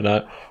toys and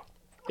whatnot.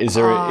 Is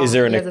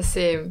there an? Yeah, the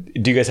same.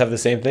 Do you guys have the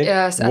same thing?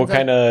 Yes, and What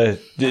kind of?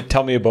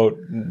 Tell me about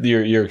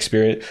your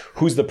experience.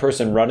 Who's the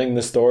person running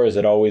the store? Is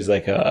it always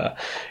like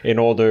an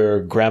older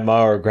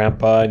grandma or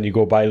grandpa, and you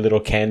go buy little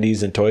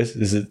candies and toys?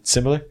 Is it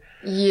similar?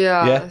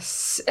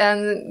 Yes.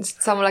 And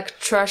some like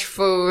trash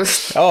food.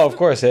 Oh, of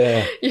course.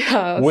 Yeah.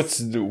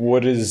 Yes.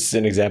 What is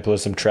an example of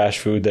some trash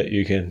food that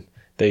you can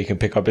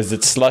pick up? Is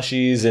it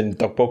slushies and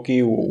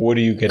tteokbokki? What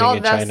are you getting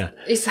in China?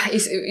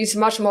 It's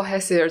much more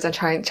healthier than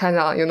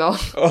China, you know.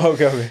 Oh,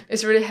 okay.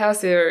 It's really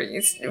healthier.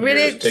 It's you're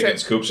really just taking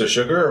scoops of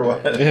sugar or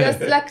what?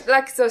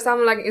 Yes,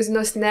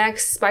 some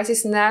snacks, spicy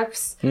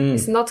snacks.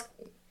 It's not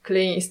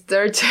clean. It's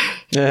dirty.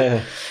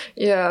 Yeah.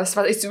 Yes,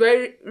 but it's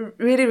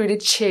really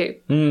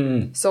cheap.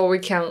 So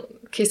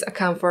kids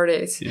can afford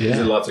it. Is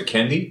it lots of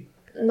candy?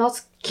 Not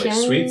Like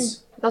candy.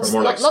 sweets? Not Or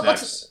more like not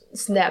snaps?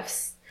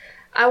 snaps.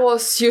 I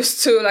was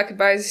used to like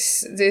buy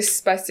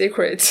this by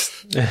secret.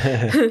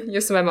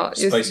 Use my mouth.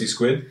 Spicy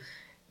squid?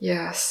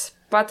 Yes,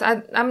 but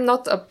I'm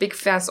not a big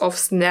fan of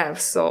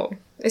snaps, so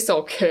it's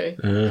okay.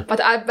 But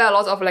I buy a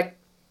lot of like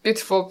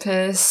beautiful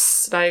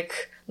pens, like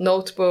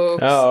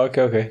notebooks, Oh,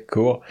 okay,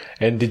 cool.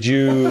 And did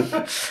you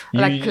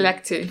like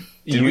collecting,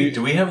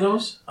 Do we have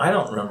those? I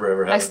don't remember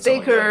ever having like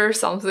sticker or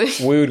something.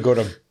 we would go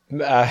to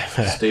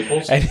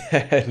Staples?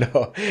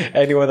 no,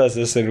 anyone that's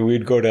listening,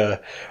 we'd go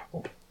to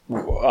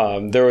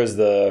there was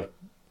the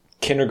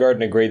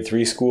kindergarten and grade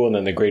 3 school, and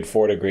then the grade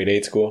 4 to grade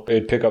 8 school.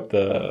 They'd pick up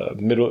the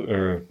middle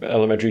or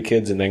elementary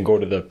kids and then go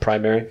to the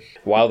primary.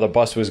 While the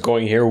bus was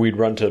going here, we'd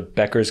run to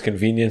Becker's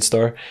convenience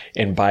store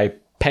and buy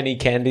penny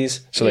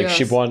candies. So like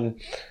Yes.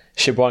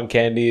 Shibwan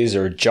candies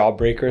or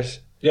Jawbreakers.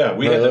 Yeah,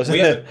 we had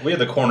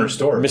the corner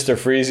store. Mr.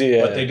 Freezy,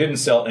 yeah. But they didn't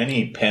sell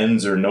any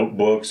pens or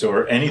notebooks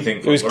or anything.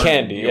 It was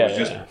candy, It was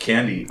just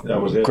candy.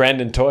 That was it.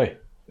 Grandin Toy.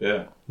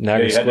 Yeah.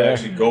 Niagara You had to Square.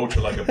 actually go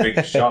to like a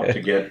big shop to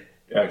get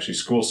actually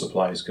school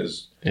supplies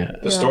because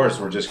the stores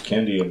were just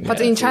candy. And But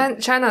in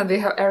China, they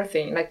have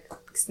everything like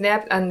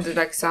snap and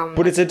like some.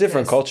 But it's a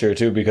different culture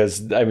too,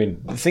 because I mean,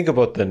 think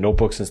about the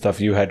notebooks and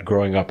stuff you had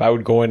growing up. I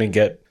would go in and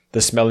get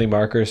the smelly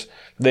markers.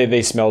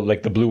 They smelled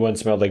like the blue one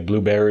smelled like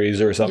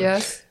blueberries or something.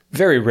 Yes.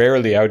 Very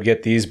rarely I would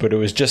get these, but it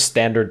was just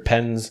standard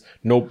pens,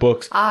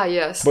 notebooks. Ah,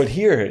 yes. But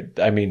here,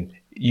 I mean,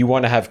 you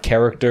want to have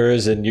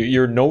characters, and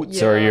your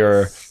notes are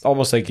your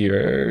almost like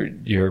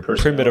your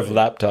primitive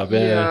laptop. Yeah.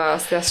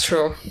 Yes, that's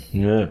true.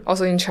 Yeah.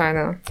 Also in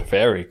China.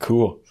 Very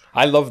cool.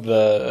 I love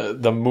the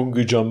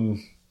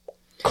Mungujum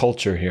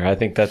culture here. I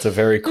think that's a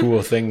very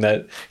cool thing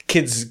that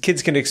kids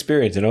can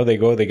experience. You know, they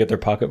go, they get their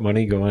pocket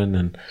money going,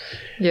 and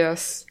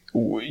Yes.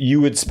 you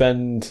would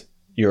spend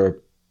your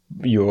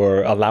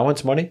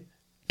allowance money.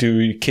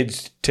 Do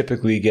kids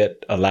typically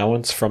get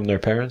allowance from their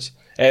parents?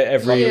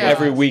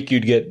 Every week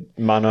you'd get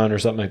manon or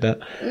something like that.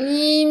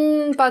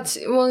 But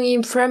when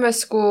in primary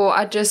school,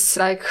 I just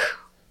like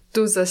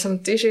do some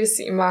dishes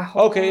in my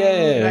home. Okay,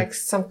 yeah. Like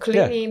some Yeah,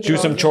 cleaning. do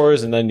some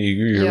chores and then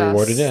you're Yes.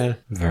 rewarded. Yeah,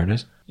 very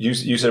nice.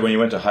 You said when you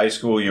went to high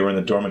school, you were in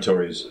the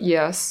dormitories.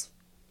 Yes.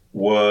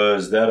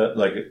 Was that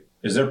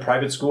is there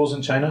private schools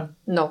in China?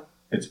 No.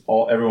 It's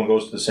everyone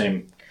goes to the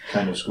same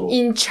kind of school.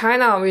 In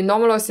China, we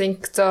normally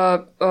think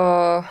the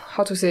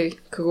how to say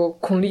그거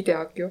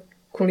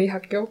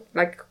공립학교,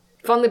 like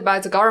funded by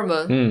the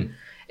government.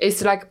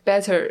 It's like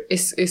better.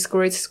 It's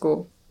great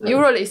school.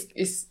 Usually,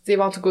 they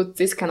want to go to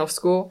this kind of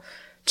school,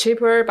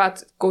 cheaper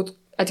but good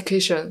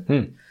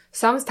education.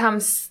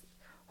 Sometimes,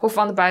 who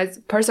funded by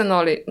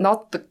personally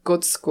not the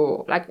good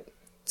school. Like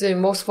the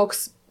most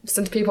folks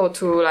send people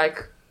to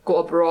like go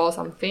abroad or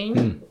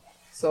something.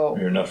 So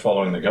You're not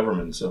following the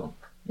government, so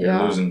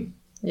you're losing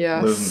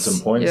some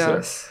points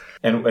there.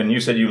 And you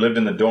said you lived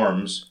in the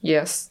dorms.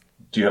 Yes.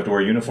 Do you have to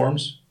wear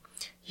uniforms?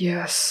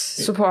 Yes.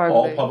 Super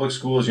All ugly. public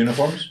schools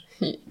uniforms?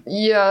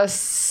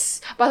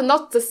 Yes, but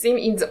not the same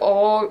in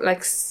all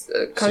like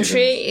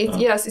country.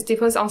 Seasons. It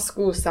depends on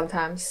schools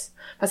sometimes,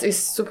 but it's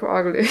super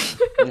ugly.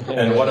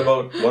 And what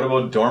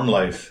about dorm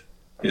life?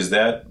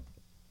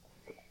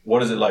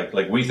 What is it like?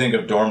 Like we think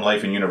of dorm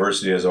life in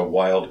university as a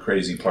wild,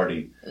 crazy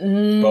party. But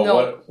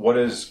No. what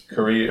is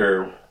Korea?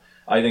 Or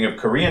I think of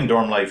Korean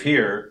dorm life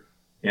here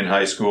in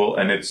high school,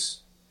 and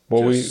it's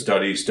Well, just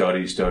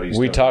study.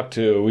 We talked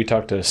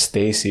to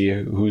Stacy,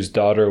 whose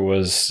daughter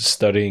was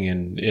studying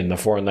in the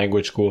foreign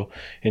language school,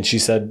 and she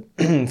said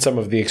some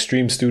of the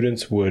extreme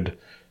students would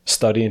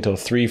study until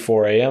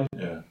 3-4 a.m.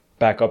 Yeah.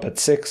 back up at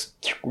 6,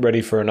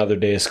 ready for another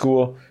day of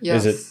school.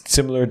 Yes. Is it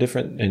similar or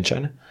different in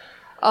China?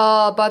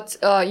 But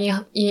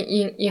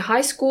in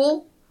high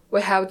school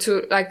we have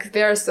to like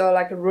there's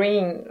like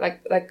ring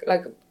like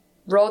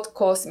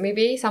broadcast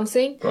maybe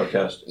something.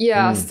 Broadcast.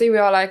 Yeah, so we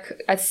are like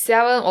at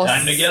 7 or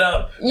Time to get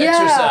up. Yeah,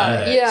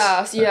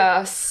 Exercise.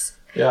 yes.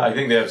 Yeah, I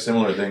think they have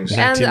similar things.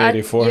 Yeah.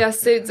 1984.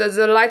 Yes,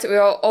 the light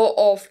will all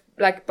off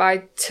like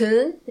by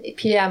 10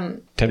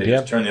 p.m. 10 They p.m.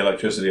 just turn the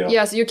electricity off.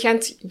 Yes, you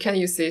can't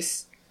use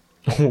this.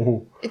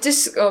 It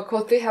just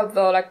cause they have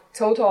the like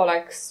total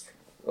like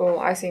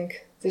I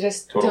think they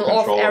just Total turn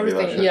off control of the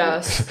everything. electricity.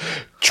 Yes.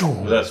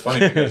 But that's funny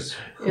because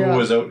who Yeah.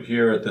 was out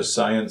here at the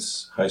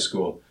science high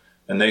school,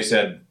 and they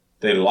said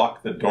they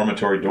lock the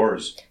dormitory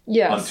doors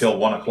Yes. until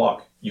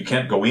 1:00. You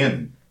can't go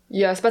in.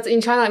 Yes, but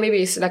in China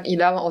maybe it's like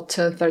 11 or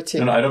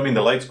 10:30. No, I don't mean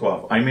the lights go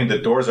off. I mean the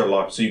doors are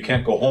locked, so you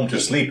can't go home to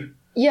sleep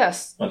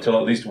Yes. until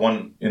at least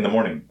 1 in the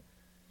morning.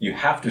 You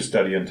have to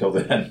study until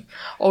then.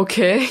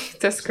 Okay,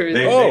 that's crazy.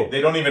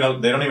 They don't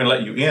even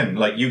let you in.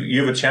 Like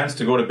you have a chance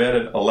to go to bed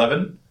at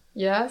 11,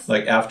 Yes.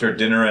 like after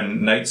dinner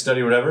and night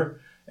study or whatever.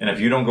 And if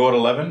you don't go at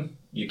 11,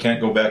 you can't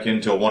go back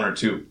in till 1 or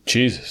 2.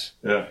 Jesus.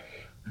 Yeah.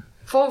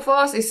 For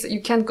us, is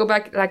you can't go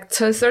back like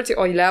 10:30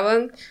 or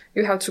 11.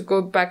 You have to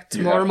go back You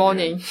tomorrow have to,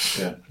 morning.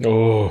 Yeah.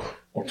 Oh.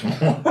 Or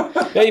tomorrow.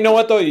 Yeah, you know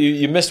what though?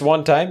 You missed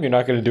one time, you're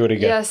not going to do it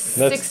again. Yes,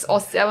 6 or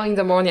 7 in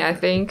the morning, I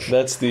think.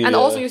 That's the. And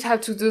also you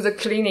have to do the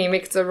cleaning,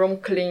 make the room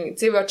clean.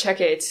 They will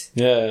check it.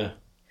 Yeah.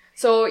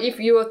 So if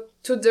you are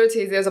too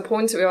dirty, there's a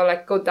point where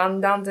like go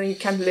down, then you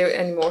can't live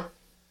anymore.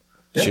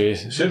 Yeah. Jeez.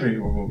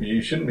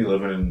 You shouldn't be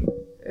living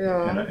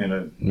Yeah. in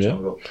a Yeah.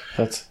 jungle.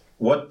 That's.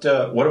 What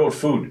about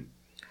food?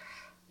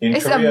 In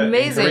It's Korea,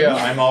 amazing. In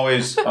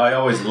Korea, I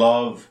always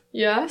love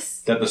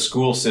Yes. that the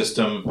school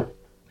system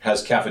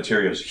has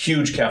cafeterias,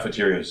 huge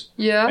cafeterias,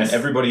 Yes. and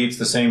everybody eats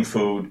the same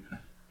food,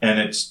 and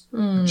it's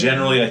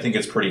generally I think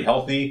it's pretty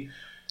healthy.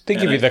 They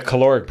give you the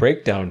caloric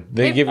breakdown.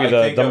 They give you I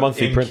think the of-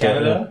 monthly in printout.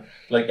 Canada,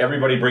 like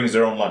everybody brings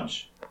their own lunch.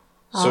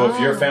 So if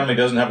your family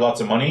doesn't have lots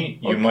of money,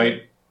 you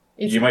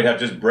might have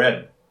just bread.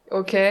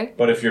 Okay.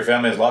 But if your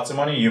family has lots of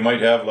money, you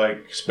might have like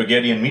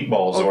spaghetti and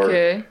meatballs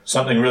Okay. or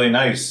something really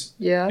nice.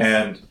 Yes.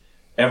 And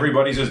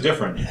everybody's is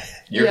different.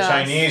 You're Yes.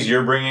 Chinese,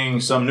 you're bringing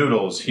some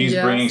noodles. He's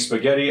Yes. bringing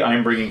spaghetti,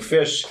 I'm bringing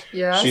fish.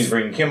 Yes. She's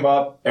bringing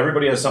kimbap.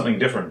 Everybody has something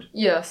different.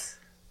 Yes.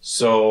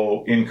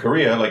 So in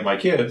Korea, like my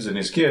kids and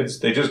his kids,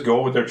 they just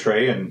go with their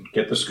tray and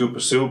get the scoop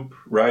of soup,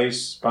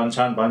 rice,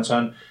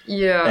 banchan.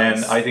 Yes.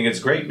 And I think it's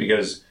great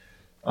because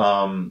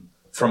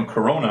from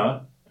Corona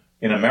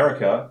in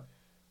America,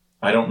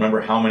 I don't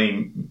remember how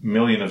many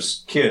million of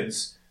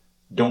kids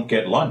don't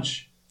get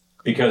lunch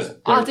because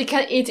they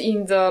can eat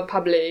in the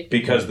public.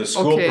 because the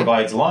school Okay.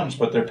 provides lunch,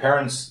 but their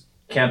parents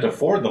can't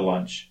afford the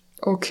lunch.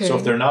 Okay. So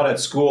if they're not at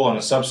school on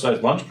a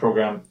subsidized lunch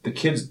program, the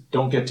kids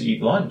don't get to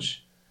eat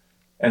lunch.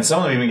 And some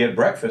of them even get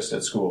breakfast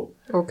at school.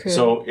 Okay.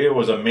 So it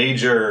was a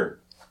major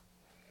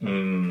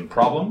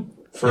problem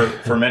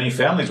for many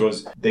families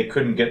was they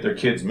couldn't get their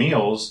kids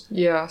meals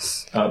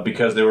Yes.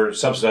 because they were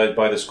subsidized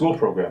by the school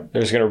program.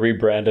 They're just going to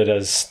rebrand it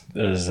as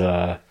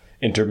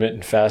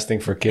intermittent fasting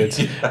for kids.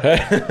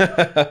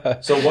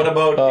 So what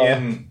about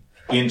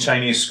in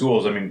Chinese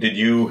schools? I mean, did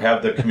you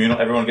have the communal,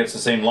 everyone gets the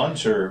same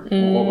lunch or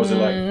what was it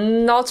like?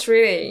 Not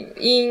really.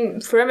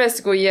 In primary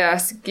school,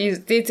 yes,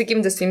 they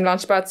give the same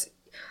lunch, but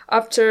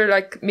after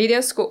like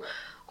middle school,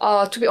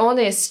 to be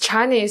honest,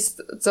 Chinese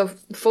the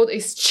food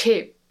is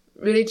cheap,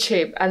 really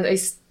cheap, and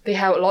they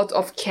have a lot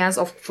of cans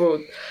of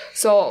food.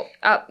 So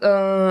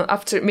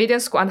after middle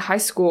school and high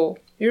school,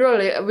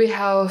 usually we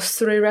have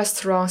 3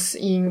 restaurants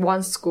in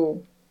one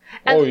school.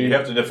 Oh, You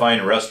have to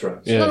define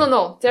restaurants. Yeah.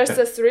 No. There's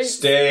the 3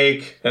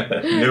 Steak,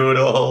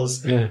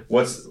 noodles. Yeah.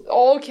 What's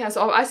all cans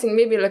of. I think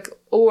maybe like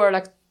over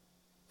like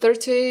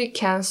 30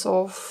 cans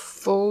of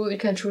food. You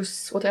can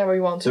choose whatever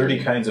you want.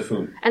 30 kinds of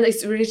food. And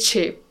it's really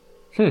cheap.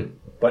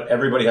 But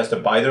everybody has to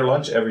buy their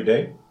lunch every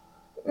day?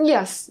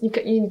 Yes, you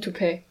need to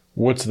pay.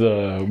 What's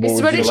the? What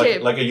It's would really you,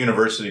 cheap. Like a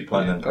university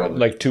plan then probably.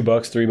 like $2,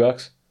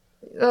 $3?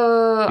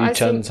 I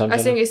Chan think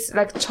something? it's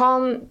like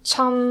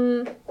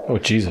Chan. Oh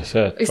Jesus!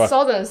 Yeah. It's Fuck.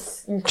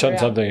 thousands in Chan Korea.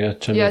 something. Yeah.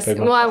 Chan Yes,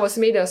 paper. when I was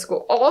middle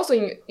school, also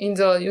in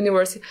the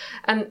university,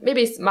 and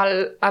maybe it's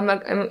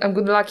I'm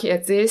good lucky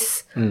at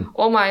this.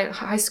 All my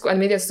high school and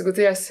middle school,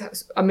 there's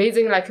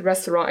amazing like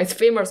restaurant. It's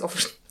famous of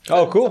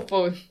Oh, cool.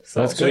 food.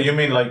 So That's So good. you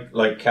mean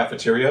like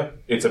cafeteria?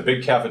 It's a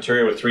big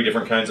cafeteria with 3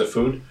 different kinds of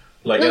food?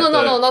 Like no, at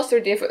the- not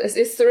 3 different.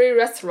 It's 3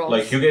 restaurants.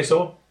 Like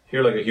Hugeso?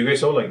 Here, like a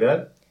Hugeso, like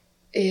that?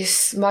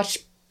 It's much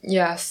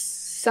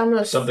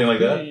similar. Something like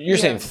that? You're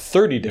saying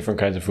 30 different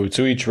kinds of food,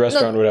 so each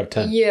restaurant would have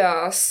 10.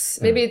 Yes,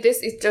 maybe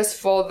this is just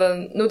for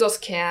the noodles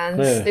cans.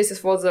 Yeah. This is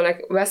for the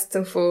like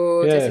Western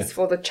food. Yeah. This is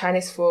for the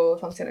Chinese food,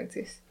 something like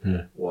this.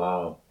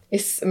 Wow.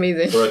 It's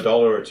amazing. For $1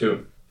 or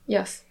 $2.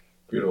 Yes.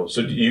 Beautiful.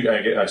 So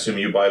I assume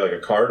you buy like a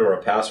card or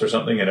a pass or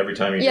something, and every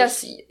time you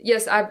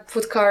Yes, I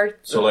put card.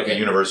 So like a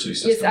university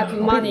system. Yes, I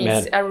put money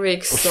Man. every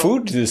week. So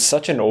Food is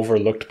such an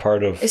overlooked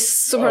part of it's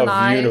super of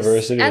nice.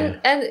 university.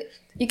 And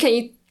you can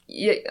eat.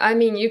 I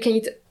mean, you can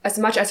eat as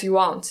much as you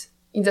want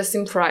in the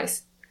same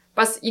price,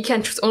 but you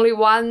can choose only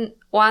one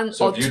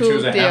So or if you two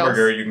choose a deals.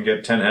 hamburger, you can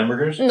get 10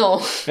 hamburgers? No,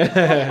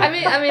 I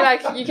mean,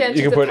 like you can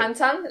choose can the put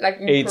panchan, like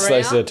in 8 Korea.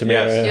 slices of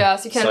tomato. Yes. Yeah.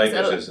 Yes, you can. Side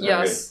dishes,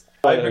 Yes.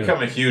 I've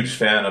become a huge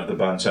fan of the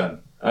banchan.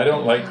 I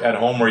don't like at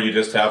home where you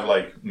just have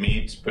like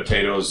meat,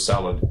 potatoes,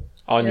 salad.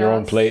 On your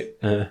own Yes. plate.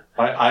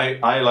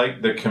 I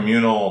like the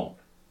communal,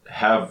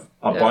 have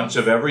a bunch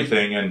of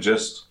everything and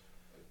just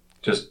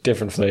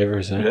Different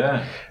flavors.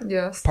 yeah.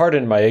 Yes.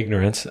 Pardon my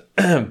ignorance.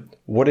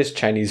 What is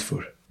Chinese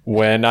food?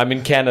 When I'm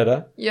in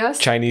Canada, Yes.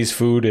 Chinese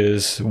food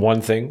is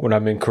one thing. When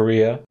I'm in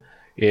Korea,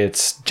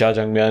 it's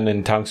jjajangmyeon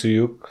and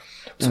tangsuyuk.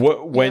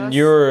 When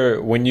Yes.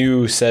 when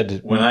you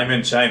said When I'm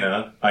in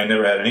China, I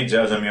never had any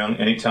jjajangmyeon,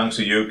 any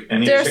tangsuyuk,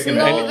 any There's chicken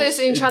no noodles. this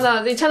in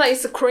China. In China,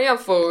 it's Korean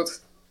food.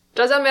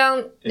 Jjajangmyeon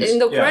in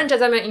the Korean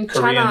jjajangmyeon in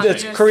Korean China.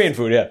 that's yes. Korean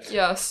food, yeah.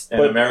 Yes. And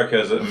America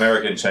is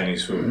American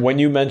Chinese food. When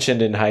you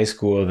mentioned in high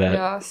school that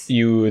Yes.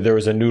 there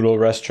was a noodle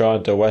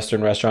restaurant, a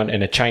Western restaurant,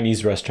 and a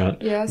Chinese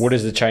restaurant. Yes. What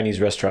is the Chinese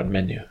restaurant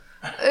menu?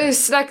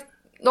 It's like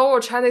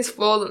normal Chinese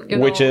food. You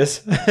know. Which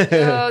is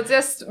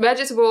Just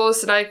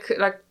vegetables like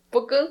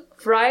burger,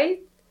 fried,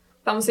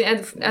 something,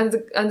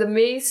 and the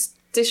meat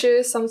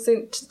dishes,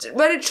 something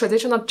very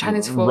traditional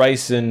Chinese food.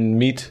 rice and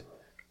meat,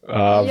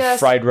 Yes.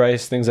 fried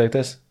rice, things like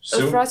this. The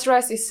Soup? fried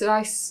rice is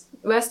like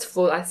West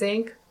food, I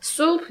think.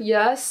 Soup,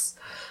 yes,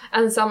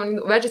 and some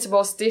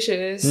vegetables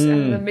dishes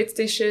and the meat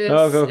dishes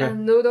Oh, okay.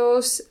 and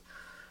noodles.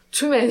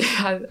 Too many,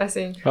 I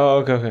think. Oh,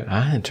 okay.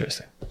 Ah,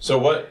 interesting. So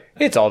what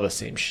It's all the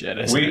same shit,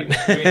 isn't we it?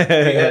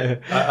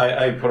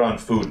 had, I put on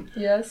food.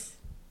 Yes.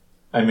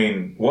 I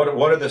mean, what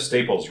are the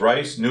staples?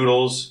 Rice,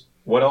 noodles.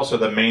 What else are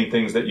the main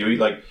things that you eat?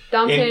 Like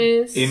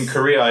Dumplings. in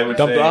Korea, I would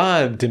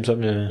say. Dim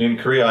sum. Yeah. In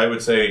Korea, I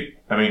would say.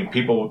 I mean,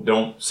 people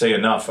don't say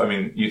enough. I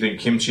mean, you think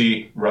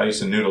kimchi,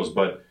 rice, and noodles,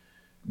 but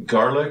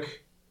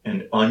garlic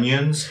and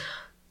onions.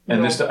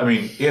 And this, I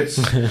mean, it's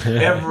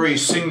every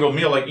single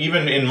meal. Like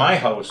even in my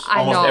house, I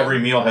almost know. every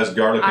meal has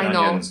garlic and I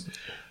know. onions.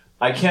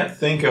 I can't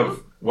think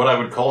of what I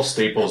would call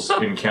staples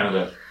in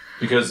Canada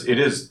because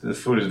the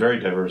food is very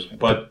diverse.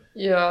 But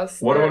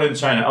Yes. what about in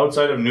China?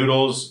 Outside of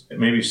noodles,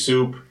 maybe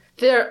soup.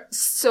 There are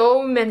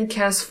so many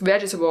kinds of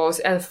vegetables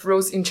and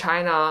fruits in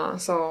China.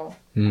 So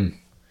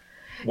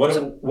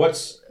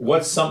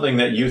What's something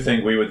that you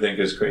think we would think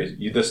is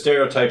crazy? The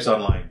stereotypes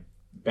online,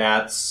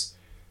 bats,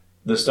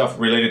 the stuff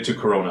related to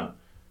Corona,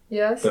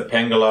 yes. the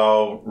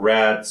pangolin,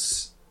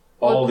 rats,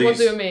 all What do you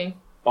these mean?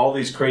 all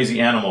these crazy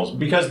animals.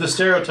 Because the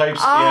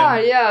stereotypes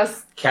in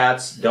Yes.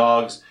 cats,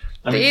 dogs.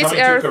 I They mean, eat coming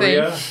everything.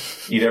 to Korea,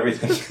 eat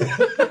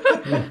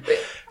everything.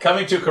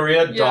 Coming to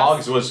Korea,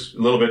 dogs was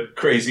a little bit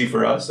crazy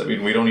for us. I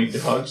mean, we don't eat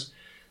dogs.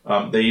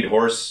 They eat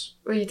horse.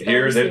 We eat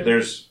Here, everything.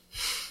 there's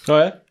Oh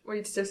yeah. We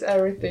eat just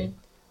everything.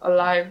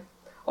 Alive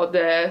or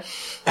dead.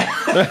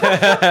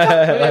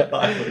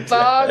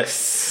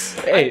 Bugs.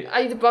 Hey,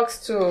 I eat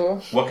bugs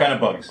too. what kind of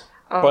bugs?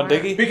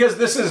 Bundigi? Because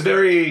this is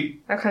very.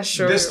 I can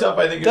show This you. stuff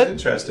I think is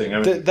interesting. I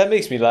mean, That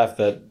makes me laugh.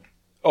 That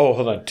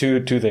hold on,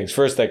 two things.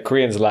 First, that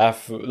Koreans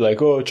laugh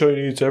like, "Oh, China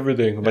eats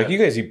everything." I'm like, you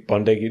guys eat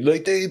bundegi,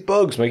 like they eat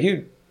bugs. I'm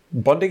like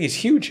bundigi's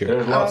huge here.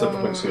 there's lots of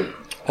bugs here.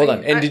 Hold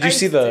on, and did you I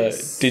see eat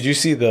this. Did you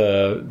see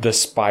the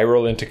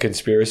spiral into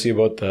conspiracy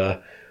about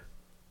the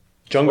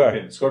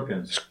Jungar?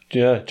 Scorpions.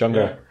 Yeah,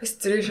 Jungar. It's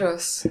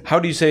delicious. How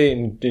do you say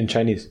it in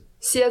Chinese?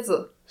 蝎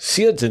子.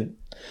 Xiezhen.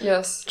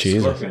 Yes.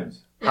 Jesus. Scorpions.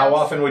 How Yes.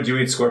 often would you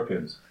eat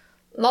scorpions?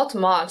 Not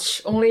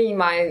much. Only in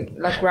my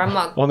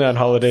grandma. Only on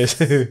holidays.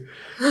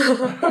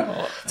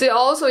 They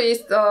also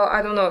eat the,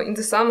 I don't know, in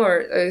the summer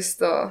is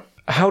the,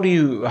 How do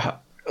you?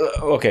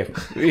 Okay,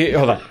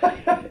 hold on.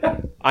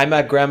 I'm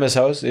at grandma's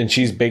house and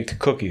she's baked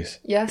cookies.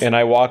 Yes. And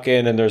I walk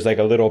in and there's like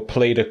a little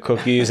plate of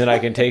cookies and I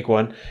can take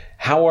one.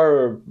 How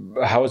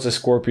is the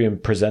scorpion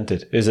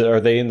presented? Are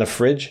they in the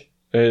fridge?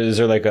 Is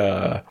there like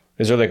a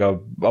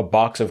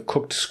box of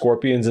cooked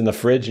scorpions in the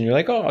fridge and you're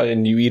like, oh,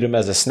 and you eat them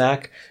as a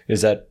snack?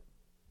 Is that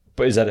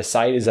a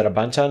side? Is that a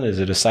banchan? Is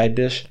it a side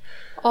dish?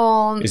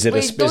 Is it we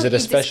a- is don't it a eat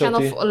this kind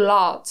specialty? of a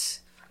lot.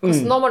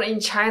 Because normally in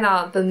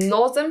China, the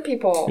northern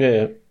people,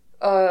 Yeah.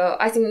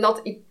 I think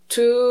not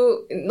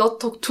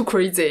too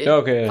crazy.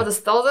 Okay, yeah. But the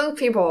southern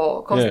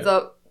people, because Yeah.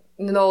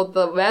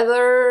 the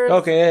weather,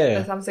 Okay, yeah.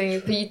 or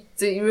something,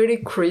 they really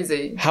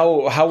crazy.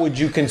 How would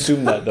you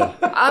consume that though?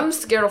 I'm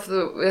scared of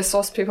the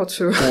South people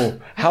too.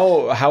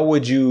 How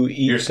would you eat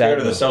You're scared that?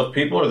 of the though? South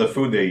people or the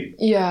food they eat?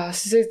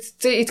 Yes,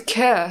 they eat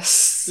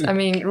cats. I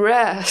mean,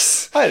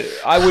 rats.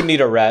 I wouldn't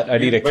eat a rat.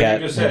 I'd eat a But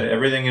cat. you just said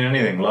everything and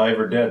anything, live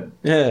or dead.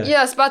 Yeah.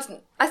 Yes, but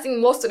I think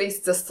mostly it's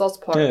the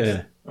South part.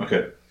 Yeah.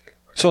 Okay.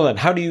 So then,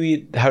 how do you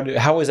eat?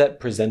 How is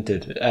that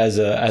presented as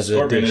a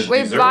Scorpion dish? is- We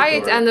Dessert buy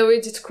it or- and we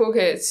just cook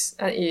it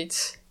and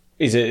eat.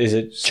 Is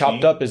it chopped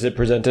Steamed? up? Is it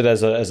presented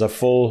as a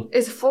full?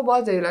 It's full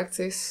body like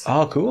this.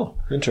 Oh, cool,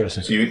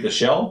 interesting. So you eat the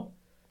shell?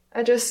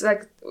 I just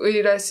like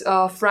we like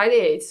fried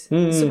it.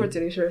 Super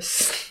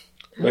delicious.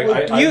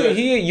 Like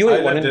You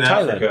ate one lived in in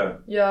Thailand. Africa.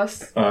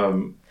 Yes.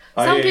 Some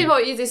Some people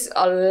eat this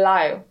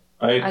alive.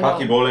 I ate I know.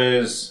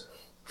 pakiboles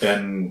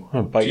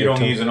and bite your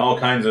tongue. chirongis and all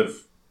kinds of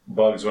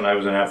bugs when I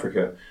was in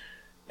Africa.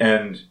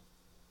 And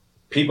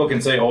people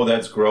can say, oh,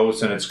 that's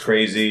gross and it's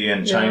crazy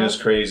and China's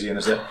crazy and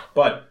this that.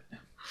 But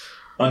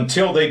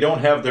until they don't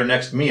have their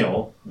next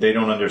meal, they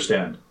don't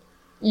understand.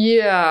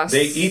 Yes.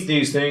 They eat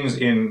these things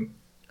in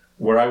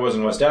where I was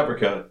in West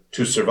Africa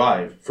to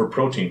survive for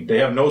protein. They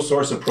have no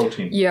source of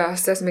protein.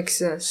 Yes, that makes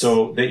sense.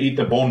 So they eat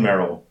the bone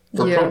marrow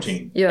for Yes,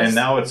 protein. yes. And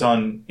now it's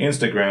on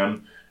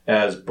Instagram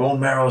as bone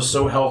marrow is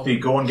so healthy,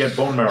 go and get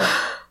bone marrow.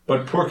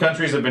 But poor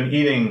countries have been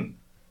eating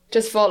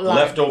just for life.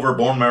 leftover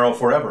bone marrow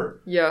forever.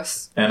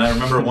 Yes. And I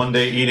remember one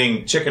day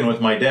eating chicken with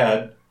my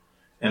dad,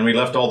 and we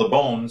left all the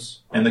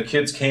bones, and the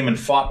kids came and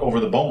fought over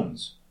the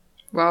bones.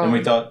 Wow. And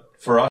we thought,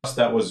 for us,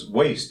 that was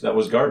waste, that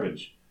was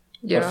garbage.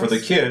 yes. But for the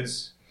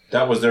kids,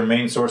 that was their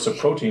main source of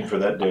protein for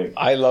that day.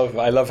 I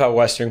love how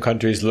Western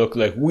countries look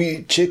like we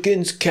eat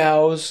chickens,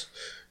 cows,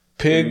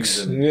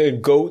 pigs,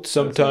 goats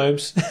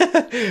sometimes,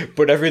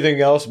 but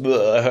everything else. How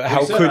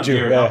We sat could up you?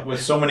 here Yeah.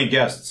 with so many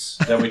guests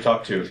that we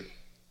talk to? Yes.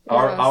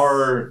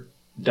 Our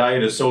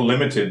diet is so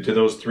limited to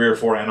those 3 or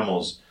 4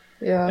 animals.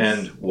 Yes.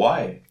 And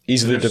why?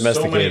 Easily There's so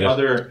domesticated. many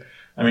other.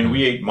 I mean,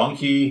 we ate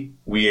monkey,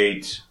 we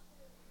ate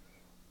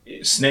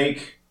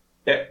snake,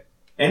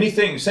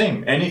 anything.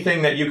 Same,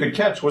 anything that you could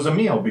catch was a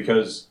meal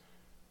because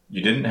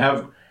you didn't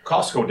have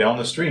Costco down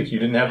the street. You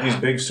didn't have these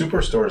big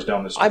superstores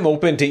down the street. I'm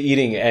open to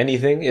eating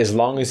anything as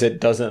long as it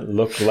doesn't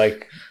look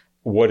like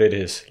what it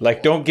is.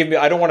 Like, don't give me.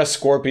 I don't want a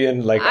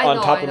scorpion like I on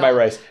know, top I of my know.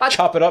 rice. But-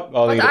 Chop it up.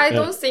 I'll But eat it. I Yeah.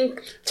 don't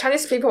think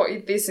Chinese people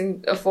eat this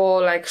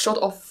for like short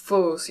of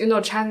foods. You know,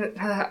 China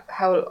have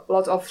a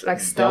lot of like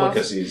stuff.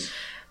 Delicacies.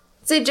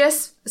 They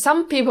just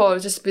some people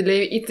just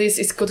believe eat this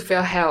is good for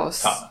your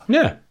health.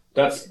 Yeah.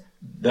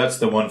 That's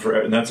the one for,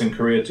 and that's in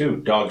Korea too.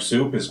 Dog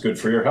soup is good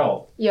for your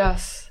health.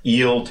 Yes.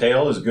 Eel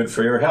tail is good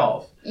for your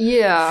health.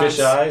 Yes. Fish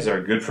eyes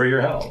are good for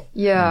your health.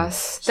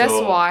 Yes. That's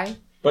So- why.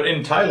 But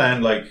in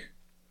Thailand, like,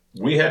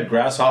 we had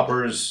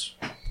grasshoppers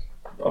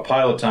a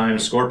pile of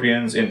times,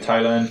 scorpions in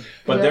Thailand,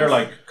 but Yes. they're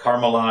like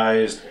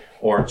caramelized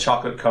or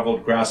chocolate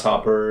covered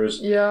grasshoppers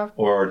Yeah.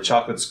 or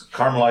chocolate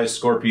caramelized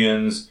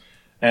scorpions.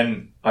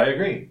 And I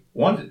agree.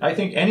 I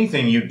think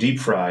anything you deep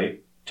fry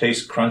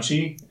tastes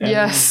crunchy and,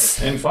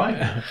 Yes. and fine.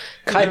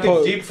 Kai You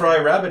can deep fry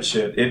rabbit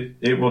shit.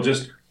 It will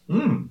just,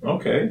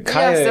 okay.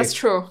 Kai, Yes, that's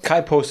true.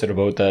 Kai posted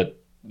about that.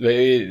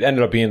 It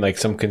ended up being like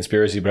some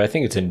conspiracy, but I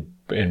think it's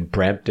in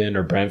Brampton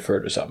or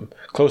Brantford or something,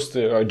 close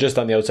to or just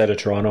on the outside of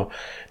Toronto,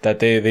 that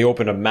they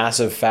opened a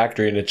massive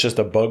factory and it's just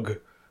a bug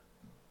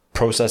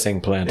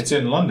processing plant. It's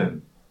in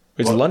London.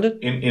 It's in London,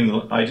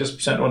 In I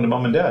just sent one to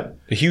mom and dad.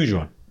 a huge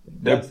one.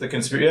 That's the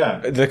conspiracy. Yeah.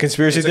 The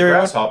conspiracy It's a theory.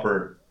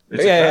 grasshopper.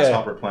 It's Yeah, a yeah,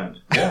 grasshopper plant.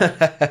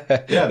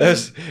 Yeah. Yeah.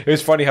 It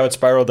was funny how it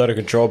spiraled out of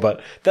control,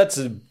 but that's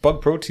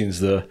bug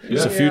proteins.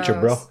 It's the future,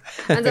 bro. Yes.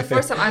 And the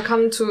first time I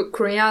come to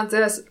Korea,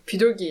 there's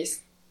pidugis.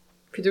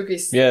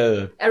 Pidugis. Yeah,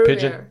 the Everywhere.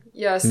 pigeon.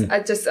 Yes. I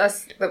just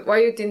asked why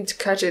you didn't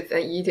catch it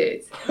and eat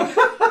it.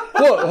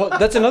 Well,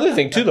 that's another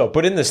thing too, though.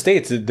 But in the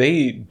States, they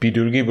eat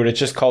bidurgi, but it's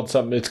just called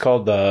something. It's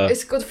called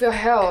It's good for your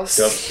health.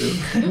 Dove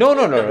soup. no.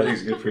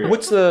 Everything's good for you.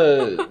 What's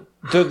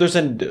there's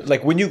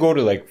like when you go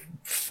to like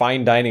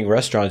fine dining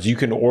restaurants, you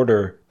can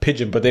order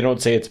pigeon, but they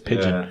don't say it's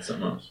pigeon. Yeah, it's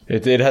something else.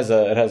 It has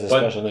a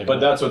special name. But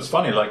that's what's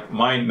funny. Like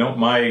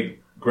my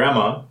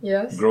grandma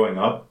Yes. growing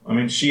up, I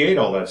mean, she ate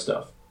all that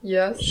stuff.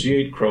 Yes. She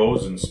ate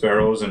crows and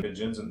sparrows and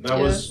pigeons, and that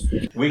was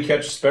we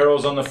catch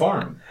sparrows on the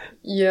farm,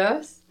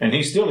 Yes. and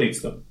he still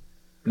eats them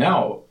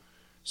now.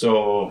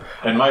 So,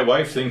 and my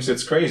wife thinks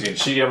it's crazy, and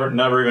she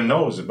never even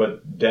knows it.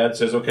 But Dad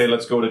says, "Okay,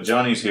 let's go to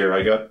Johnny's here.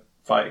 I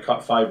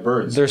caught 5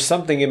 birds." There's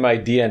something in my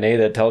DNA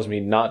that tells me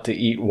not to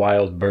eat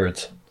wild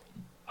birds.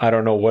 I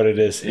don't know what it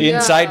is.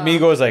 Inside me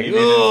goes like, Maybe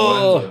an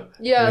oh. influenza.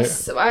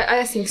 Yes.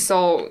 I think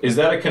so. Is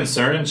that a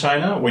concern in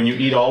China when you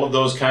eat all of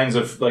those kinds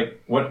of like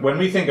when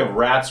we think of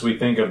rats, we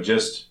think of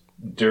just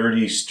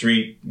dirty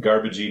street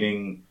garbage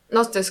eating.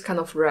 Not this kind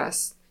of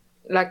rats.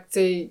 Like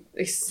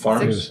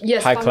Farms?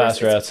 Yes. High farmers class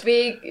is rats.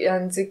 Big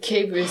and they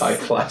keep with High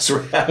class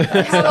rat.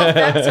 hello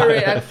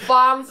factory like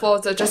farm for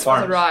the just for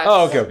the Farms. rice.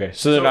 Oh, okay.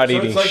 So they're not so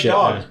eating it's like shit.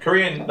 dogs.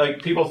 Korean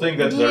like people think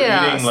that they're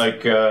Yes. eating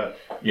like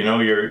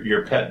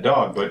your pet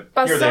dog, but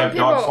here they some have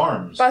people, dog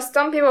farms. But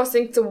some people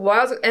think the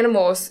wild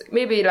animals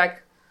maybe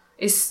like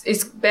is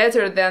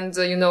better than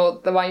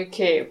the one you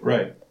keep.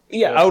 Right.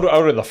 Yeah, out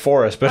of the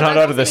forest, but not I out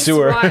don't of the think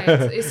sewer. It's,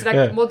 right. It's like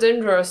Yeah. more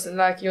dangerous.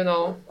 Like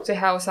they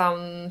have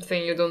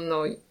something you don't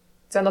know.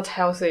 They're not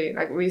healthy.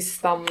 Like with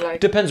some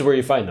like. Depends where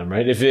you find them,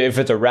 right? If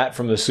it's a rat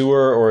from the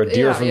sewer or a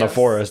deer Yeah, from the yes.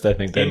 forest, I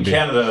think In that'd be.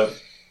 Canada,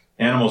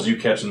 animals you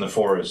catch in the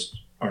forest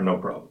are no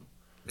problem.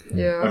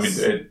 Yes. I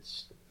mean,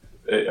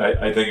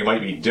 I think it might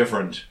be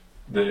different.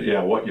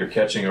 What you're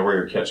catching or where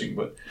you're catching,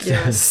 but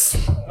Yes.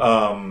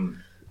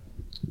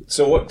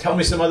 So what? Tell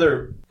me some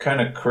other kind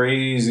of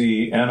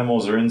crazy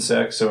animals or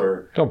insects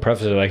or Don't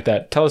preface it like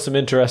that. Tell us some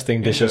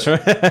interesting dishes. you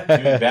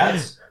mean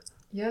bats.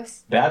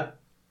 Yes. Bat.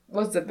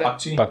 What's the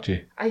best? Pakchi.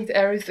 Bakji. I eat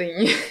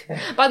everything,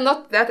 but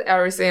not that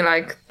everything.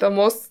 Like the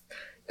most,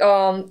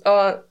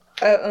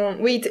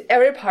 we eat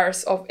every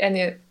part of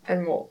any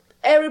animal.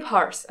 Every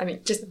part. I mean,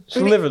 just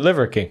really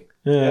Liver king.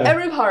 Yeah.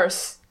 every part.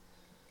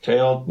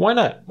 Tail. Why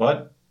not?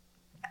 What?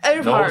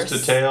 Every part. Nose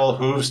to tail.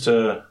 Hooves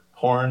to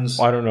horns.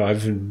 I don't know.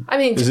 I've been. I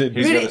mean, Is it-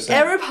 He's really got the same.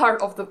 every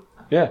part of the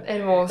Yeah.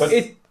 animals.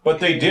 But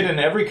they did in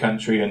every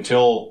country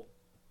until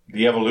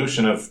the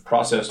evolution of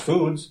processed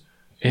foods.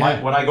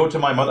 Yeah. When I go to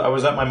my mother, I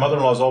was at my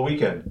mother-in-law's all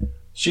weekend.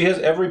 She has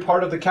every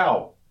part of the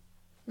cow.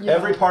 Yeah.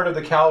 Every part of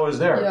the cow is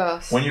there.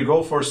 Yes. When you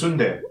go for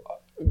sundae,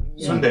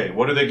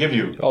 what do they give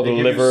you? All they the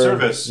give liver, you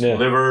service, yeah.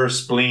 liver,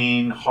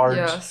 spleen, heart,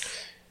 Yes.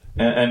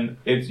 and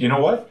it. You know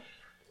what?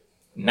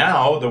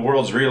 Now the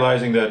world's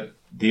realizing that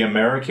the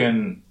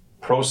American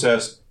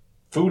processed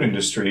food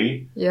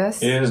industry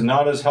Yes. is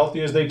not as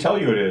healthy as they tell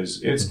you it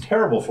is. It's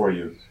terrible for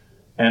you.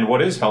 And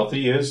what is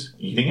healthy is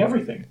eating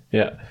everything.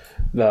 Yeah.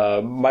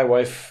 My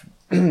wife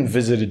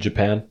visited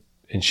Japan,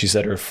 and she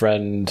said her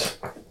friend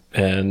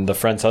and the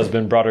friend's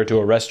husband brought her to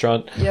a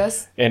restaurant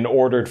Yes. and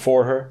ordered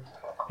for her.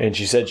 And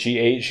she said she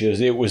ate. She goes,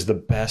 it was the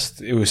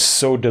best. It was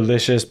so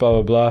delicious, blah,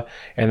 blah, blah.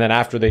 And then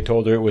after they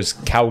told her it was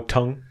cow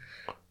tongue.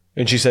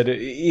 And she said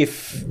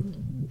if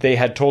they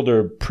had told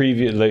her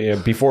previously,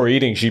 before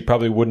eating, she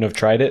probably wouldn't have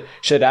tried it.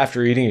 She said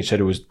after eating, she said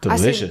it was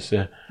delicious.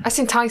 Yeah. I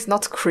think tongue is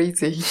not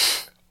crazy.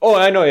 Oh,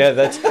 I know. Yeah,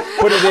 but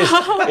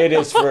it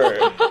is for,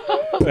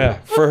 yeah,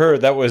 for her.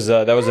 That was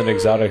an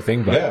exotic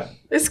thing. But Yeah.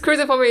 It's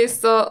crazy for me.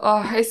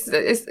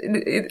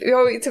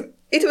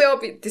 It will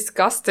be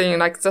disgusting.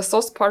 Like the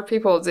sauce part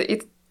people, they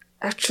eat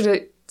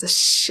actually the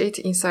shit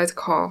inside the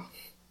cow.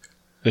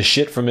 the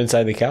shit from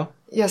inside the cow.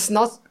 Yes,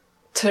 not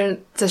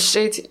turn the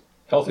shit.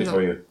 Healthy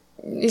for you.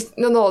 It's,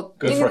 no.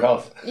 Good for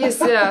health.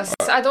 Yes.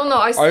 I don't know.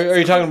 Are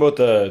you talking about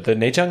the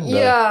nechang?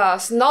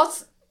 Yes,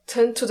 not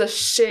turn to the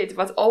shit,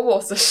 but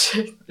almost the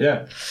shit.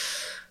 Yeah.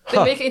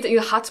 They make it in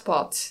a hot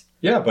pot.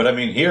 Yeah, but I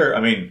mean here,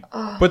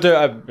 But there,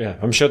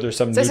 I'm sure there's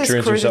some This is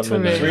nutrients or crazy something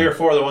in to me. there. 3 or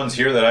 4 of the ones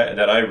here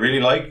that I really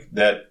like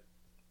that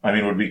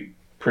would be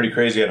pretty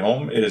crazy at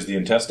home is the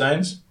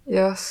intestines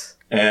Yes.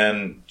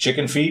 and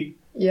chicken feet.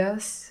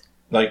 Yes.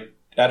 Like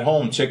at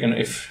home, chicken.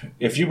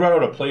 If you brought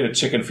out a plate of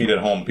chicken feet at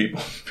home,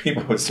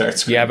 people would start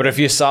screaming. Yeah, but if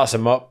you sauce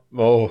them up,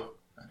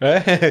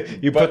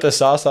 you put the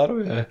sauce on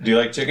them. Yeah. Do you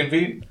like chicken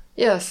feet?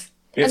 Yes.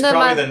 It's And then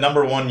probably the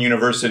number one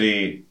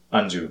university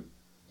anju.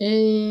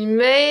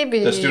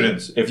 Maybe. The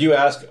students. If you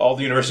ask all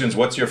the university students,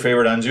 what's your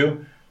favorite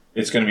anju?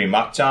 It's going to be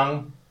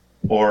makjang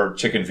or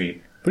chicken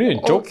feet. What do you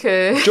mean?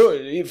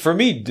 Okay. For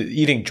me,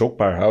 eating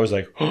jokbar, I was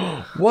like,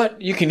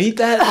 what? You can eat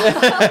that?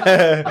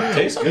 It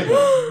tastes good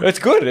though. It's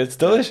good. It's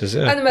delicious.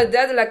 Yeah. And my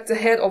dad liked the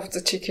head of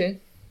the chicken.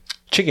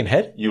 Chicken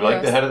head? You like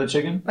Yes. the head of the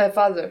chicken? My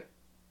father.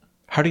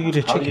 How do you eat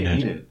a How do chicken you head?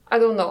 eat it? I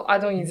don't know. I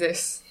don't eat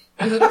this.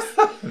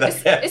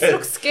 It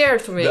looks scary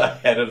to me. The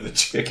head of the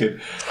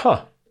chicken.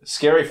 Huh.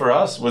 Scary for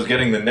us was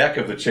getting the neck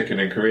of the chicken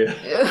in Korea.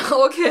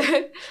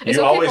 Okay. It's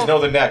You okay always for, know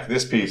the neck,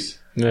 this piece.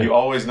 Yeah. You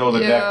always know the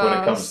neck when it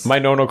Yes. comes. My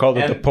nono called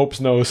it the And- Pope's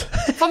nose.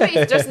 For me,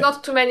 it's just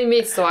not too many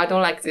meats, so I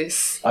don't like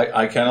this.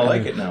 I kind of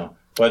like it now.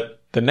 But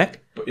The neck?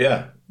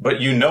 yeah,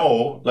 but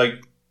like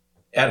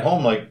at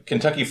home, like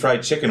Kentucky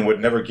Fried Chicken would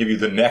never give you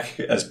the neck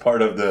as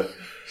part of the,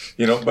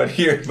 but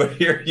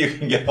here you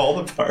can get all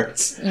the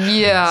parts.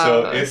 Yeah.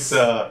 So it's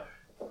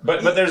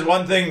but there's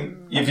one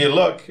thing, if you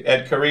look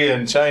at Korea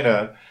and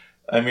China,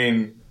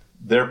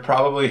 they're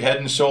probably head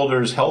and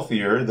shoulders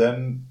healthier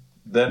than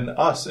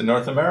us in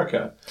North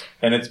America.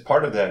 And it's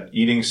part of that,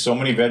 eating so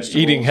many vegetables.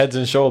 Eating heads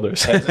and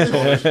shoulders. Heads and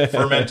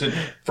shoulders,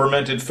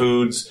 fermented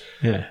foods.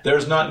 Yeah.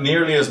 There's not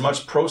nearly as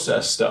much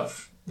processed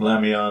stuff.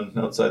 Lamyeon,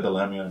 outside the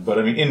lamyeon. But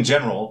in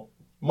general,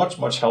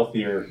 much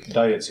healthier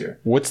diets here.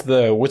 What's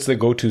the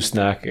go-to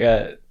snack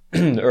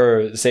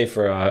or say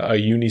for a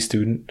uni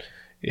student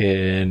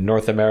in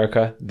North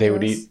America, they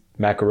would Yes. eat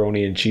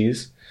macaroni and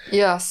cheese.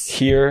 Yes.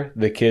 Here,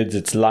 the kids,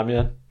 it's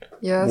ramyeon.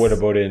 Yes. What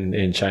about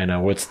in China?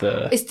 What's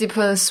the... It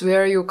depends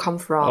where you come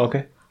from.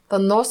 Okay. The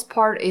north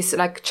part is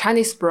like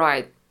Chinese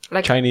bread.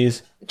 Like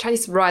Chinese?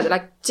 Chinese bread,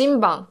 like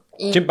jimbang.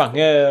 Jimbang.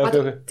 Yeah, But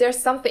okay. there's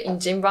something in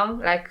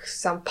jimbang, like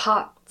some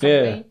pot.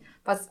 Yeah. Something.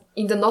 But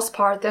in the north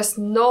part, there's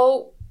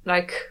no,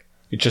 like...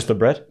 It's just the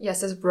bread?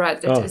 Yes, it's bread.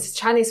 Oh. It's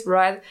Chinese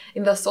bread.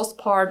 In the south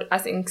part, I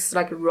think it's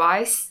like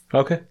rice.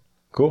 Okay.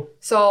 Cool.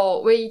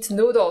 So we eat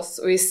noodles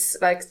with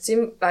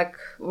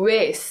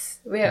with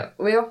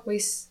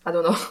I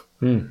don't know.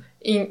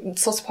 In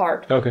south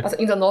part. Okay. But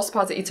in the north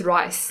part, they eat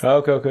rice.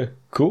 Okay.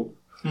 Cool.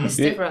 It's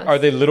different. Are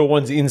they little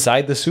ones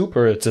inside the soup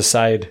or it's a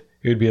side?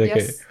 It would be like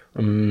Yes.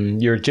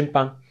 your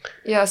jimbang.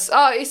 Yes.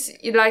 It's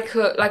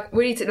like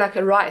we eat like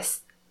a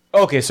rice.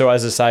 Okay, so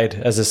as a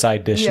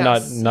side dish,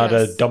 Yes, not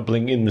yes. a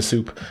dumpling in the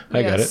soup.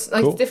 I got it. Yes,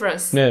 like Cool.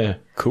 difference. Yeah,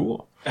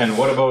 cool. And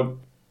what about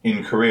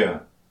in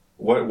Korea?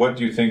 What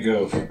do you think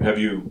of? Do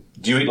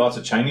you eat lots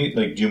of Chinese?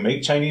 Like, do you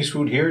make Chinese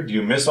food here? Do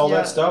you miss all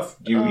that stuff?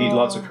 Do you eat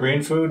lots of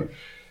Korean food?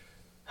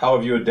 How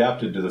have you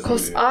adapted to the food?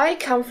 Because I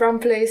come from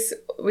place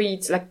we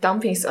eat like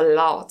dumplings a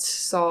lot,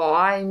 so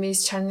I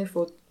miss Chinese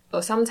food.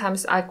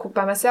 Sometimes I cook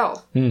by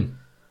myself.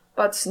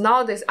 But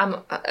nowadays I'm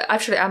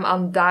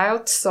on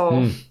diet,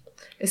 so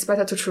it's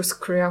better to choose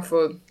Korean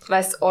food,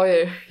 less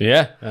oil.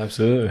 Yeah,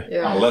 absolutely.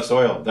 Yeah. Less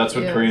oil. That's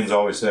what Koreans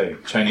always say.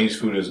 Chinese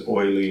food is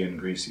oily and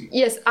greasy.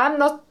 Yes,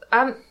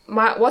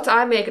 what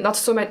I make not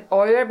so much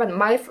oil, but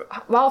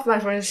one of my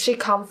friends, she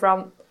come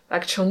from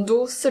like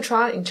Chengdu,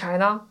 Sichuan in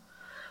China.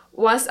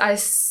 Once I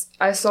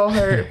saw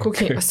her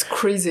cooking, it's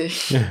crazy.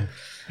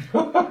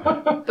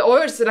 The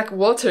oil is like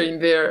water in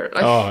there.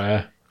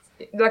 Like,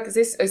 like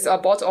this is a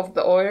bottle of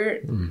the oil.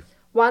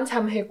 One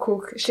time he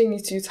cook, she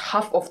needs to use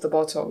half of the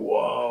bottle.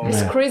 Whoa.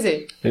 It's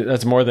crazy.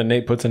 That's more than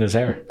Nate puts in his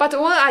hair. But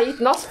when I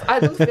eat, I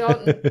don't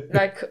feel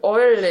like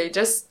oily,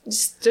 just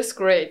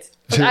great.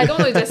 But I don't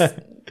know,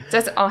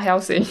 just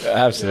unhealthy.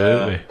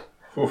 Absolutely.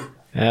 Yeah.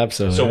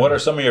 Absolutely. So what are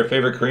some of your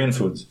favorite Korean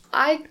foods?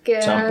 I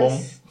guess. Jjampong?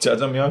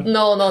 Jjajangmyeon?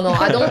 No.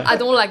 I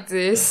don't like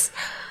this.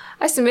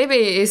 I think maybe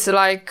it's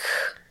like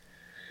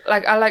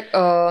I like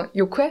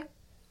yukue.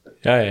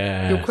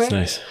 Yeah. It's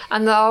nice.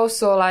 And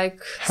also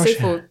like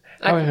seafood.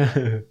 Like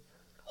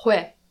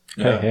hui.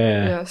 Yeah.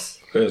 Yes.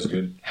 That's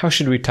good. How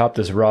should we top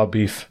this raw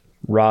beef,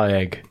 raw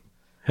egg?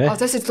 Oh,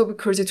 that's a little bit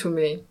crazy to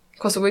me.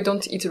 Because we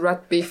don't eat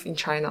red beef in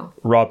China.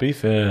 Raw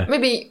beef?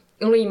 Maybe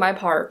only in my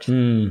part.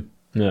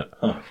 Yeah.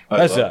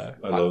 I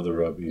love the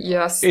raw beef.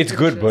 Yes. It's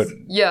good, but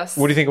yes.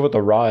 what do you think about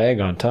the raw egg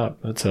on top?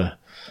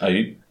 I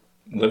eat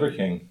Liver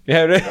King.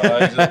 Yeah. Raw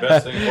eggs are the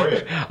best thing for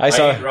you. I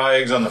saw- eat raw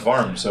eggs on the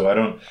farm, so I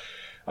don't.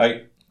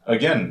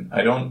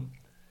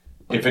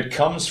 If it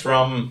comes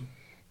from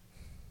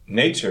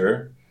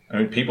nature, I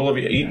mean, people have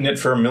eaten it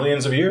for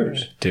millions of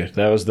years. Dude,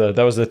 that was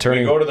the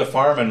turning. We go to the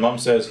farm and Mom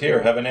says,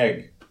 "Here, have an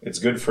egg. It's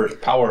good for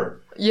power."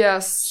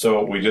 Yes.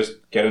 So we just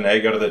get an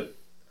egg out of the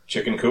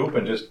chicken coop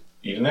and just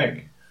eat an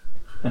egg.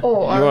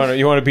 Oh,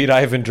 You want to beat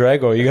Ivan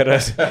Drago? You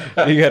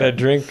gotta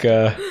drink.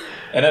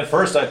 And at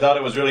first I thought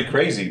it was really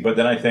crazy, but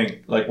then I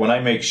think, like, when I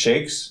make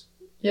shakes,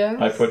 yeah.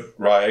 I put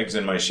raw eggs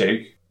in my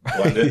shake,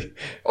 blend it.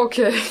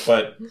 Okay.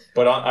 But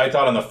I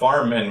thought on the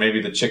farm, and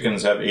maybe the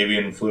chickens have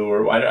avian flu,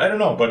 or I don't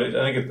know. But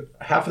I think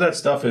half of that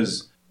stuff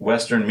is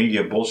Western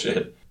media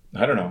bullshit.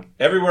 I don't know.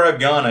 Everywhere I've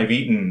gone, I've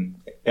eaten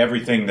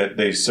everything that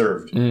they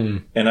served,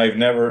 and I've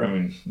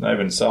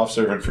been soft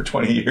serving for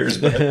 20 years,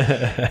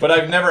 but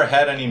I've never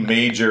had any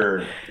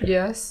major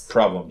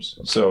problems.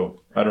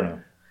 So I don't know.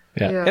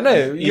 Yeah. And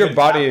your Even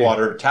body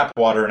tap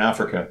water in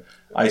Africa.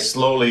 I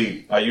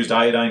used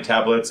iodine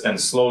tablets, and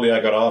slowly I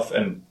got off,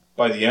 and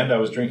by the end I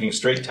was drinking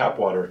straight tap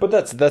water. But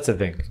that's the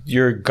thing.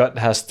 Your gut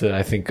has to,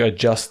 I think,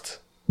 adjust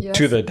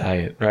to the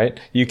diet, right?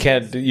 You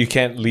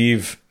can't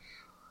leave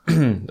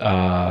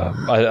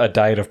a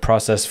diet of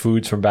processed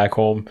foods from back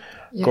home,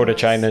 go to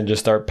China and just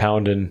start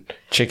pounding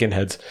chicken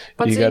heads.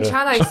 But in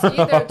China, it's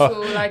either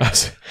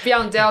to be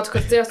on diet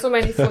because there are so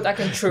many food I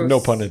can choose. No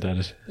pun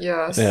intended.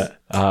 Yes. Yeah.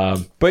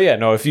 But yeah,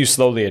 no. If you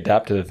slowly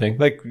adapt to the thing,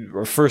 like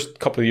our first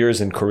couple of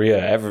years in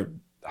Korea,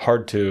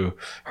 hard to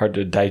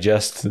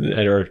digest,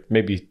 or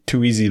maybe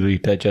too easily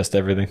digest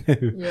everything.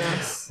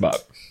 Yes.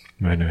 But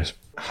anyways,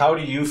 how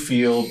do you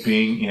feel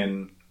being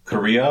in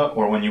Korea,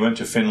 or when you went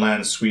to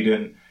Finland,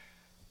 Sweden?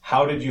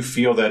 How did you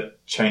feel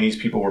that Chinese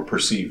people were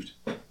perceived?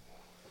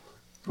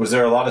 Was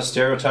there a lot of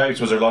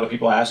stereotypes? Was there a lot of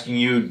people asking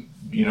you,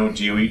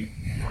 do you eat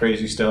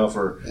crazy stuff?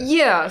 Or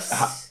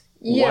yes.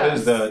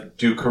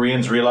 Do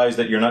Koreans realize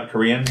that you're not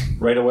Korean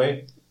right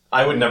away?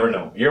 I would never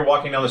know. You're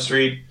walking down the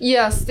street.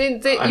 Yes, they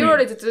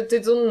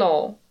don't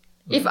know.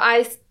 If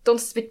I don't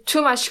speak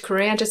too much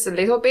Korean, just a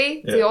little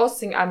bit, they all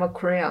think I'm a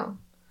Korean.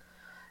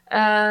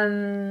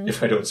 And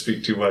if I don't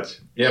speak too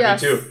much. Yeah,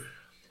 yes. Me too.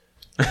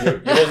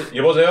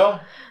 여보세요?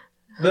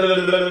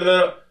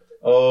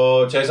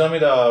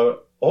 죄송합니다.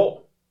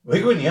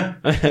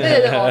 외국인이야?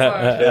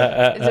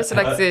 It's just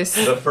like this.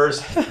 The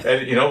first,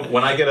 and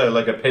when I get a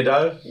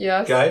pedal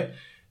guy,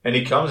 and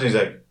he comes and he's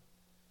like,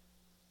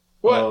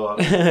 "What?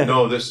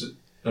 No,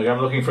 I'm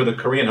looking for the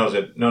Korean house."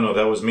 No,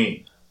 that was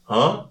me.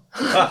 Huh?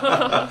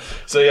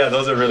 So yeah,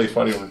 those are really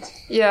funny ones.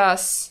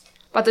 Yes,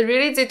 but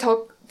really they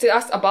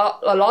ask about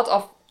a lot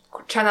of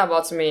China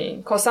about me,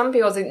 because some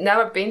people they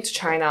never been to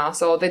China,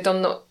 so they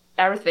don't know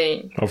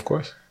everything. Of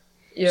course.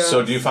 Yeah.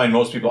 So do you find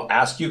most people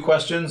ask you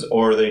questions,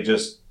 or they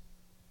just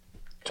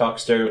talk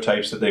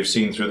stereotypes that they've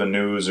seen through the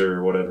news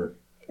or whatever?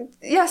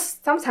 Yes,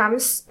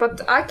 sometimes,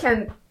 but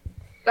I'm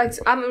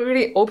a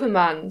really open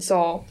man,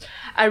 so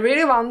I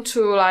really want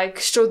to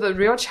show the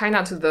real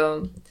China to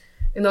them.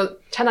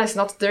 China is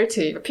not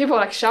dirty.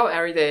 People shower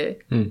every day,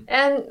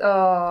 and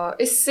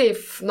it's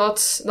safe, not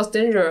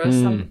dangerous.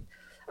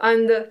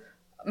 And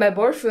my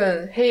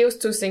boyfriend, he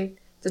used to think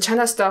the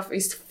China stuff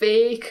is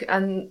fake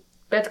and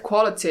bad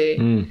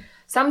quality.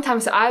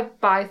 Sometimes I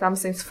buy some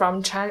things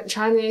from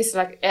Chinese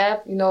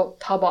app,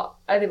 Taobao,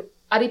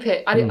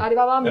 Alibaba.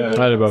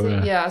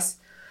 Alibaba. Yes.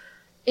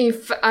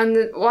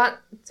 And one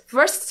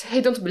first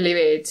he don't believe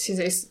it. He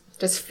says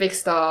just fake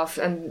stuff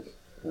and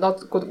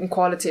not good in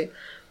quality.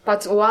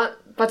 But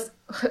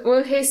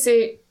when he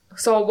say,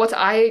 so what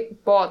I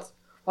bought,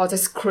 wow,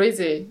 that's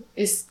crazy.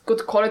 It's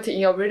good quality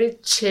in a really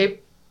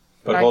cheap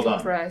But hold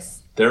on.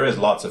 price. There is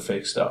lots of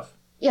fake stuff.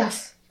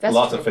 Yes, that's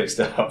Lots true. of fake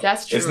stuff.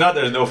 That's true. It's not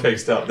there's no fake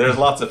stuff. There's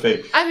lots of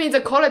fake. I mean,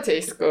 the quality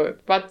is good,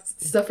 but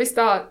the fake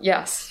stuff,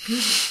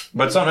 yes.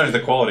 But sometimes the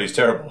quality is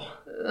terrible.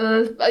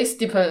 But it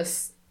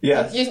depends.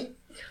 Yes. You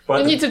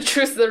But need to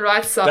choose the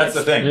right size. that's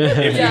the thing. If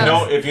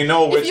Yes. you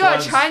know which If you are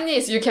ones,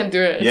 Chinese, you can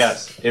do it.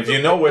 yes. If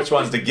you know which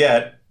ones to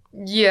get,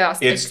 Yes,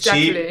 it's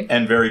exactly. cheap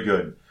and very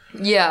good.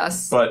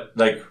 Yes. But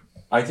like,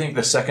 I think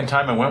the second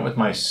time I went with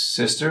my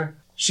sister,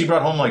 she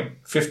brought home like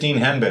 15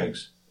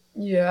 handbags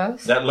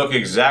Yes. that look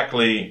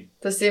exactly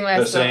The same the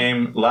as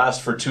same,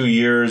 last for 2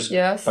 years.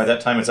 Yes. By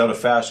that time, it's out of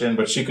fashion,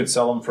 but she could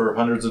sell them for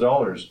hundreds of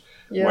dollars.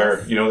 Yes. Where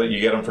that you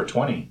get them for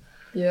 20.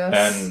 Yes.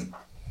 And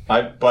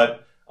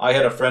I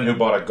had a friend who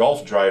bought a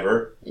golf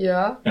driver,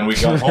 yeah. and we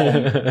got home,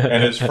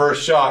 and his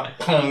first shot,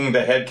 pong,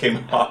 the head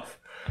came off.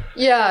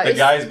 Yeah. The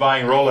guy's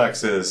buying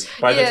Rolexes.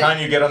 By the Yeah. time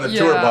you get on the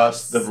tour Yes.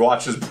 bus, the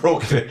watch is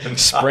broken.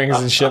 Springs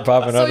and shit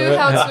popping So out of you it.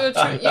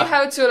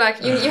 have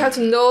to you have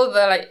to know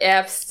the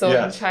apps so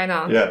Yeah. in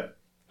China. Yeah.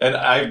 And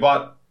I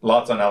bought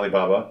lots on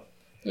Alibaba,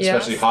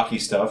 especially Yes. hockey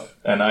stuff,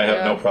 and I have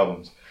Yeah. no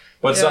problems.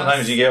 But Yes.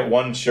 sometimes you get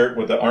one shirt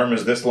with the arm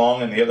is this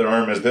long and the other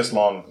arm is this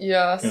long.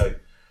 Yes. You're like,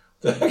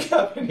 the heck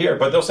happened here?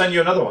 But they'll send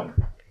you another one.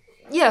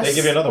 Yes. They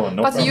give you another one,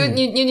 no But problem.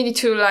 you need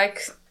to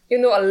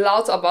know a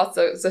lot about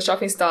the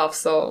shopping stuff.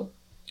 So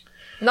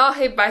now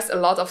he buys a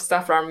lot of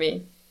stuff from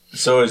me.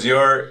 So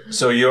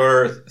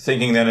your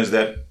thinking then is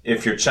that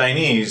if you're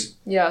Chinese,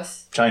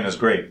 Yes. China's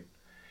great.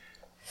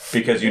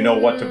 Because you know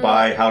what to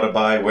buy, how to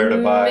buy, where to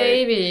buy.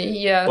 Maybe,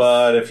 yes.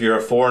 But if you're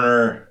a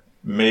foreigner,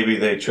 maybe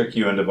they trick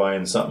you into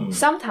buying something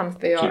Sometimes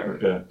they are. cheaper.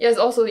 Yeah. Yes,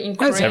 also in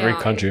Korea. That's every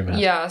country, man.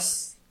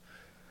 Yes.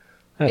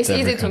 That's It's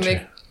every easy to country.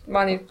 make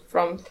money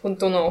from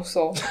Huntono,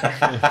 so.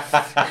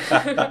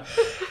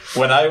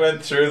 When I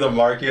went through the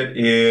market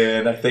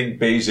in, I think,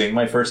 Beijing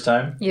my first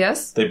time,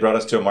 Yes. they brought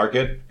us to a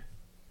market,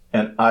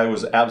 and I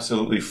was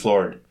absolutely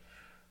floored.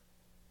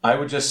 I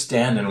would just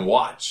stand and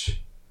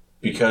watch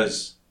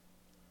because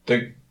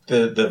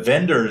the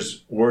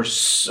vendors were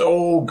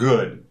so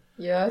good.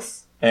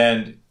 Yes.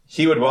 And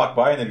he would walk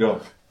by and they'd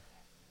go,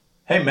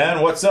 "Hey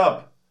man, what's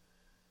up?"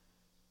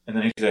 And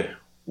then he'd say,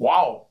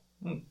 "Wow,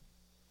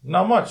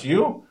 not much,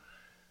 you?"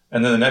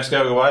 And then the next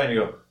guy would go by and he'd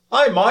go,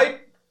 "Hi, mate."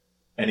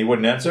 And he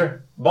wouldn't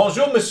answer.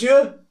 "Bonjour,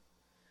 monsieur."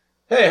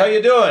 "Hey, how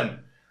you doing?"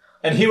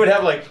 And he would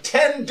have like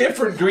 10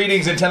 different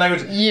greetings in 10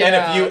 languages. Yes. And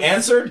if you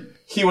answered,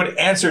 he would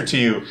answer to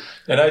you.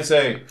 And they'd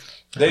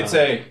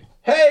say,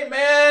 "Hey,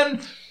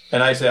 man."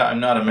 And I say, "I'm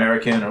not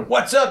American," or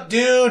 "What's up,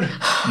 dude?"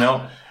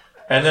 No.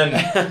 And then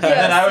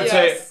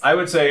I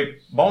would say,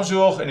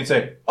 "Bonjour," and he'd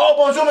say, "Oh,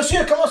 bonjour,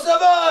 monsieur, comment ça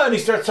va?" And he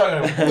starts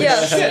talking. Holy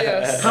Yes, shit!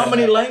 yes. How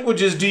many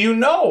languages do you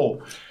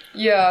know?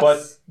 Yes. But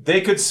they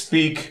could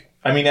speak.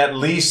 I mean, at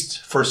least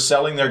for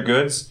selling their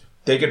goods,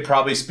 they could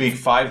probably speak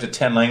 5 to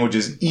 10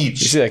 languages each.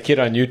 You see that kid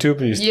on YouTube?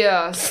 He's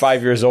Yes.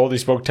 5 years old. He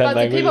spoke 10 But the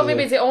languages. people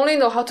maybe they only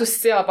know how to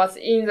sell, but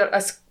in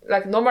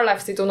the normal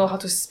life they don't know how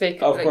to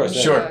speak. Of course,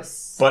 English. Sure,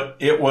 Yes. but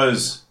it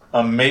was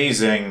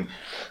amazing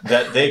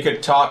that they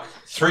could talk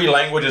 3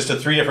 languages to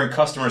 3 different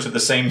customers at the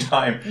same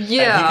time. And he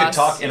could Yes.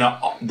 talk in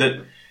that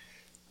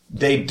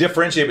they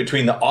differentiate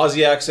between the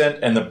Aussie accent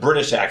and the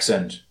British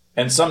accent,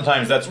 and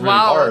sometimes that's really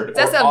Wow, hard.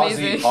 that's or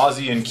amazing.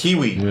 Aussie and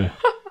Kiwi,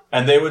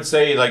 and they would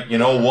say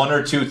 1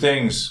 or 2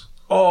 things.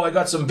 "Oh, I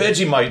got some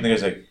Vegemite," and the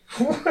guy's like,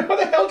 "How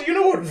the hell do you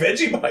know what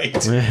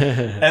Vegemite?"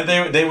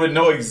 And they would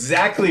know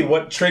exactly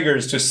what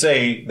triggers to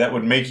say that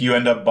would make you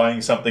end up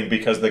buying something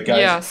because the guys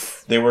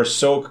Yes. they were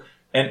so,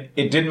 and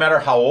it didn't matter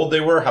how old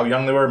they were, how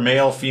young they were,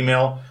 male,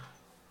 female.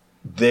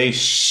 They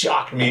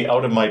shocked me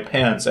out of my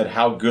pants at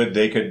how good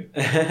they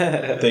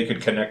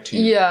could connect to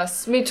you.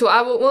 Yes, me too.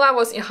 When I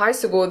was in high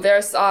school,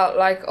 there's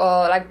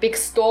big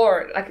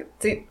store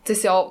they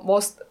sell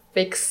most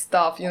fake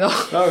stuff,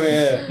 Oh,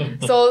 yeah.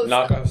 So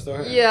Knockoff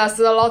store? yes,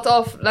 a lot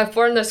of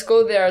foreigners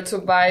go there to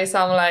buy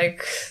some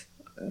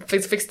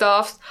fake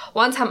stuff.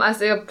 One time I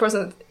see a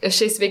person,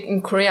 she speaks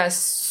in Korean,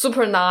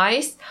 super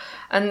nice,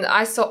 and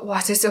I thought, wow,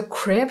 there's a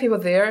Korean people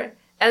there,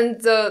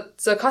 and the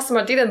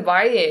customer didn't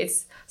buy it,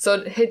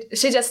 so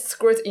she just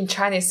screamed in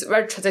Chinese,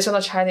 very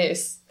traditional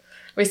Chinese,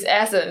 with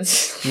accent.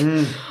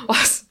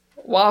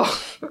 Wow.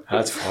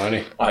 That's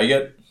funny. I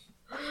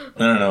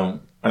don't know.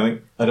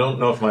 I don't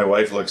know if my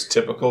wife looks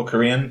typical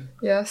Korean.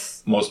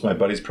 Yes. Most of my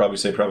buddies probably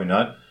say probably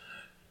not.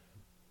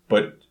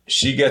 But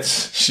she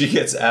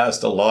gets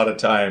asked a lot of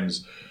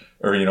times,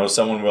 or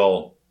someone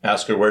will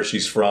ask her where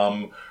she's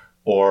from,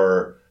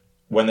 or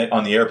when they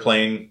on the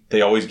airplane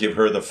they always give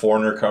her the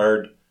foreigner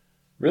card.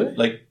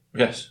 Really?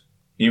 Yes,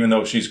 even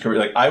though she's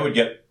Korean. I would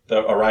get the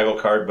arrival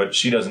card, but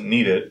she doesn't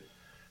need it.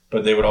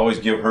 But they would always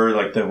give her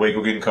the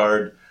Wagogan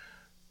card.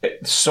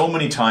 So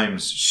many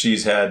times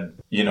she's had,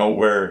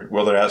 where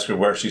they'll ask her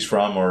where she's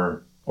from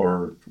or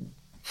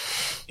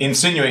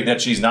insinuate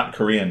that she's not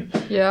Korean.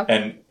 Yeah.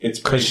 And it's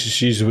Because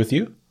she's with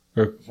you?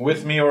 Or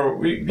with me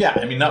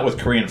I mean, not with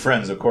Korean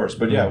friends, of course,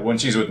 but yeah, when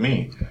she's with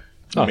me.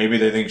 Oh. Maybe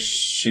they think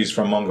she's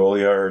from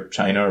Mongolia or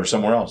China or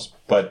somewhere else.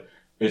 But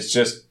it's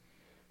just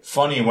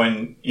funny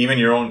when even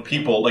your own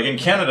people, like in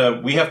Canada,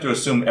 we have to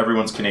assume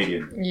everyone's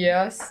Canadian.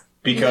 Yes.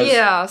 Because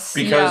Yes,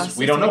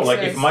 we don't know. makes Like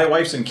sense. if my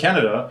wife's in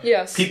Canada,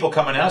 Yes. people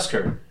come and ask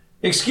her,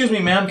 "Excuse me,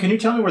 ma'am, can you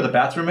tell me where the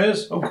bathroom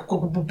is?"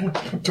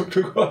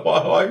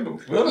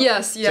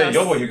 Yes, Say, yes.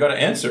 yo, well, you got to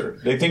answer.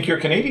 They think you're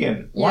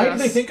Canadian. Why do Yes.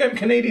 they think I'm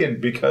Canadian?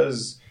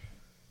 Because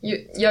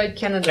You're in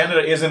Canada.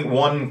 Canada isn't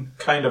one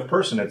kind of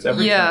person. It's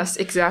everything. Yes,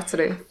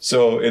 exactly.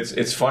 So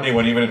it's funny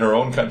when even in her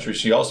own country,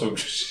 she also,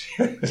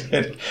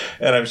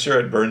 and I'm sure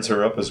it burns her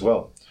up as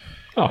well.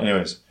 Oh.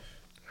 Anyways.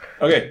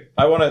 Okay,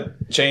 I want to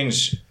change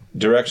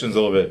directions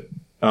a little bit.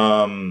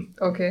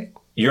 Okay.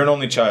 You're an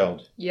only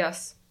child.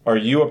 Yes. Are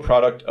you a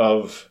product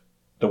of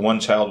the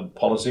one-child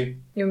policy?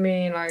 You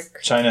mean like,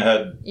 China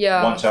had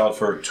Yeah. one child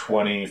for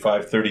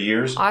 25, 30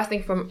 years. I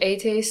think from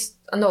 80s,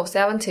 no,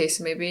 70s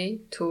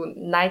maybe to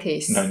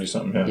 90s.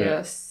 90-something, yeah.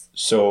 Yes.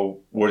 So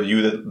were you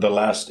the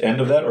last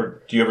end of that?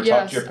 Or do you ever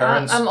talk to your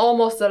parents? I'm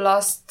almost the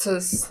last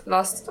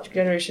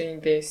generation in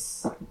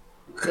this.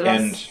 The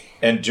last-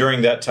 And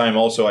during that time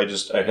also, I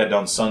had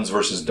down sons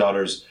versus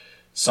daughters.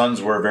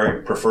 Sons were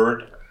very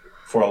preferred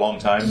for a long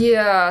time.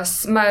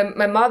 Yes, my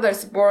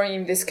mother's born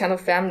in this kind of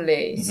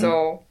family, Mm-hmm.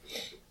 so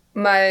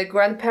my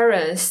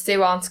grandparents they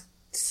want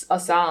a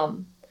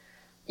son.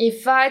 In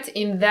fact,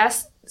 in that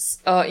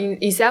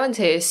in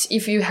 70s,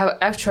 if you have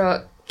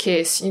extra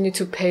kids, you need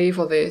to pay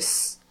for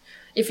this.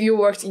 If you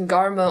worked in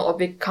government or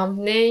big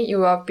company, you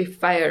will be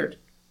fired.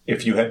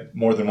 If you had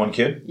more than one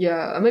kid?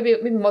 Yeah, maybe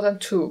more than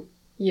two.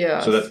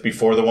 Yeah. So that's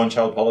before the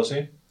one-child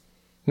policy?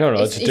 no,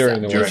 it's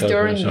during the it's one-child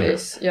during policy.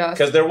 this. Yeah.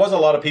 Because there was a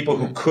lot of people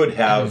who could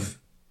have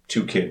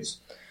two kids.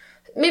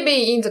 Maybe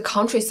in the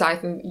countryside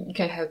you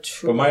can have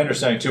two. But my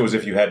understanding too is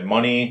if you had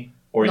money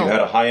or you No. had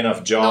a high enough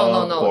job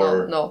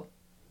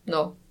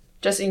No.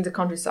 Just in the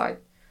countryside.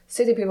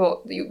 City people,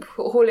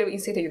 who live in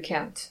city, you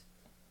can't.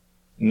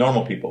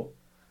 normal people.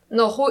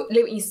 No, who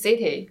live in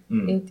city,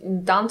 Hmm. in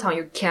downtown,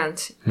 you can't.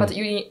 But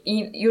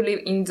you live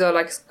in the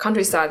like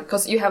countryside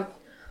because you have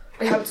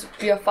to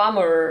be a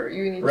farmer.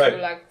 You need Right.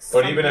 to like.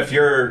 But even if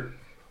you're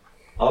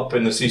up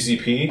in the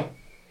CCP,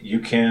 you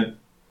can't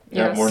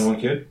have Yes. more than one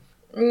kid?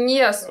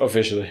 Yes,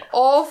 Officially.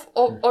 or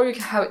you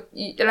can have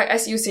like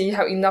as you say, you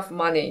have enough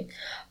money.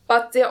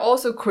 But there are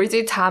also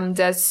crazy time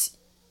that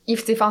if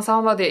they found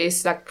somebody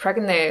is like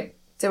pregnant,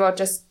 they will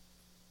just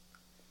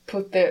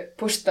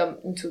push them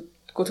into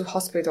go to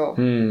hospital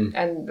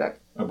and like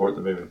Abort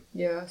the baby.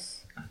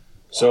 yes.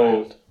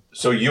 So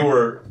you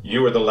were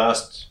the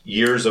last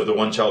years of the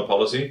one-child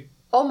policy?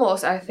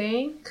 Almost, I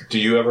think. Do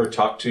you ever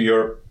talk to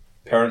your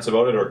parents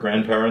about it or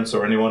grandparents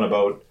or anyone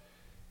about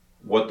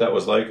what that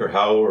was like or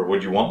how, or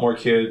would you want more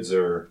kids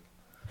or...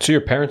 So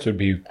your parents would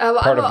be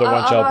part of the I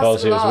one-child asked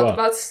policy a as lot, well.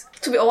 But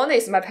to be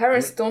honest, my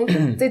parents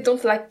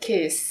don't like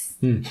kids.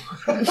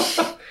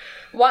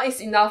 One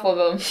is enough for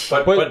them.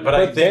 But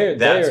I think they're-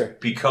 that's they're-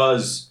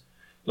 because,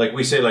 like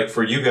we say, like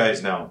for you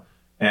guys now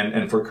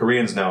and for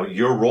Koreans now,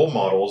 your role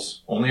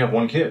models only have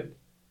one kid.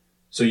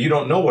 So you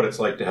don't know what it's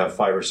like to have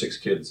 5 or 6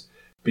 kids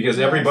because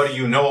everybody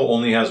you know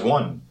only has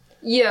one.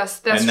 Yes,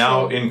 that's And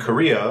now true. in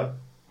Korea,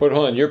 But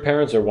hold on, your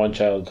parents are one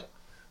child.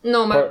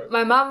 No, Or-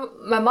 my mom,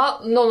 no.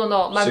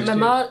 My 60.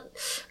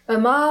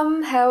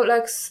 mom have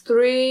like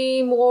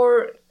 3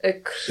 more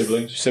like,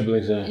 siblings.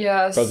 Siblings,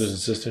 Yes. brothers and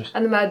sisters.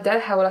 and my dad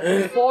have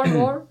like 4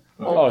 more.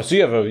 Oh, so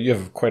you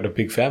have quite a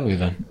big family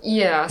then.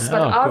 Yes,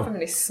 but Oh, our cool.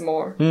 family is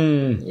small.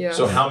 Yeah.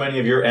 So how many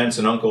of your aunts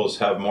and uncles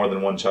have more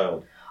than one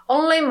child?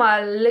 Only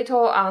my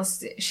little aunt,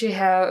 she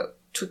have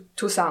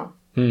two sons.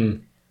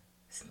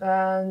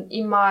 And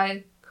in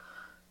my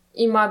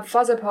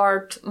father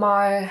part,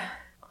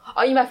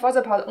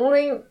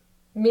 only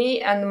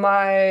me and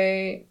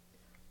my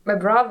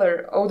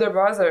brother, older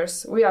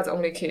brothers, we are the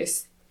only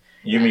kids.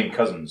 You mean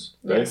cousins,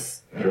 right?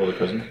 Yes. Your older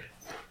cousin?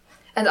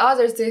 And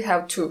others, they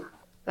have 2,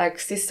 like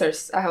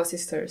sisters. I have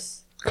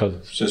sisters.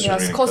 Cousins. Sisters Yes,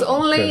 meaning because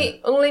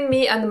cousins. only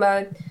me and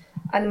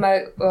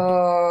my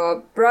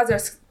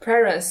brother's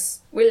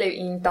parents, we live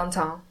in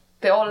downtown.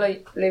 They all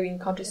live in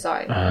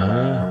countryside.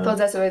 So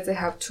that's why they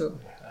have 2.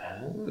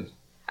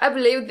 I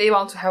believe they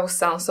want to have a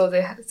son, so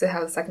they have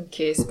a second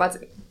kids, but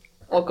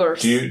or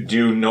girls. Do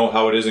you know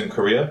how it is in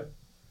Korea?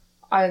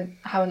 I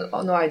have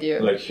no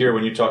idea. Like here,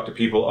 when you talk to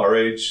people our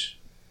age,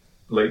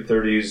 late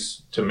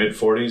 30s to mid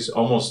 40s,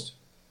 almost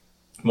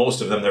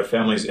most of them, their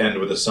families end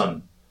with a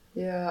son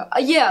Yeah.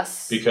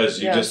 Yes. because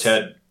you Yes. just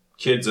had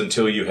kids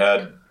until you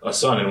had a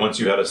son, and once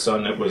you had a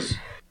son, it was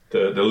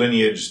the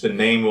lineage, the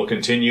name will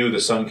continue. The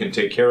son can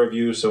take care of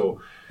you.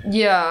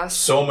 Yes.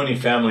 So many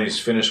families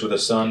finish with a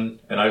son,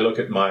 and I look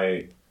at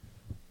my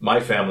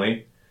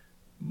family,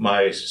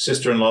 my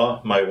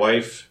sister-in-law, my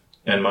wife,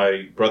 and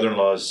my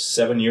brother-in-law is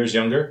 7 years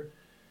younger,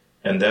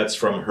 and that's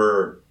from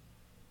her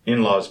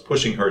in-laws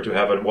pushing her to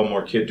have one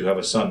more kid to have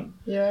a son.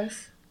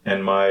 Yes.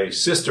 And my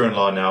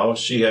sister-in-law now,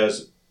 she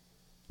has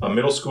a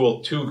middle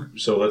school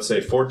so let's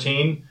say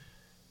 14,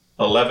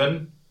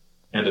 11,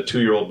 and a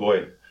 2-year-old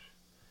boy.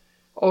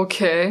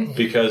 Okay.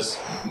 Because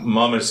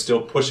mom is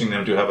still pushing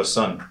them to have a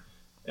son.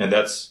 And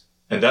that's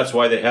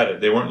why they had it.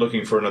 They weren't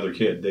looking for another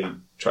kid. They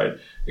tried.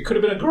 It could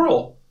have been a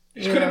girl.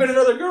 It could have been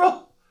another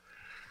girl.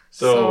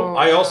 So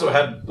I also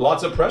had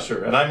lots of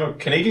pressure. And I'm a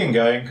Canadian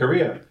guy in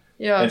Korea.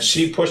 Yeah. And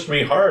she pushed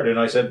me hard. And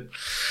I said,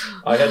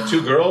 I had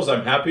 2 girls.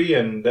 I'm happy.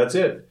 And that's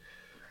it.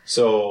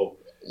 So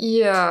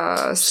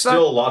Yes.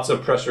 still lots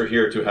of pressure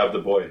here to have the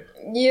boy.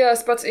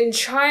 Yes, but in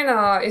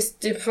China, it's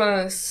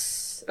different.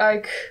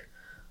 Like,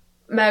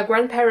 my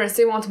grandparents,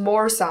 they want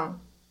more son,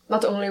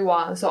 not only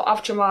one. So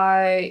after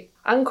my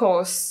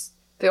uncles,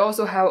 they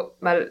also have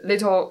my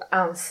little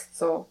aunts.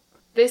 So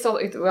they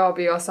thought it will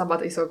be a son,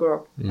 but it's a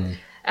girl.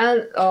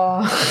 And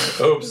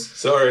Oops,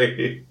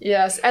 sorry.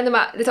 yes, and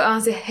my little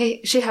aunt said,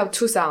 hey, she have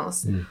 2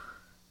 sons.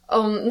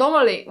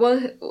 Normally,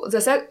 when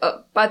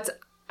but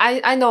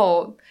I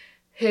know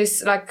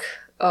his like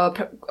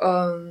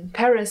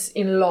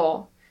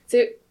parents-in-law,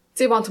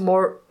 they want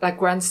more like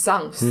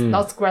grandsons,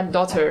 not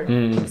granddaughter.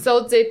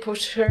 So they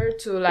push her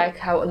to like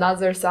have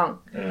another son.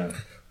 Yeah.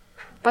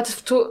 But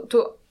to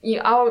in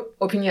our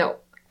opinion,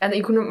 and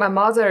including my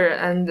mother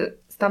and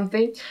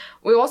something,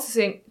 we also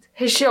think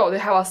hey, she already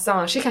have a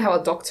son. She can have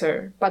a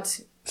doctor. But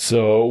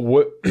So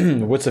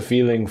what's the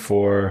feeling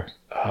for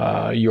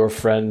your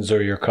friends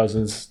or your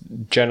cousins?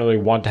 Generally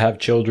want to have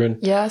children,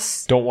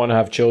 yes, don't want to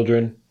have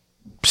children,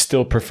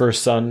 still prefer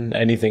son.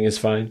 Anything is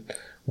fine.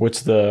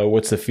 What's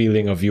the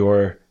feeling of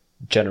your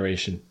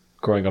generation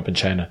growing up in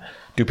China?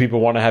 Do people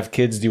want to have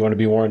kids? Do you want to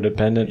be more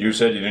independent? You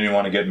said you didn't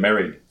want to get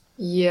married,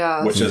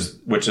 yeah,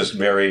 which is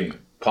very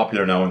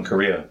popular now in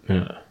Korea.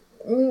 Yeah.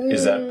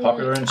 Is that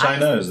popular in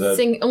China? Is I that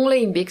think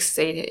only in big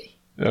city.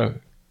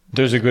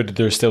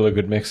 There's still a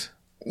good mix.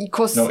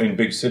 Because no in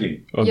big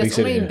city? Oh, yes, big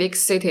city, only in yeah. big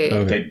city.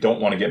 Okay. They don't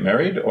want to get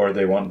married, or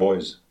they want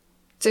boys.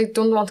 They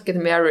don't want to get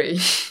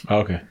married.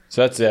 Okay,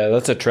 so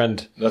that's a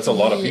trend. That's a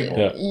lot of people.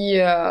 Yeah.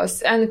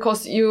 Yes, and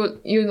because you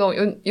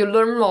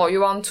learn more, you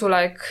want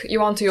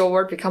your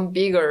work become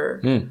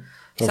bigger.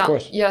 Of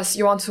course. Yes,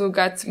 you want to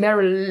get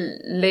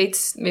married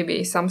late,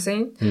 maybe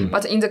something.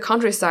 But in the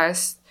countryside,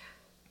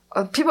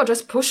 people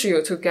just push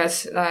you to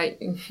get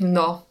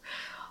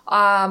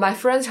my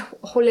friends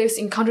who lives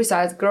in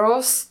countryside,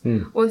 girls,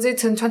 when they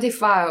turn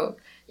 25,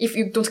 if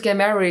you don't get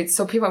married,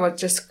 so people will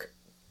just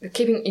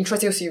keeping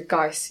introduce you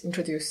guys.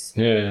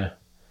 Yeah.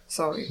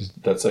 So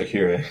That's like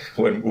here. Eh?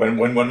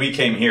 When we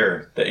came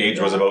here, the age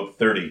was about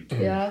 30.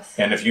 yes,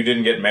 And if you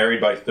didn't get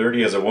married by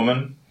 30 as a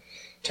woman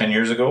 10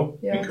 years ago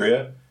in Yes.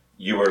 Korea,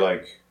 you were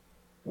like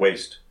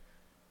waste.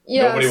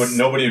 yes,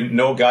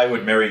 No guy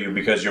would marry you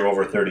because you're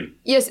over 30.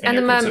 yes, And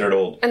you're considered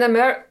old. And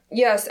my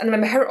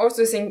parents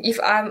also think if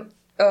I'm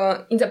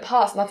in the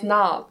past, not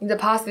now. In the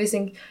past, they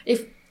think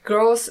if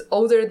girls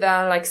older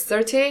than like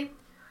 30,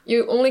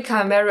 you only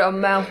can marry a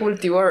man who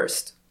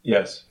divorced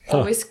Yes.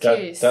 with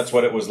kids. That's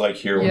what it was like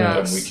here when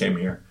Yes. we came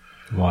here.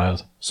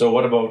 Wild. So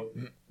what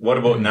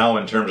about now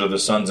in terms of the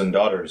sons and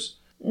daughters?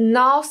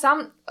 Now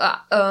some,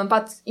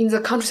 but in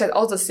the countryside,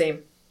 all the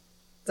same.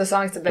 The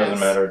son is the best.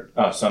 Doesn't matter.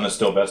 Son is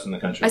still best in the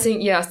country. I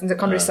think yes, in the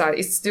countryside,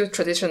 it's still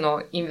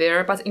traditional in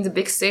there, but in the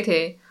big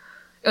city,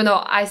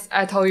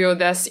 I told you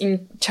that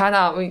in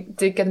China when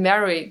they get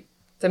married,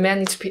 the man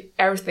needs to pay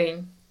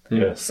everything.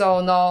 Yes.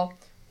 So no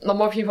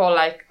more people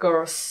like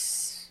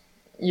girls.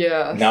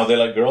 Yeah. Now they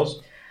like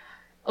girls?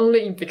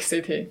 Only in big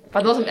city,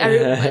 but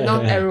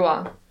not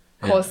everyone.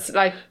 Cause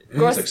like It's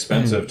girls,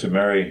 expensive to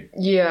marry.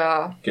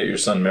 yeah, Get your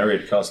son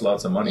married. It costs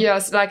lots of money.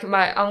 yes. Like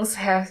my aunts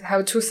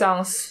have 2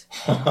 sons.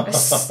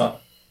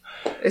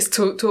 It's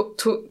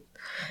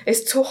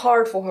too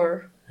hard for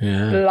her.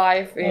 Yeah.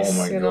 Life is Oh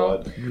my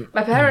God.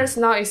 My parents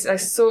now is like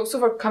so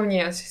super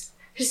convenient.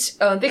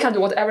 They can do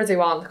whatever they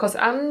want because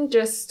I'm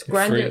just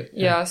Free,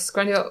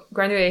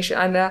 graduation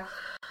and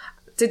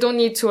they don't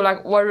need to like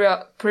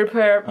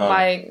prepare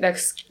my like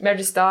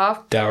marriage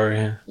stuff. Dowry.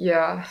 Yeah.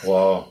 Yeah,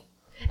 Wow.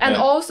 and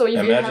also if you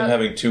Imagine have,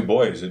 having 2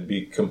 boys. It'd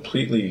be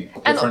completely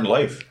different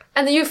life.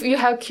 and if you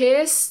have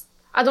kids,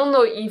 I don't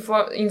know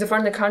in the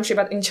foreign country,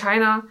 but in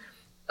China,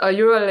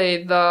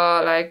 usually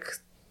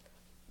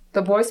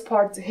the boy's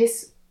part,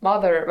 his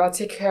mother will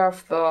take care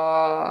of the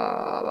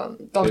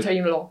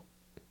daughter-in-law.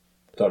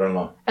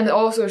 Daughter-in-law. And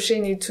also she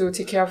need to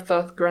take care of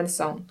the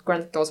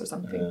granddaughter,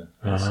 something.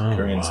 It's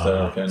Korean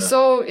style kind of.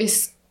 So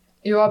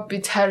you will be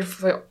tired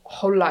for your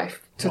whole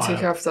life to take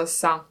care of the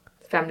son,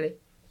 family.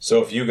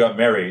 So if you got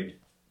married,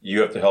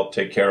 you have to help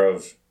take care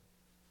of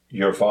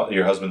your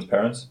husband's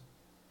parents?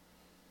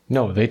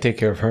 No, they take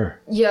care of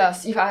her.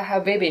 Yes, if I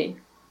have baby.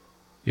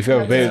 If you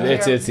have a baby,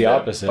 it's the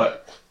opposite.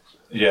 But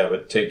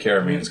take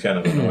care means kind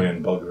of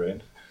annoying bug,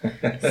 right?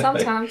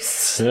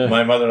 Sometimes.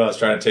 My mother-in-law is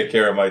trying to take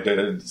care of my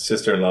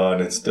sister-in-law,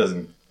 and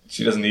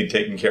she doesn't need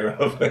taken care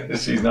of.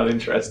 She's not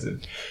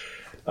interested.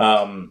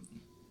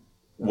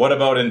 What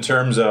about in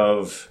terms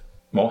of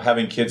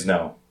having kids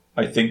now?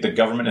 I think the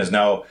government is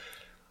now,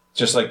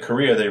 just like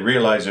Korea, they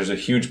realize there's a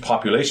huge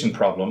population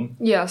problem.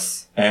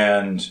 Yes.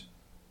 And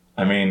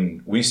I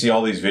mean, we see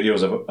all these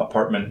videos of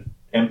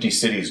empty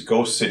cities,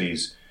 ghost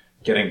cities,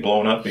 getting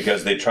blown up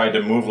because they tried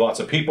to move lots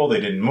of people. They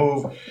didn't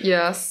move.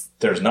 Yes.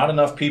 There's not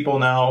enough people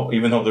now,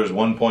 even though there's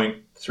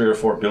 1.3 or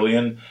 4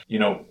 billion. You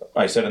know,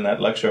 I said in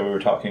that lecture, we were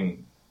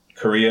talking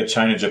Korea,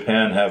 China,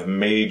 Japan have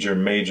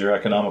major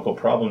economical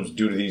problems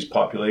due to these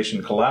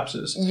population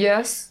collapses.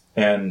 Yes.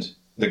 And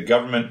the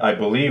government, I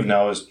believe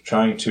now, is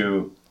trying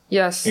to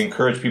Yes.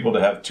 encourage people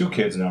to have 2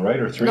 kids now, right?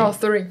 Or 3? No,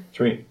 3.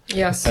 3.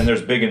 Yes. And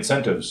there's big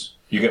incentives.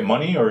 You get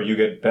money or you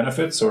get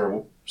benefits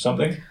or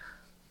something?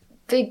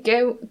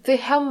 They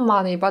have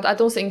money, but I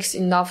don't think it's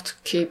enough to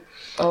keep.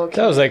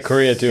 That was like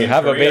Korea too. In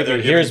Have Korea, a baby. they're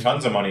giving Here's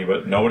tons of money,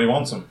 but nobody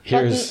wants them.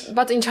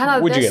 But in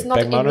China, Would you there's get not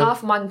big money?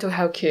 enough money to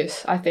have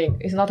kids. I think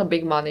it's not a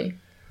big money.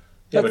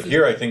 Yeah, but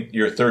here I think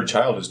your 3rd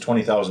child is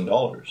 $20,000.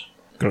 I'm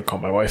gonna call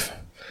my wife.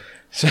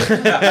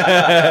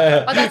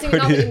 But I think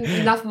not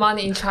enough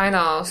money in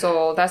China,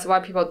 so that's why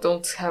people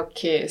don't have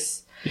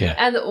kids. Yeah.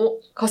 And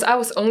because I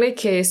was only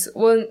kids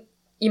when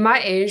in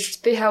my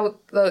age they have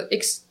the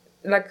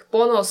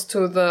bonus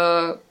to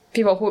the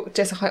people who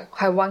just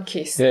have 1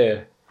 kid. Yeah.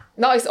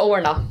 Now it's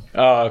over now.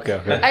 Oh, okay.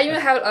 I even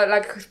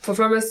have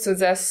performance to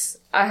this.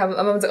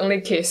 I'm the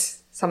only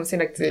case, something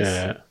like this.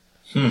 Yeah.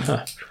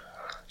 Huh.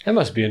 That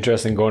must be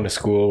interesting going to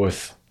school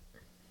with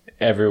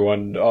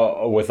everyone,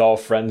 with all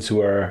friends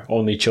who are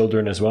only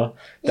children as well.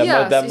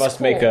 That must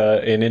cool. make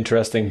an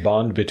interesting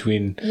bond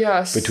between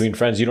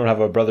friends. You don't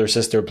have a brother or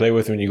sister to play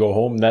with when you go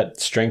home.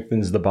 That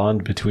strengthens the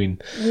bond between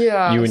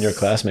you and your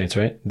classmates,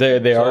 right?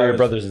 They are your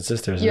brothers and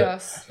sisters.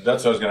 Yes.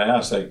 That's what I was going to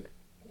ask. Like,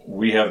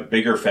 we have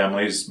bigger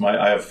families.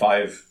 I have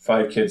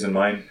five kids in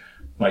mine.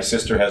 My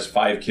sister has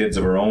 5 kids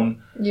of her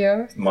own.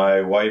 Yeah.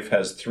 My wife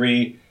has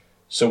 3.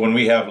 So when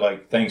we have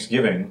like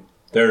Thanksgiving,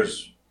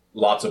 there's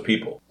lots of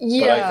people.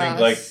 Yes. But I think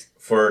like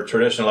for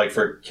traditional, like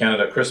for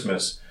Canada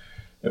Christmas,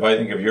 if I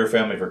think of your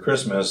family for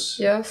Christmas,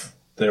 Yes.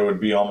 there would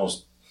be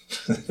almost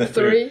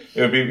 3.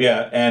 It would be,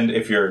 yeah. And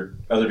if your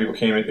other people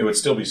came in, it would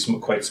still be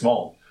quite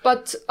small.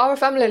 But our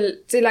family,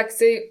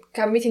 they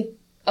can meeting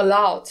a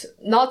lot.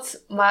 Not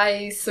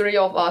my 3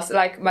 of us,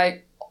 like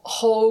my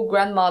whole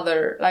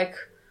grandmother, like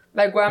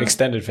my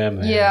Extended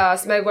family.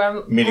 Yes, my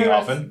grandparents. Meeting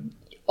often?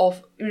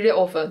 Really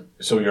often.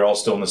 So you're all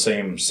still in the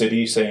same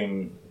city,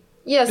 same...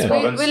 Yes,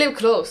 province? we live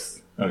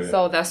close. Okay.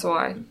 So that's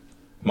why.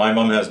 My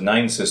mom has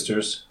 9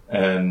 sisters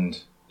and,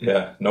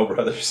 yeah, no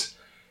brothers.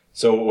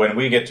 So when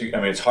we get to... I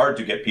mean, it's hard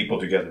to get people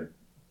together.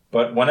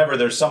 But whenever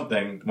there's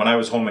something... When I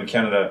was home in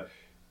Canada,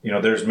 you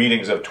know, there's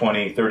meetings of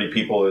 20, 30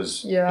 people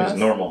is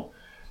normal.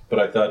 But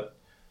I thought,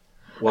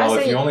 well,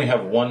 if you only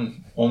have one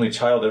only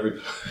child every...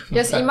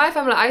 Yes, in my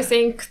family, I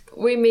think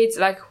we meet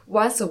like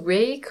once a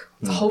week,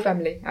 the whole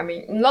family. I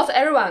mean, not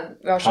everyone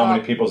will show How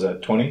many up. people is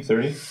that? 20,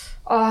 30?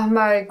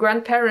 My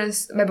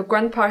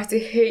grandpa,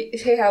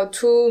 he have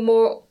 2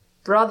 more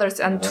brothers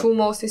and 2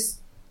 more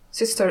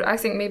sisters. I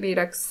think maybe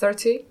like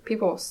 30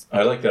 people.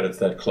 I like that it's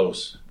that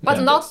close. But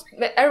Yeah. not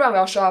everyone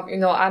will show up. You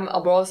know, I'm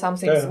abroad,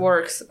 something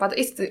works. But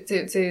it's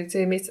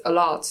they meet a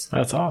lot.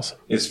 That's awesome.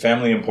 Is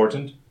family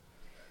important?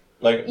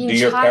 Like, In do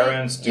your China-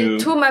 parents do?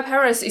 To my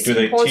parents, it's Do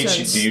they important.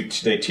 teach you?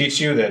 They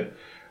teach you that?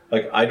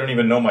 Like, I don't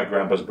even know my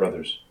grandpa's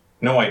brothers.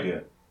 No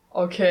idea.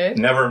 Okay.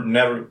 Never.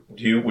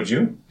 Do you? Would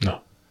you? No.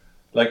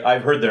 Like,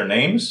 I've heard their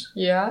names,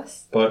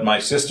 Yes. but my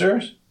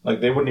sisters, like,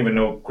 they wouldn't even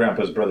know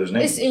grandpa's brothers'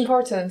 names. It's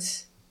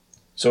important.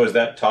 So is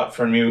that taught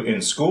from you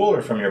in school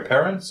or from your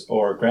parents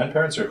or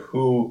grandparents, or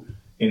who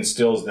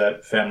instills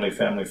that family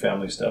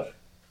stuff?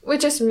 We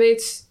just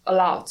meet a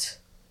lot.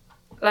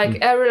 Like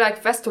every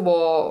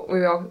festival,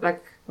 we will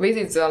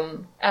visit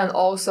them, and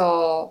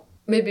also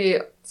maybe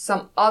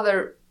some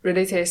other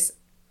relatives.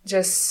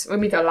 We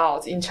meet a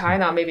lot in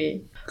China,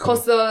 maybe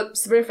because the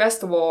Spring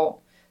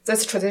Festival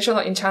that's traditional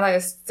in China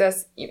is that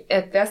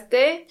at that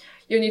day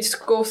you need to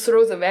go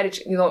through the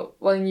village. You know,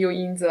 when you're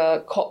in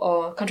the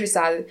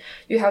countryside,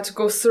 you have to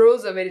go through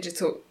the village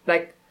to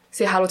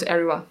say hello to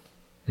everyone.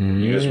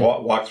 You just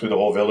walk through the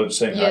whole village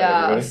saying hi to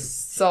everybody?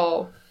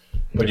 So...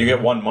 But you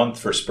get 1 month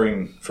for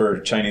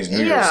Chinese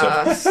New Year,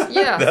 so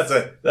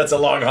yes. that's a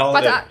long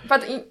holiday.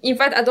 But in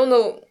fact, I don't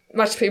know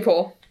much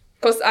people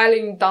because I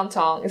live in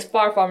downtown. It's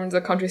far from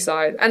the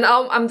countryside, and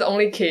I'm the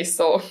only kid,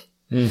 so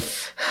they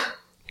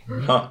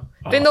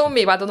know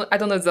me, but I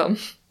don't know them.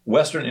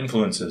 Western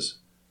influences.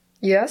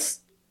 Yes.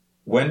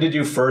 When did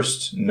you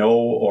first know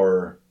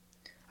or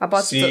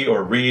see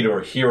or read or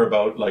hear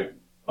about like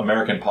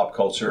American pop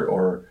culture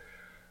or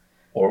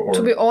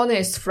To be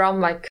honest,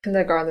 from my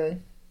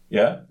kindergarten.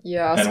 Yeah?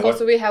 Yes,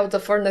 because we have the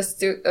foreign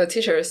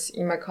teachers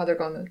in my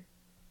kindergarten.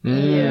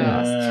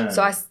 Yes.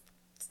 So I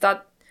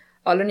start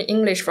learning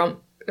English from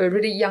a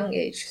really young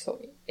age. So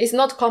it's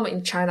not common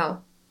in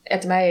China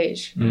at my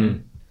age.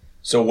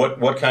 So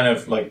what kind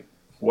of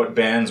what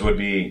bands would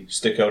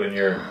stick out in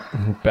your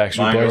Backstreet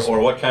mind, Boys, or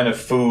what kind of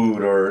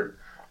food or?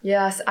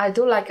 Yes, I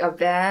do like a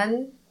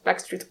band,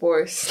 Backstreet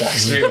Boys.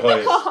 Backstreet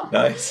Boys,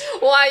 nice.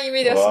 Why in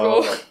middle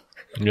school?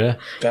 Yeah.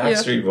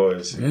 Backstreet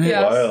Boys,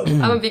 Yes. wild.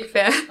 I'm a big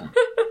fan.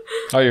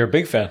 Oh, you're a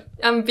big fan.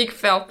 I'm a big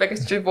fan of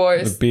Backstreet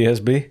Boys.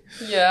 BSB.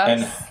 Yes.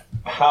 And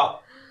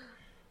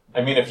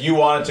if you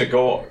wanted to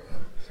go,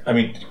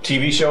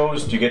 TV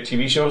shows, do you get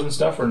TV shows and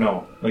stuff or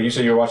no? Like you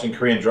said, you're watching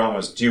Korean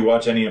dramas. Do you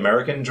watch any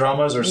American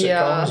dramas or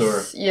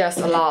sitcoms? Yes,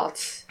 a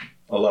lot.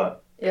 A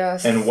lot.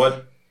 Yes. And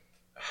what?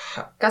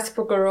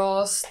 Gossip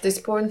Girls,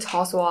 Desperate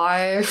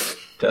Housewife.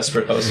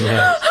 Desperate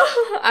Housewives.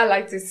 I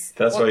like this.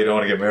 That's why you don't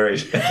want to get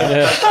married.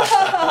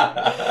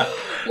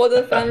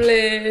 Modern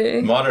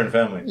Family. Modern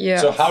Family. Yeah.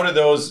 So how do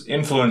those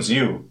influence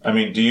you?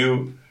 Do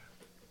you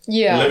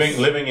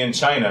living in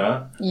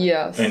China?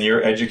 Yes. And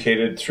you're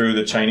educated through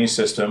the Chinese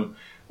system.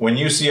 When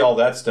you see all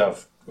that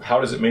stuff, how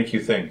does it make you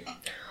think?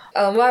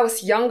 When I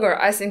was younger,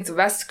 I think the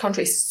West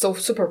country is so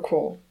super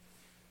cool.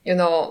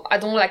 I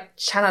don't like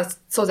China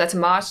so that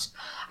much.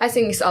 I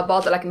think it's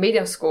about like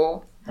medium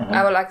school.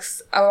 I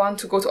want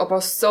to go to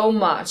abroad so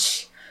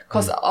much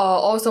because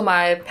also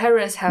my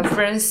parents have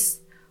friends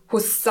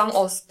whose son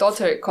or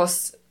daughter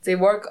because they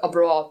work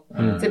abroad.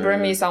 They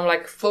bring me some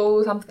like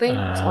food something.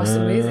 So it's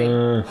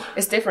amazing.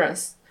 It's different.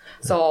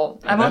 So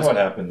then what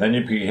happened? Then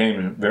you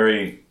became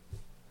very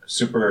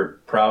super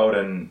proud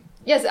and.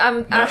 Yes,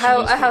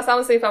 I have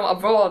something from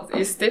abroad.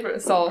 It's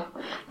different. So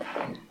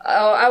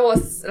I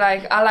was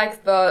like, I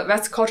like the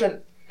West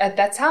culture at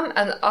that time,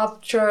 and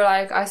after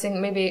like I think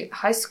maybe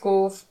high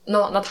school,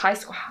 no, not high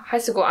school. High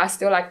school, I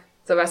still like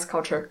the West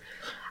culture.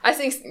 I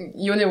think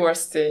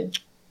university.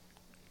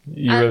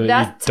 You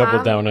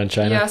doubled down on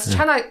China. Yes,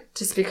 China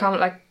just become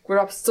like grew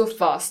up so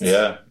fast.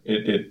 Yeah,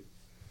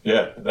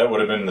 that would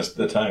have been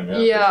the time. Yeah.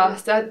 Yeah,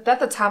 sure. that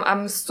the time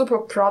I'm super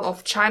proud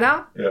of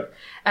China. Yeah.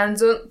 And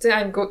then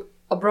I go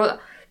abroad.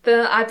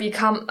 Then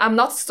I'm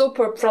not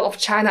super proud of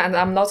China, and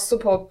I'm not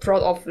super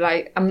proud of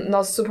I'm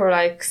not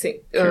super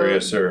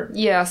curious or.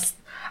 Yes,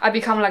 I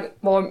become like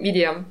more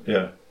medium.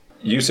 Yeah.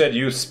 You said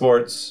youth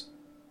sports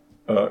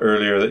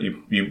earlier that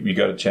you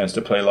got a chance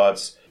to play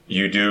lots.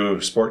 You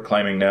do sport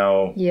climbing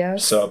now.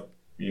 Yes. So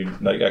you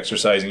like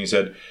exercising. You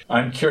said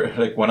I'm curious.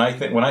 Like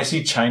when I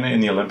see China in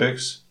the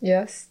Olympics.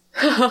 Yes.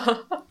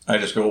 I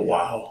just go,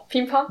 wow.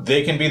 Ping pong.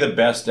 They can be the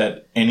best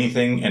at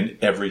anything and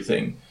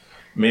everything.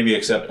 Maybe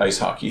except ice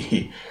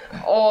hockey.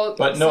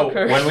 But no,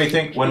 soccer. when we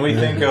think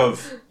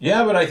of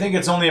but I think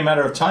it's only a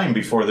matter of time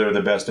before they're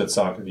the best at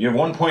soccer. You have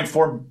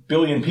 1.4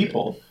 billion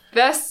people.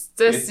 That's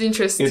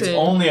interesting. It's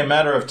only a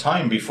matter of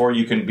time before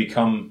you can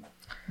become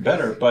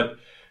better. But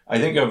I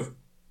think of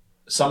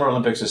Summer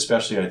Olympics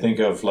especially, I think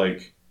of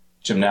like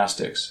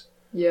gymnastics.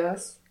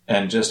 Yes.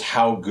 And just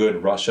how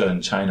good Russia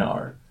and China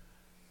are.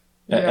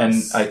 Yes. And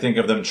I think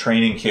of them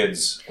training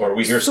kids, or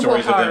we hear Super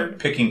stories hard. of them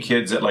picking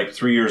kids at like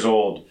 3 years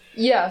old.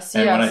 Yes,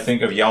 and when I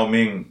think of Yao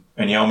Ming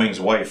and Yao Ming's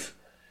wife,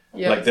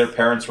 like their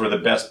parents were the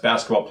best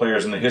basketball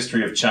players in the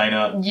history of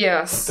China.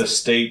 Yes. The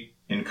state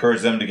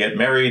encouraged them to get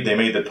married. They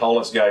made the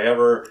tallest guy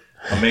ever.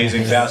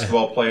 Amazing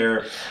basketball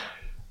player.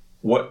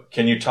 What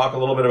can you talk a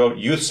little bit about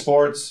youth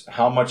sports?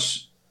 How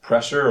much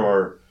pressure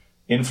or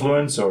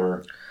influence,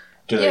 or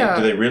do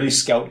they really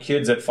scout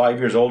kids at 5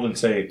 years old and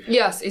say?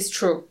 Yes, it's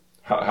true.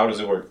 How does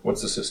it work?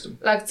 What's the system?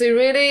 Like they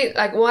really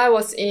when I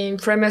was in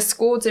primary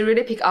school, they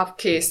really pick up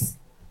kids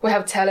who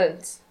have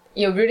talent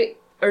in a really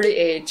early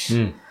age.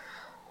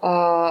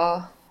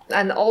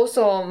 And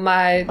also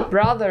my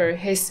brother,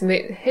 he's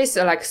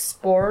like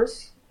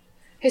sports.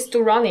 He's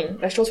do running,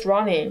 like short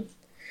running.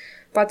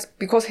 But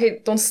because he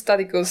don't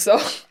study good, so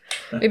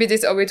maybe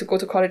this is a way to go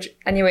to college.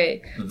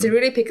 Anyway, they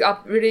really pick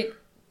up really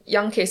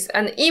young kids.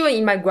 And even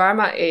in my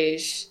grandma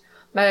age,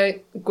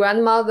 my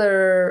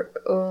grandmother,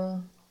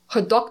 her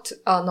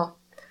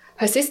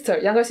sister,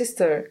 younger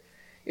sister,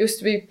 used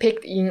to be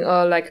picked in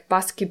a like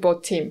basketball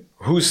team.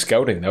 Who's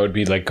scouting? That would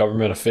be like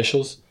government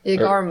officials? The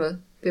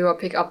government. They will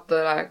pick up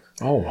the like.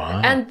 Oh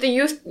wow. And they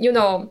used,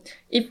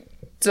 if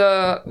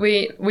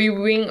we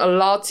win a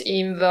lot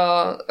in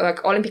the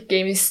like Olympic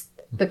Games,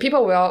 the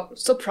people will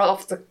so proud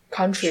of the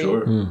country.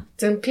 Sure.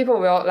 Then people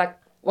will like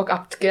work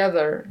up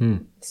together.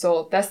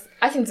 So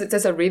I think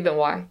that's a reason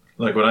why.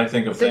 Like when I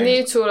think of they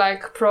need to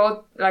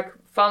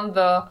found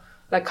the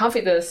like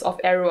confidence of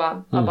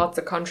everyone about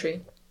the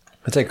country.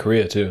 I'd say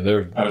Korea too.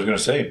 I was going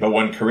to say, but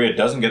when Korea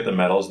doesn't get the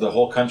medals, the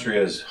whole country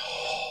is,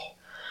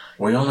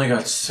 we only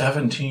got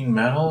 17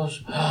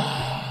 medals?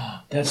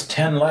 That's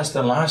 10 less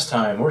than last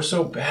time. We're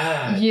so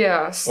bad.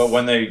 Yes. But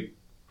when 8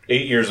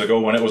 years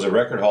ago, when it was a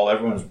record hall,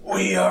 everyone's,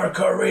 we are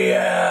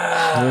Korea.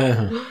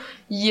 Yeah.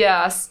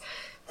 Yes.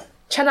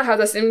 China has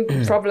the same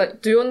problem.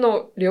 Do you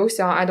know Liu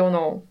Xiang? I don't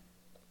know.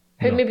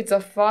 He maybe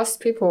the first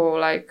people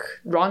like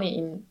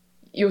running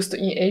used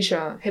in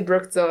Asia. He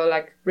broke the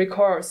like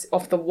records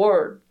of the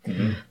world.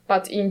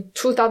 But in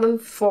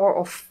 2004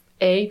 or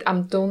 2008,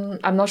 I'm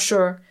not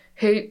sure.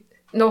 He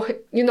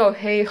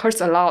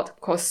hurts a lot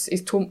because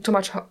it's too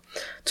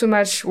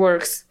much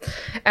works.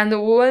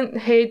 And when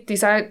he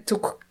decided to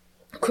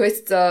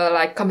quit the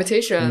like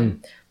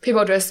competition,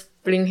 people just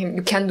blame him.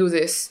 You can't do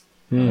this.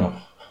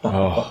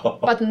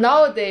 But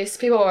nowadays,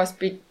 people must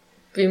be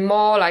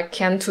more like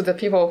kind to the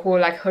people who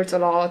like hurt a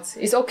lot.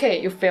 It's okay,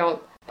 you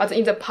failed. But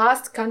in the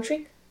past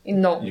country,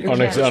 no, you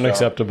can't.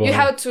 Unacceptable. You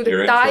have to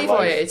die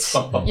for it.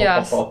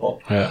 Yes.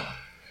 Yeah.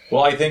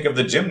 Well, I think of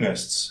the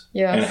gymnasts.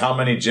 Yes. And how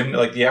many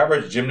like the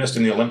average gymnast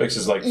in the Olympics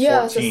is like 14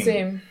 Yes, the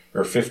same.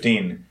 or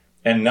 15.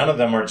 And none of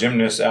them are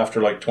gymnasts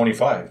after like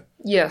 25.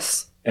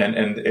 Yes. And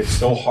it's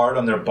so hard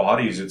on their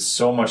bodies. It's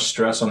so much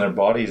stress on their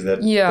bodies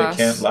that Yes.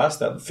 they can't last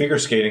that. Figure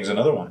skating's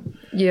another one.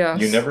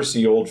 Yes. You never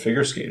see old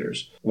figure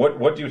skaters.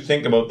 What do you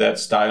think about that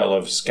style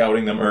of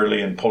scouting them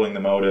early and pulling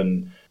them out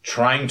and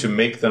trying to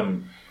make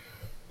them...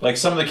 Like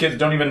some of the kids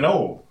don't even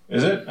know,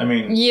 is it? I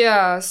mean,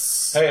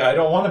 Yes. hey, I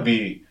don't want to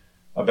be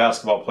a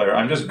basketball player.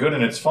 I'm just good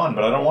and it's fun,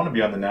 but I don't want to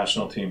be on the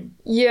national team.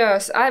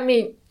 Yes. I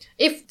mean,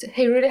 if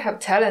he really have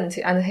talent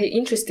and he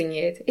interested in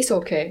it, it's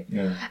okay.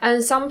 Yeah.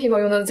 And some people,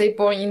 they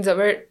born in the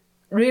very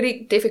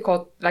really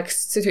difficult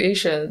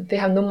situation. They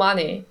have no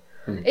money.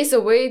 It's a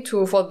way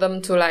for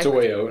them to like. It's a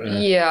way out. Yeah.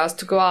 Yes,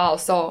 to go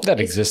out. So That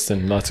exists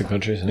in lots of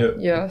countries. Yeah.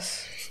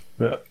 Yes.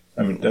 Yeah.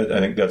 I mean, I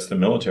think that's the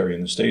military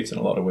in the States in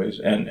a lot of ways,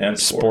 and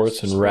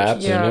Sports and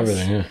raps Yes. and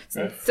everything.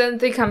 Yeah. Then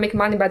they can make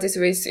money by this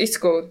way. It's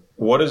good.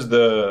 What is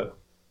the...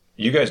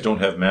 You guys don't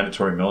have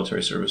mandatory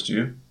military service, do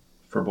you?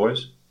 For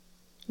boys?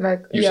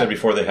 Like You said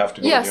before they have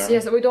to go to the Yes, army?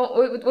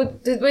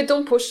 yes. We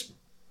don't push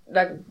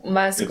like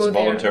mass It's go there.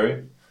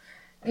 voluntary?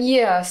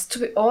 Yes, to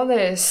be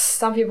honest,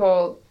 some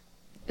people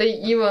they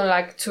even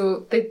like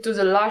they do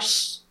the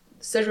last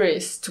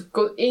surgeries to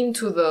go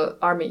into the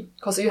army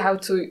because you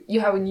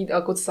have need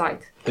a good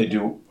sight. They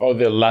do Oh,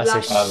 the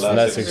LASIK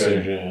LASIK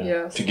surgery. Yeah.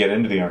 Yes, to get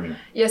into the army.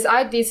 yes,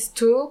 I did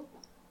too,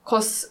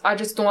 because I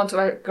just don't want to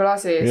wear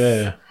glasses.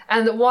 Yeah.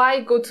 And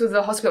why go to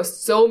the hospital?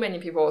 So many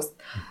people.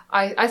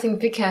 I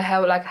think they can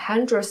have like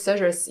 100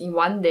 surgeries in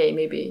one day,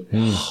 maybe.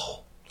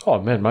 Oh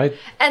man, my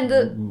And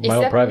own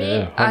except private, me,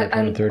 yeah, 100,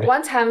 and 130.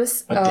 one time,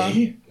 A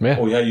day? Yeah.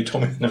 Oh yeah, you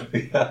told me. No,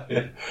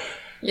 yeah.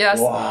 yes,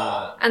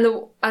 Wow.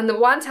 and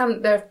one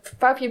time there are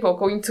 5 people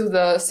going to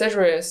the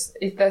surgeries.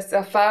 There's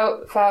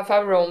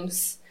five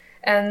rooms,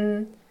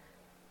 and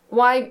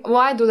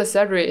why do the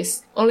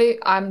surgeries? Only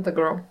I'm the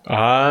girl.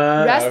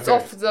 Rest okay.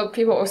 of the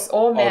people is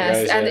all men,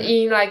 guys, and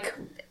yeah. in like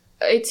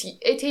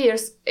 18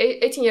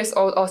 years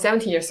old or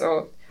 17 years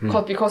old,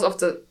 because of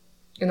the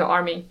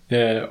army.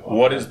 Yeah.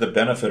 What is the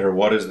benefit, or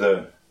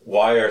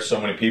why are so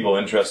many people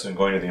interested in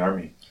going to the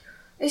army?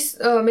 It's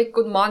make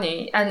good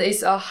money, and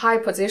it's a high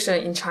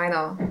position in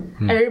China.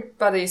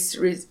 Everybody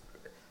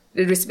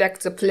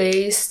respect the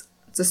police,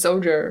 the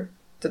soldier,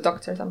 the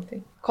doctor,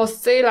 something.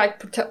 Cause they like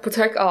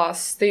protect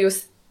us. They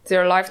use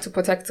their life to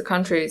protect the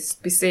countries,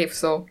 be safe.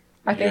 So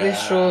I think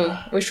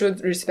we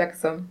should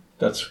respect them.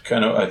 That's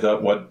kind of, I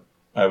thought, what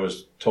I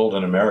was told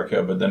in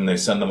America, but then they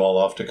send them all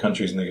off to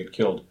countries and they get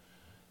killed.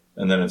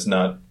 And then it's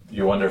not,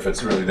 you wonder if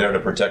it's really there to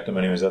protect them.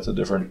 Anyways, that's a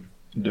different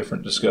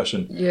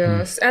discussion.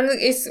 Yes, and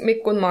it's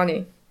make good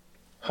money.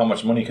 How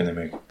much money can they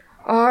make?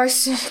 I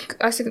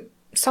think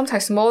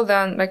sometimes more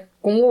than like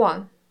公务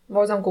员,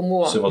 more than 公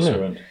务员. Civil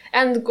servant.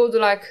 And go to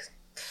like,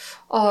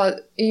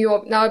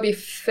 you now be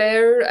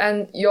fair,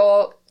 and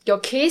your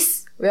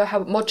kids will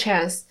have more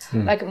chance.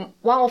 Like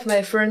one of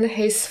my friend,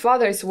 his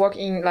father is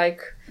working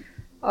like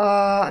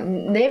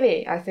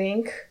Navy, I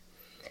think.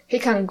 He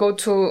can go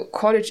to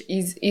college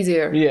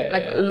easier. Yeah,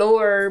 like yeah.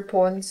 lower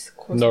points.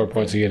 Lower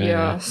points to get in.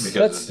 Yeah. Yes.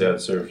 Because his dad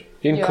served.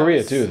 In Yes.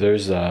 Korea too,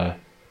 there's well,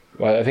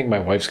 I think my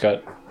wife's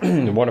got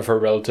one of her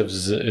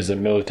relatives is a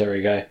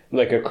military guy,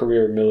 like a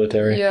career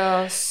military,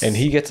 Yes. and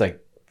he gets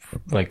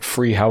like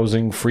free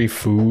housing, free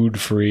food,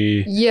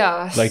 free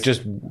Yes. like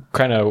just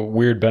kind of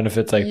weird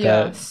benefits like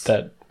Yes.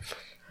 that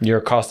your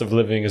cost of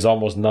living is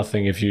almost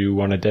nothing if you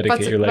want to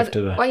dedicate your life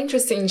to the. What's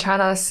interesting in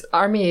China's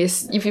army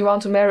is if you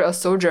want to marry a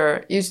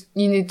soldier, you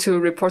need to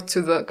report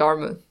to the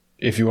government.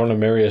 If you want to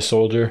marry a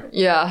soldier,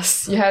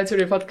 Yes, you have to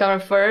report to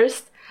government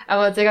first, and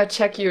when they gonna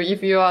check you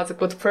if you are a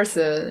good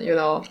person,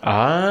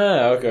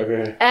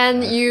 okay.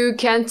 And you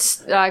can't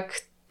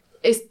like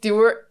it's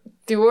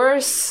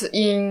divorce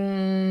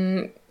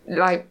in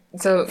like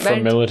the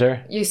From military,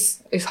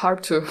 is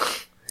hard to.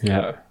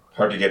 yeah.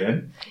 Hard to get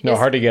in? No, Yes.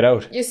 hard to get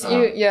out.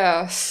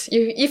 Yes.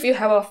 If you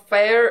have a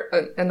affair,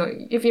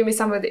 if you meet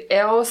somebody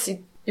else,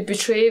 you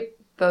betray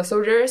the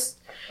soldiers.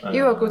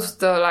 You will go to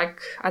the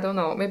I don't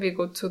know, maybe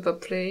go to the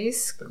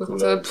place, go to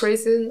the gulags.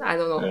 prison. I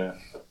don't know. Yeah.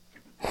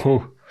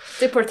 Whew.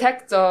 They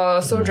protect the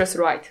soldiers'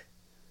 right.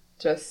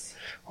 Just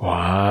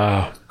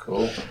Wow.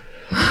 Cool.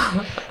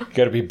 You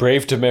gotta be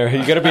brave to marry.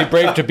 You gotta be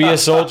brave to be a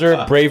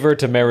soldier, braver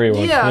to marry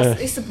one. yes,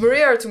 it's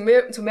rare to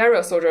marry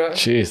a soldier.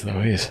 Jeez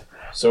Louise.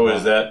 So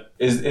is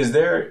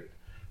there,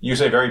 you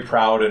say very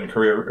proud, and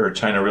Korea or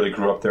China really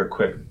grew up there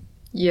quick.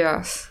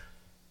 Yes.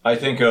 I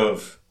think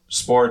of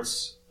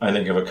sports, I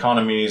think of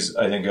economies,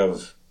 I think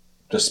of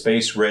the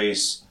space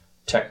race,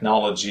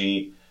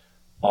 technology,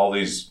 all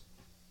these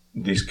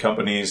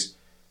companies.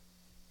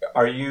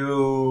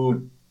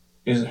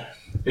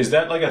 Is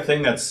that like a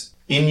thing that's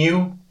in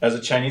you as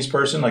a Chinese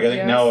person? Like I think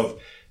Yes. now of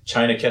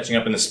China catching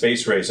up in the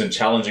space race and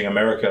challenging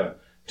America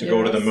to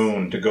go to the Yes.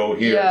 moon, to go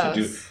here, Yes.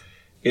 to do.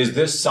 Is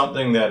this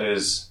something that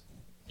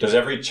does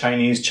every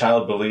Chinese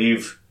child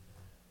believe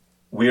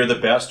we are the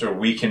best, or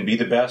we can be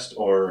the best,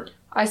 or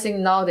I think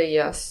nowadays,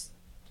 yes.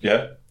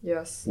 yeah?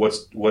 Yes.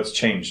 What's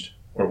changed,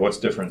 or what's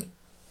different?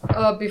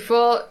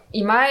 Before,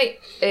 in my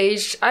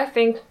age, I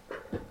think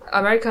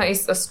America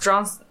is a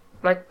strong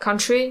like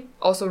country,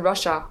 also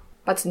Russia.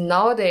 But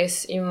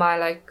nowadays, in my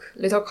like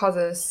little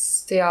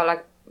cousins,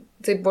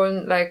 they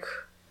born like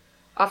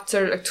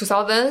after like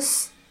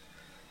 2000s.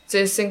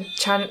 They think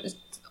China.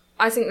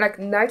 I think like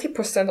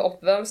 90%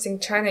 of them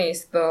think China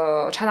is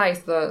the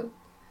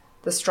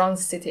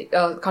strongest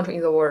country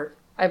in the world.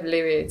 I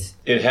believe it.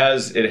 It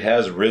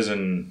has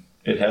risen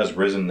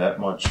that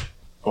much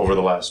over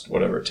the last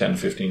 10,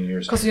 15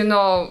 years. Because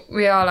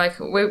we are like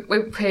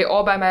we pay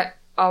all by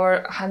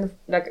our hand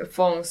like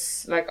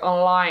phones like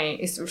online.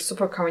 It's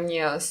super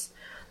convenient.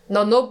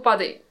 No,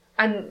 nobody,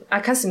 and I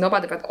can't say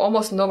nobody, but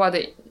almost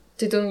nobody.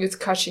 They don't use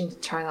cash in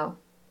China.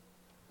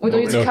 We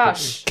don't use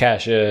cash.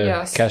 Cash,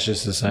 Yes. Cash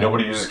is the same.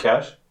 Nobody uses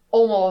cash?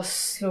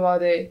 Almost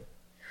nobody.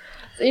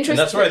 And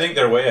that's why I think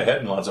they're way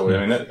ahead in lots of ways.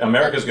 I mean,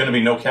 America's going to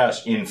be no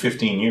cash in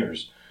 15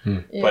 years.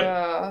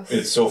 But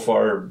it's so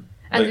far...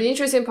 And the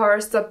interesting part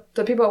is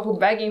the people who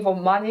begging for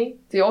money,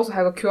 they also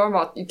have a QR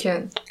code you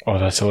can... Oh,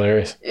 that's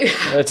hilarious.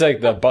 It's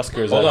like the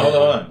buskers. Hold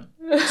on.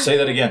 Say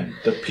that again.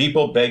 The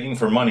people begging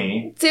for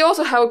money... They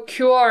also have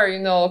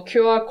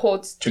QR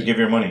codes. To give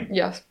your money.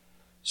 Yes.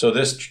 So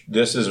this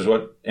is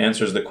what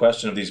answers the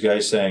question of these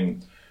guys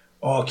saying,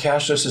 oh,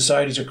 cashless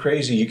societies are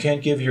crazy. You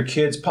can't give your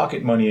kids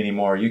pocket money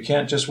anymore. You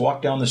can't just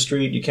walk down the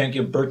street. You can't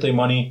give birthday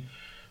money.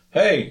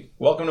 Hey,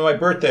 welcome to my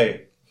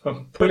birthday.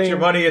 Put your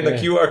money in the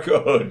QR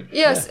code.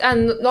 Yes,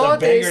 and The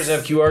nowadays... beggars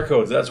have QR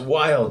codes. That's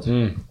wild.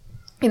 And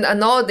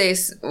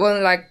nowadays,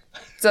 when like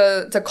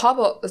the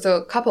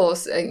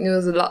couples,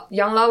 the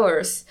young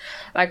lovers,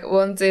 like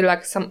when they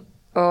like some...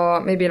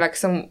 maybe like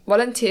some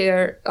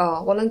Valentine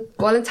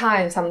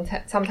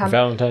sometimes.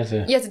 Valentine's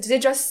Day. Yes, they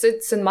just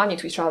send money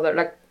to each other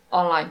like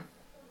online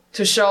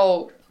to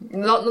show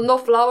no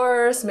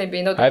flowers,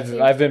 maybe no.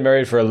 I've been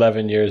married for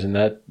 11 years, and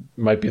that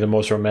might be the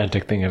most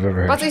romantic thing I've ever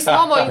heard. But it's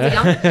normal in the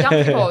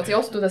young people. They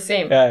also do the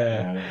same.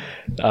 Yeah.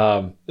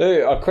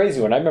 A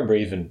crazy one. I remember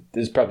even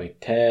this is probably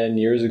 10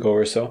 years ago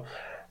or so,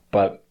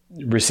 but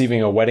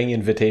receiving a wedding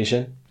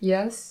invitation.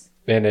 Yes.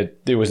 And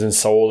it was in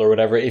Seoul or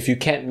whatever. If you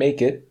can't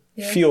make it.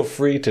 Yes. Feel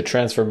free to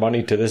transfer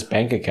money to this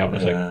bank account.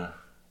 It's like,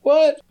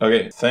 what?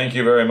 Okay, thank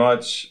you very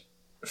much.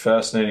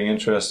 Fascinating,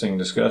 interesting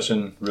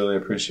discussion. Really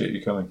appreciate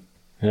you coming.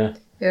 Yeah.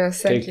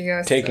 Yes, thank you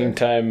guys. Taking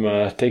time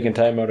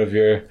out of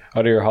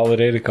your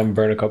holiday to come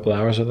burn a couple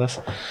hours with us.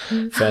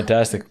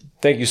 Fantastic.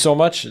 Thank you so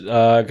much,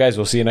 guys.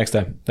 We'll see you next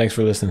time. Thanks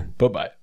for listening. Bye bye.